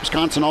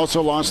 Wisconsin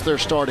also lost their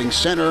starting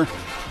center.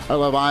 I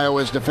love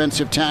Iowa's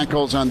defensive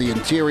tackles on the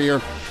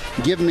interior.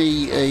 Give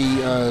me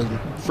a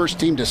first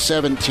team to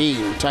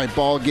 17 type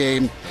ball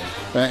game.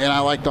 And I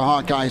like the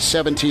Hawkeyes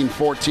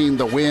 17-14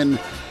 the win.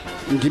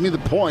 And give me the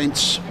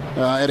points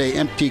at a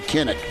empty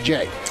Kinnick.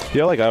 Jay.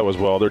 Yeah, I like Iowa as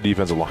well. Their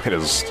defensive line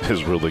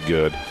is really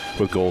good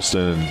with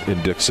Golston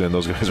and Dixon.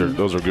 Those guys are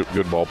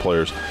good ball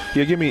players.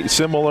 Yeah, give me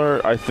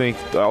similar. I think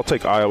I'll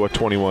take Iowa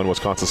 21,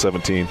 Wisconsin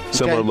 17.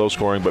 Similar low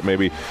scoring, but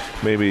maybe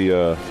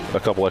a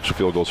couple extra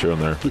field goals here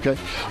and there. Okay,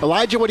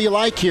 Elijah, what do you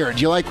like here? Do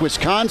you like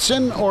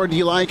Wisconsin or do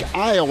you like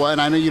Iowa?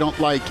 And I know you don't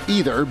like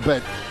either,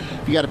 but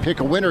you got to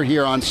pick a winner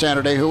here on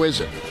Saturday. Who is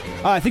it?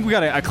 I think we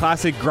got a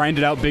classic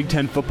grinded-out Big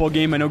Ten football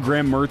game. I know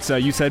Graham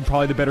Mertz, you said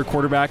probably the better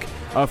quarterback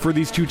for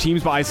these two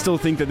teams, but I still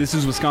think that this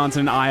is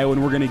Wisconsin and Iowa,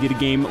 and we're going to get a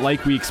game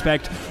like we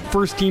expect.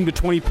 First team to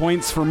 20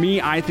 points. For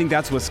me, I think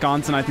that's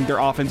Wisconsin. I think their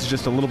offense is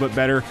just a little bit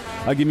better.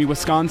 Give me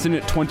Wisconsin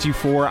at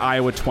 24,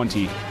 Iowa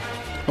 20.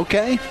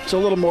 Okay, it's a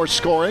little more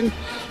scoring.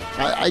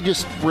 I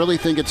just really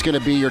think it's going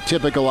to be your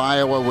typical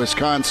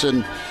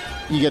Iowa-Wisconsin.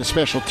 You get a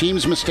special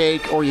teams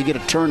mistake or you get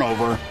a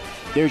turnover.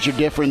 There's your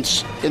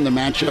difference in the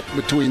matchup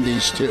between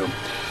these two.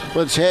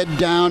 Let's head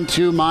down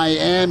to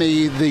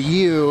Miami.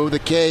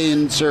 The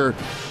Canes are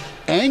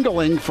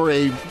angling for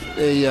a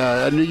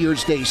New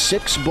Year's Day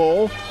 6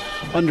 bowl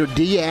under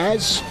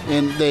Diaz,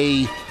 and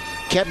they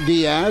kept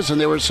Diaz, and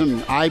there were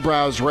some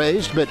eyebrows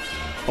raised, but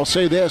I'll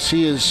say this,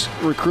 he is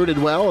recruited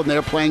well, and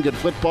they're playing good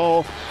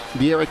football.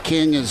 De'Ara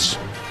King is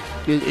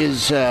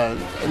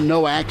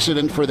no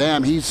accident for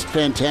them. He's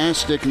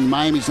fantastic, and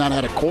Miami's not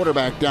had a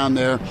quarterback down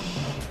there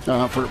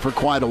for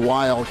quite a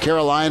while.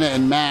 Carolina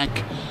and Mac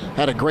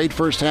had a great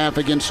first half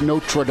against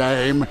Notre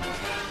Dame,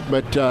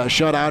 but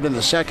shut out in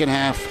the second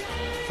half.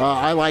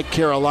 I like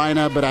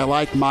Carolina, but I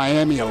like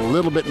Miami a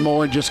little bit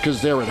more just because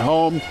they're at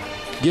home.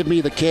 Give me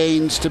the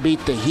Canes to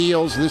beat the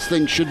Heels. This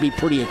thing should be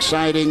pretty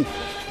exciting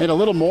and a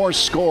little more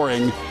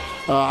scoring.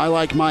 I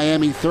like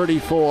Miami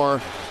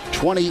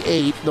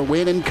 34-28, the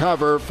win and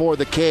cover for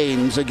the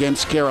Canes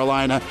against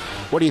Carolina.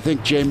 What do you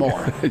think, Jay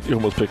Moore? You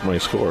almost picked my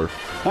score.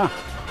 Huh.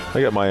 I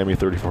got Miami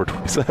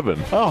 34-27.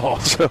 Oh,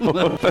 so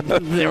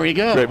there we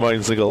go. Great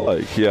minds think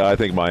alike. Yeah, I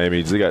think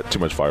Miami, they got too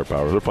much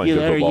firepower. They're playing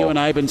good football. You and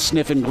I have been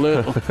sniffing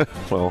glue.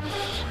 Well,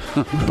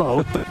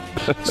 both.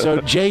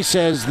 So Jay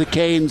says the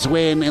Canes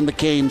win and the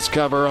Canes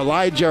cover.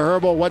 Elijah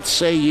Herbal, what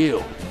say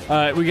you?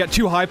 We got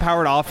two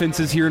high-powered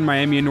offenses here in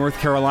Miami and North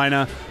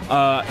Carolina.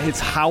 It's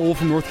Howell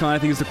from North Carolina, I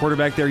think, is the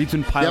quarterback there. He's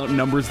been piling up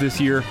numbers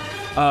this year.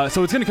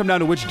 So it's going to come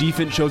down to which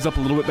defense shows up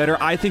a little bit better.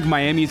 I think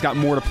Miami's got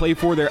more to play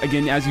for. They're,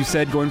 again, as you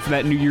said, going for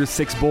that New Year's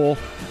 6 bowl.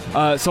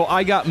 So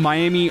I got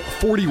Miami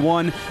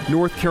 41,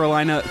 North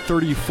Carolina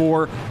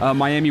 34,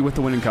 Miami with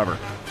the win and cover.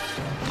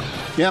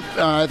 Yep,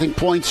 I think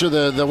points are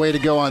the way to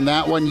go on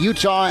that one.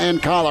 Utah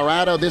and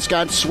Colorado, this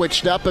got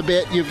switched up a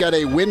bit. You've got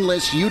a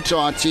winless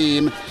Utah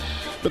team,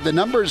 but the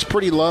number is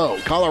pretty low.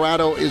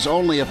 Colorado is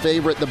only a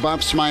favorite, the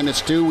Buffs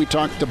 -2. We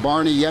talked to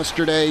Barney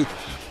yesterday.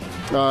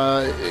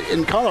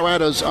 And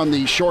Colorado's on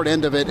the short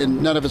end of it,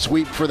 and none of us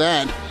weep for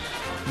that.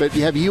 But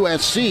you have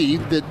USC,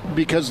 that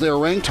because they're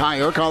ranked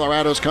higher,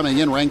 Colorado's coming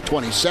in ranked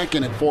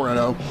 22nd at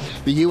 4-0.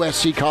 The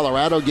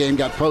USC-Colorado game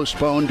got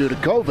postponed due to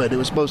COVID. It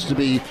was supposed to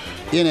be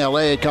in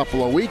L.A. a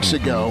couple of weeks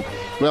ago.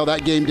 Well,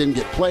 that game didn't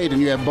get played,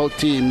 and you have both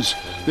teams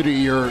that are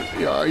your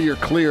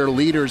clear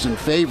leaders and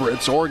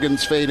favorites.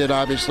 Oregon's faded,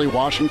 obviously.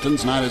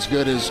 Washington's not as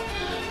good as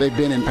they've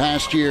been in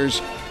past years.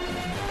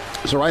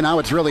 So right now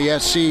it's really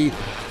SC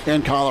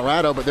and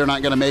Colorado, but they're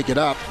not going to make it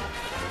up.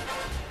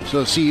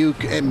 So CU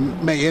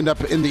may end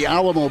up in the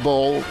Alamo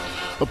Bowl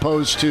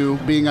opposed to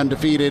being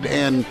undefeated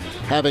and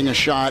having a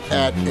shot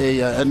at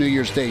a New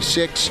Year's Day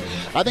 6.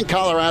 I think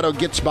Colorado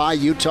gets by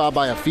Utah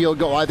by a field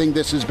goal. I think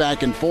this is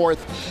back and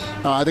forth.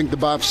 I think the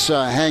Buffs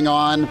hang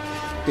on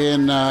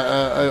in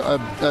a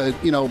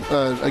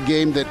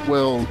game that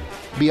will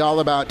be all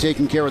about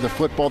taking care of the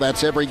football.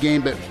 That's every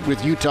game, but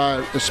with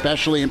Utah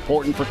especially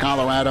important for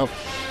Colorado.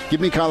 Give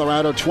me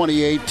Colorado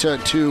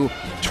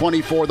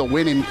 28-24, the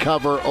win and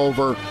cover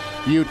over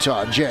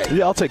Utah. Jay.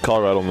 Yeah, I'll take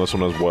Colorado on this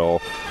one as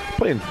well.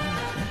 Playing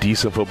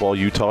decent football.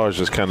 Utah has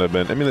just kind of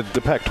been,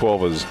 the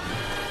Pac-12 has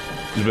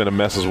been a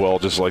mess as well,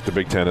 just like the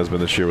Big Ten has been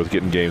this year with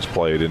getting games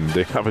played, and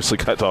they obviously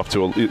got off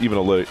to even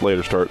a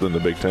later start than the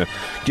Big Ten.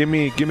 Give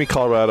me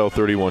Colorado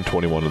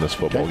 31-21 in this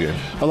football game.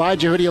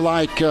 Elijah, who do you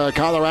like,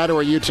 Colorado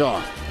or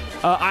Utah?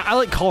 I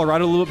like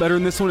Colorado a little bit better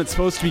in this one. It's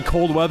supposed to be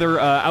cold weather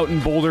out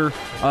in Boulder.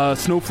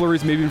 Snow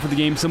flurries maybe for the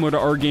game, similar to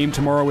our game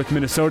tomorrow with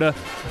Minnesota.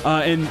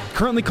 And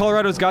currently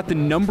Colorado's got the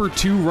number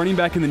 2 running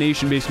back in the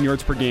nation based on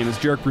yards per game. It's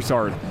Jarek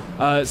Broussard.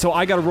 So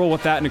I got to roll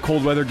with that in a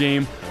cold weather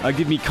game.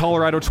 Give me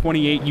Colorado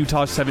 28,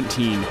 Utah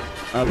 17.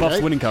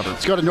 Buffs winning cover.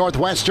 Let's go to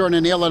Northwestern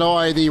and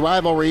Illinois. The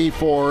rivalry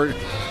for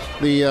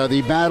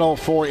the battle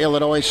for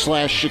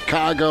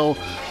Illinois/Chicago.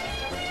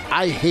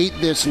 I hate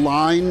this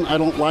line. I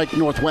don't like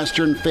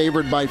Northwestern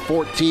favored by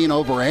 14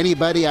 over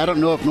anybody. I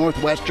don't know if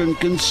Northwestern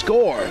can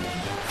score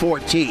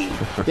 14.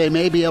 They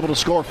may be able to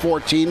score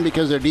 14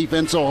 because their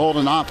defense will hold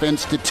an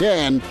offense to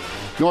 10.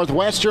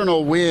 Northwestern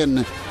will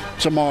win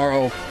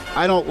tomorrow.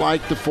 I don't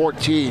like the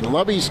 14.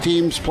 Lovey's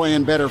team's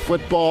playing better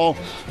football.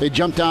 They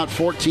jumped out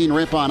 14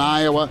 rip on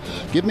Iowa.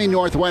 Give me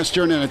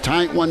Northwestern in a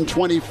tight one,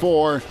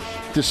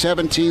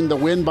 24-17. The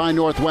win by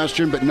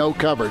Northwestern, but no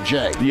cover.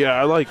 Jay.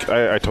 Yeah,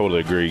 I totally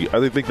agree.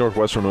 I think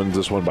Northwestern wins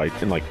this one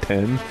in like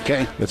 10.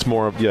 Okay. It's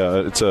more of,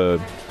 it's a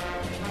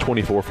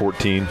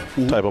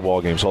 24-14 type of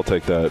ball game, so I'll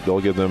take that.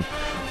 They'll give them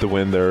the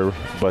win there,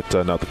 but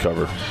not the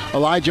cover.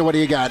 Elijah, what do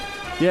you got?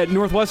 Yeah,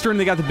 Northwestern,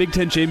 they got the Big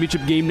Ten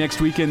championship game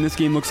next weekend. This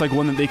game looks like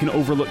one that they can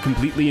overlook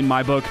completely in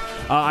my book.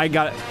 I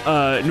got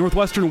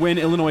Northwestern win,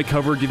 Illinois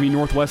cover. Give me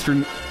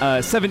Northwestern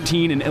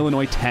 17 and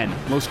Illinois 10.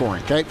 Low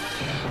scoring. Okay.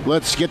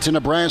 Let's get to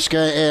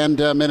Nebraska and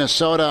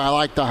Minnesota. I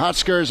like the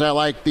Huskers. I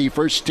like the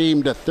first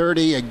team to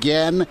 30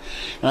 again.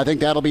 And I think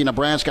that'll be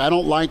Nebraska. I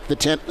don't like the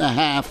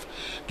 10.5.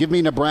 Give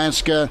me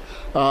Nebraska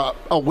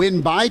a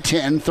win by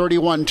 10,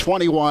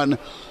 31-21.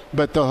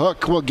 But the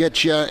hook will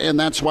get you, and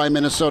that's why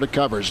Minnesota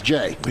covers.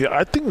 Jay. Yeah,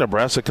 I think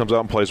Nebraska comes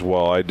out and plays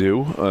well. I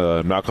do.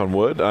 Knock on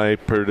wood. I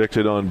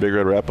predicted on Big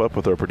Red Wrap-Up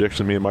with our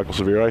prediction, me and Michael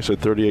Severe. I said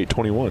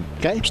 38-21.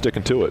 Okay. I'm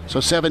sticking to it. So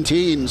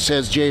 17,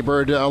 says Jay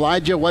Bird.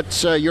 Elijah,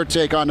 what's your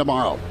take on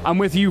tomorrow? I'm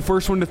with you.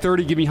 First one to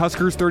 30. Give me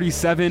Huskers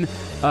 37.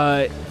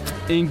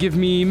 And give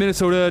me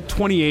Minnesota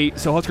 28.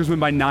 So Huskers win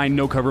by 9.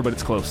 No cover, but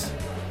it's close.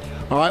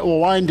 All right, we'll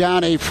wind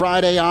down a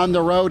Friday on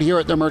the road here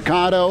at the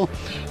Mercado.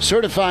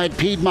 Certified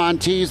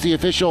Piedmontese, the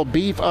official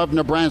beef of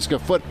Nebraska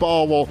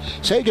football. We'll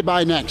say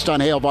goodbye next on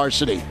Hail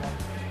Varsity.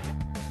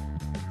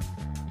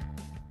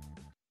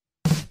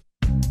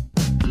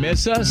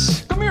 Miss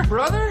us? Come here,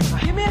 brother.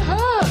 Give me a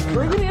hug.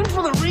 Bring it in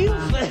for the real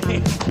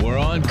thing. We're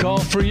on call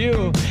for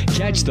you.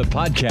 Catch the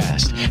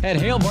podcast at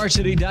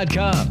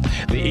HailVarsity.com,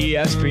 the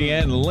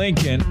ESPN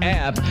Lincoln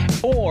app,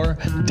 or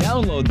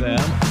download them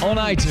on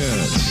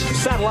iTunes.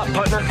 Saddle up,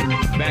 partner.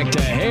 Back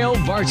to Hail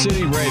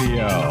Varsity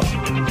Radio.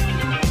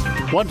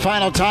 One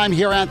final time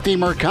here at the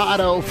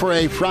Mercado for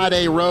a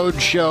Friday road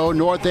show.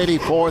 North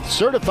 84th,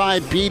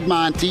 Certified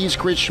Piedmontese,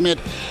 Chris Schmidt,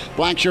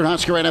 Blackshirt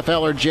Husker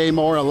NFLer Jay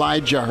Moore,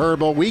 Elijah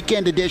Herbal.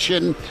 Weekend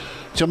edition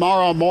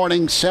tomorrow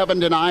morning, 7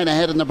 to 9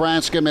 ahead of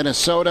Nebraska,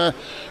 Minnesota.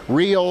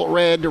 Real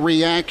Red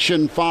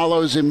Reaction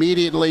follows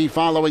immediately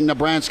following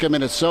Nebraska,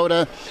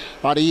 Minnesota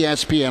on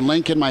ESPN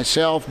Lincoln.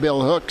 Myself,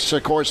 Bill Hooks,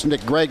 of course,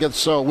 Nick Greguth.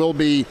 So we'll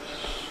be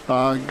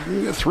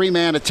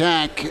three-man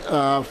attack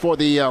for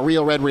the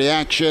Real Red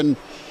Reaction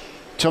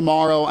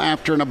tomorrow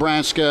after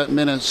Nebraska,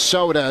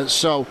 Minnesota.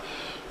 So,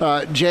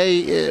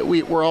 Jay,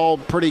 we're all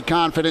pretty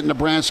confident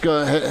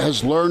Nebraska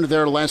has learned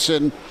their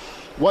lesson.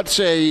 What's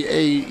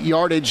a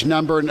yardage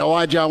number? And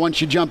Elijah, I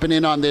want you jumping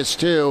in on this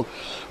too.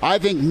 I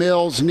think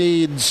Mills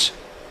needs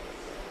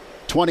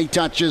 20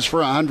 touches for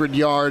 100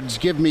 yards.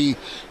 Give me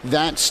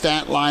that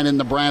stat line and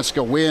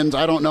Nebraska wins.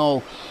 I don't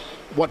know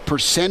what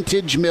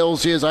percentage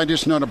Mills is. I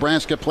just know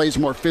Nebraska plays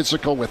more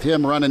physical with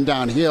him running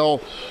downhill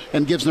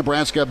and gives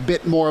Nebraska a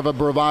bit more of a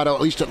bravado.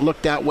 At least it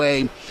looked that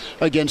way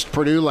against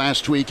Purdue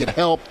last week. It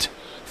helped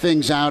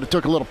things out. It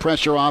took a little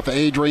pressure off of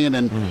Adrian,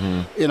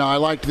 and I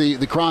liked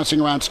the crossing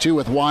routes too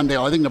with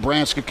Wandale. I think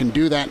Nebraska can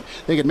do that.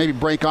 They could maybe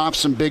break off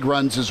some big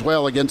runs as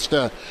well against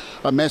a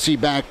messy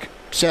back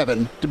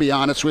seven, to be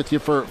honest with you,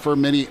 for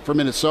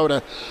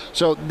Minnesota.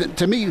 So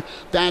to me,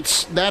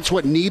 that's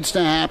what needs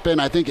to happen.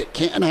 I think it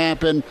can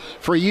happen.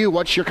 For you,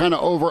 what's your kind of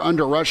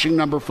over-under rushing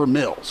number for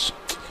Mills?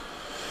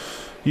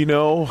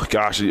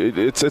 Gosh,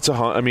 this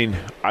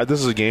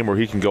is a game where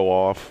he can go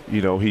off.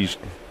 He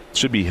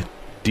should be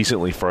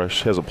decently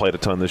fresh. Hasn't played a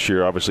ton this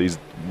year. Obviously,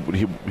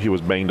 he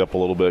was banged up a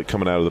little bit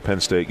coming out of the Penn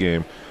State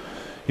game.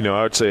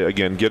 I would say,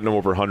 again, getting him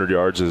over 100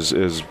 yards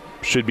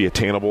should be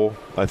attainable.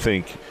 I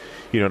think,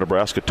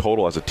 Nebraska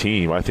total as a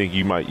team, I think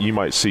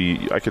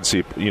I could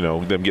see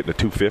them getting to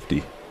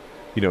 250,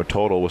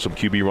 total with some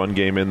QB run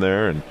game in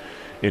there and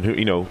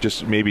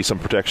just maybe some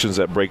protections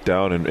that break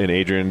down and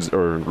Adrian's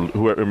or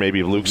whoever,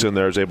 maybe Luke's in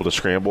there is able to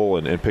scramble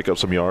and pick up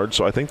some yards.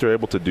 So I think they're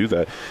able to do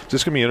that. It's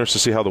just going to be interesting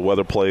to see how the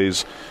weather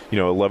plays,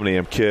 11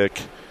 a.m. kick.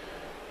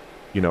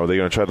 Are they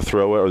going to try to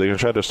throw it, or are they going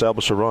to try to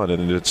establish a run?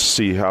 And to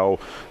see how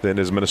then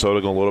is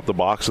Minnesota going to load up the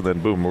box, and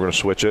then boom, we're going to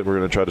switch it. We're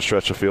going to try to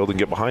stretch the field and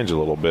get behind you a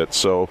little bit.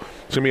 So it's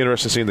going to be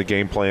interesting seeing the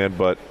game plan.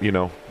 But you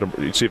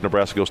see if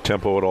Nebraska goes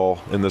tempo at all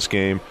in this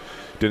game.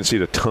 Didn't see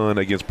it a ton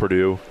against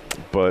Purdue,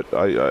 but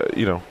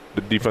the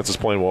defense is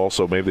playing well,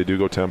 so maybe they do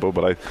go tempo.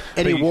 But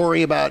any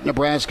worry about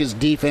Nebraska's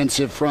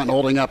defensive front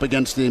holding up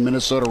against the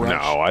Minnesota rush?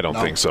 No, I don't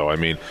think so. I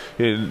mean,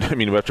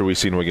 after we've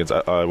seen them against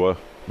Iowa.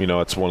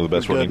 It's one of the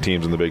best running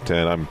teams in the Big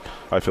Ten.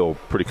 I feel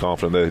pretty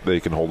confident they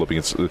can hold up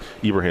against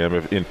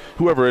Ibrahim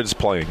whoever is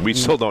playing. We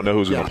still don't know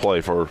who's going to play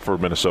for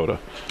Minnesota.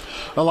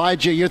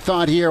 Elijah, your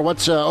thought here.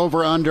 What's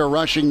over-under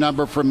rushing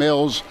number for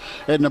Mills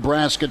and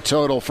Nebraska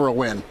total for a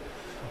win?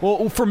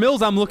 Well, for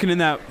Mills, I'm looking in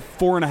that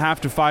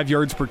 4.5 to 5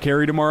 yards per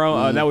carry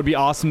tomorrow. That would be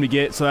awesome to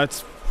get. So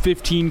that's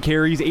 15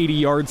 carries, 80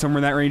 yards, somewhere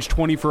in that range,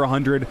 20 for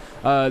 100.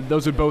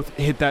 Those would both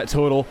hit that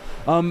total.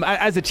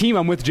 As a team,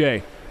 I'm with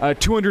Jay.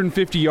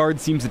 250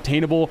 yards seems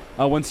attainable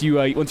once you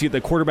get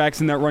the quarterbacks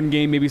in that run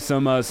game, maybe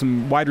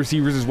some wide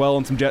receivers as well,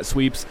 and some jet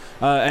sweeps.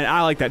 And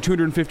I like that.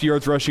 250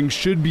 yards rushing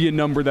should be a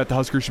number that the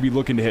Huskers should be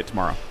looking to hit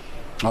tomorrow.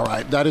 All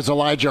right, that is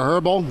Elijah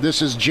Herbal. This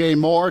is Jay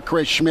Moore,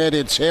 Chris Schmidt.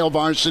 It's Hail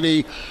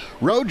Varsity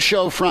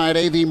Roadshow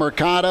Friday, the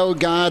Mercado.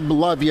 God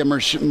love you,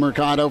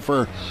 Mercado,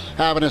 for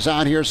having us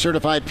out here.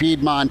 Certified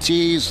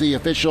Piedmontese, the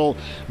official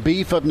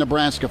beef of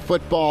Nebraska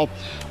football.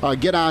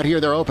 Get out here.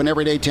 They're open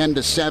every day 10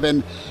 to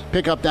 7.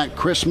 Pick up that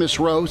Christmas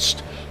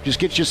roast. Just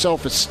get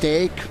yourself a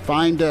steak.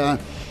 Find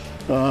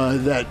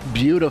that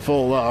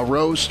beautiful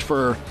roast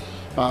for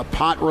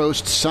Pot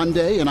Roast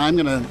Sunday. And I'm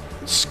going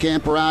to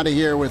scamper out of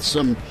here with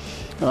some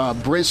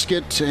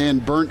brisket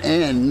and burnt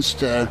ends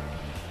to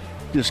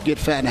just get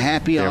fat and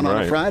happy on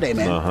a Friday,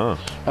 man. All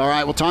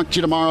right, we'll talk to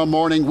you tomorrow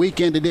morning,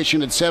 weekend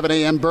edition at 7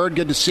 a.m. Bird,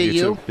 good to see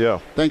you. Yeah.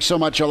 Thanks so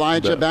much,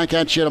 Elijah. Back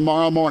at you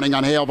tomorrow morning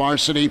on Hail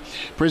Varsity,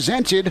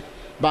 presented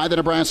by the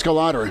Nebraska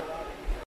Lottery.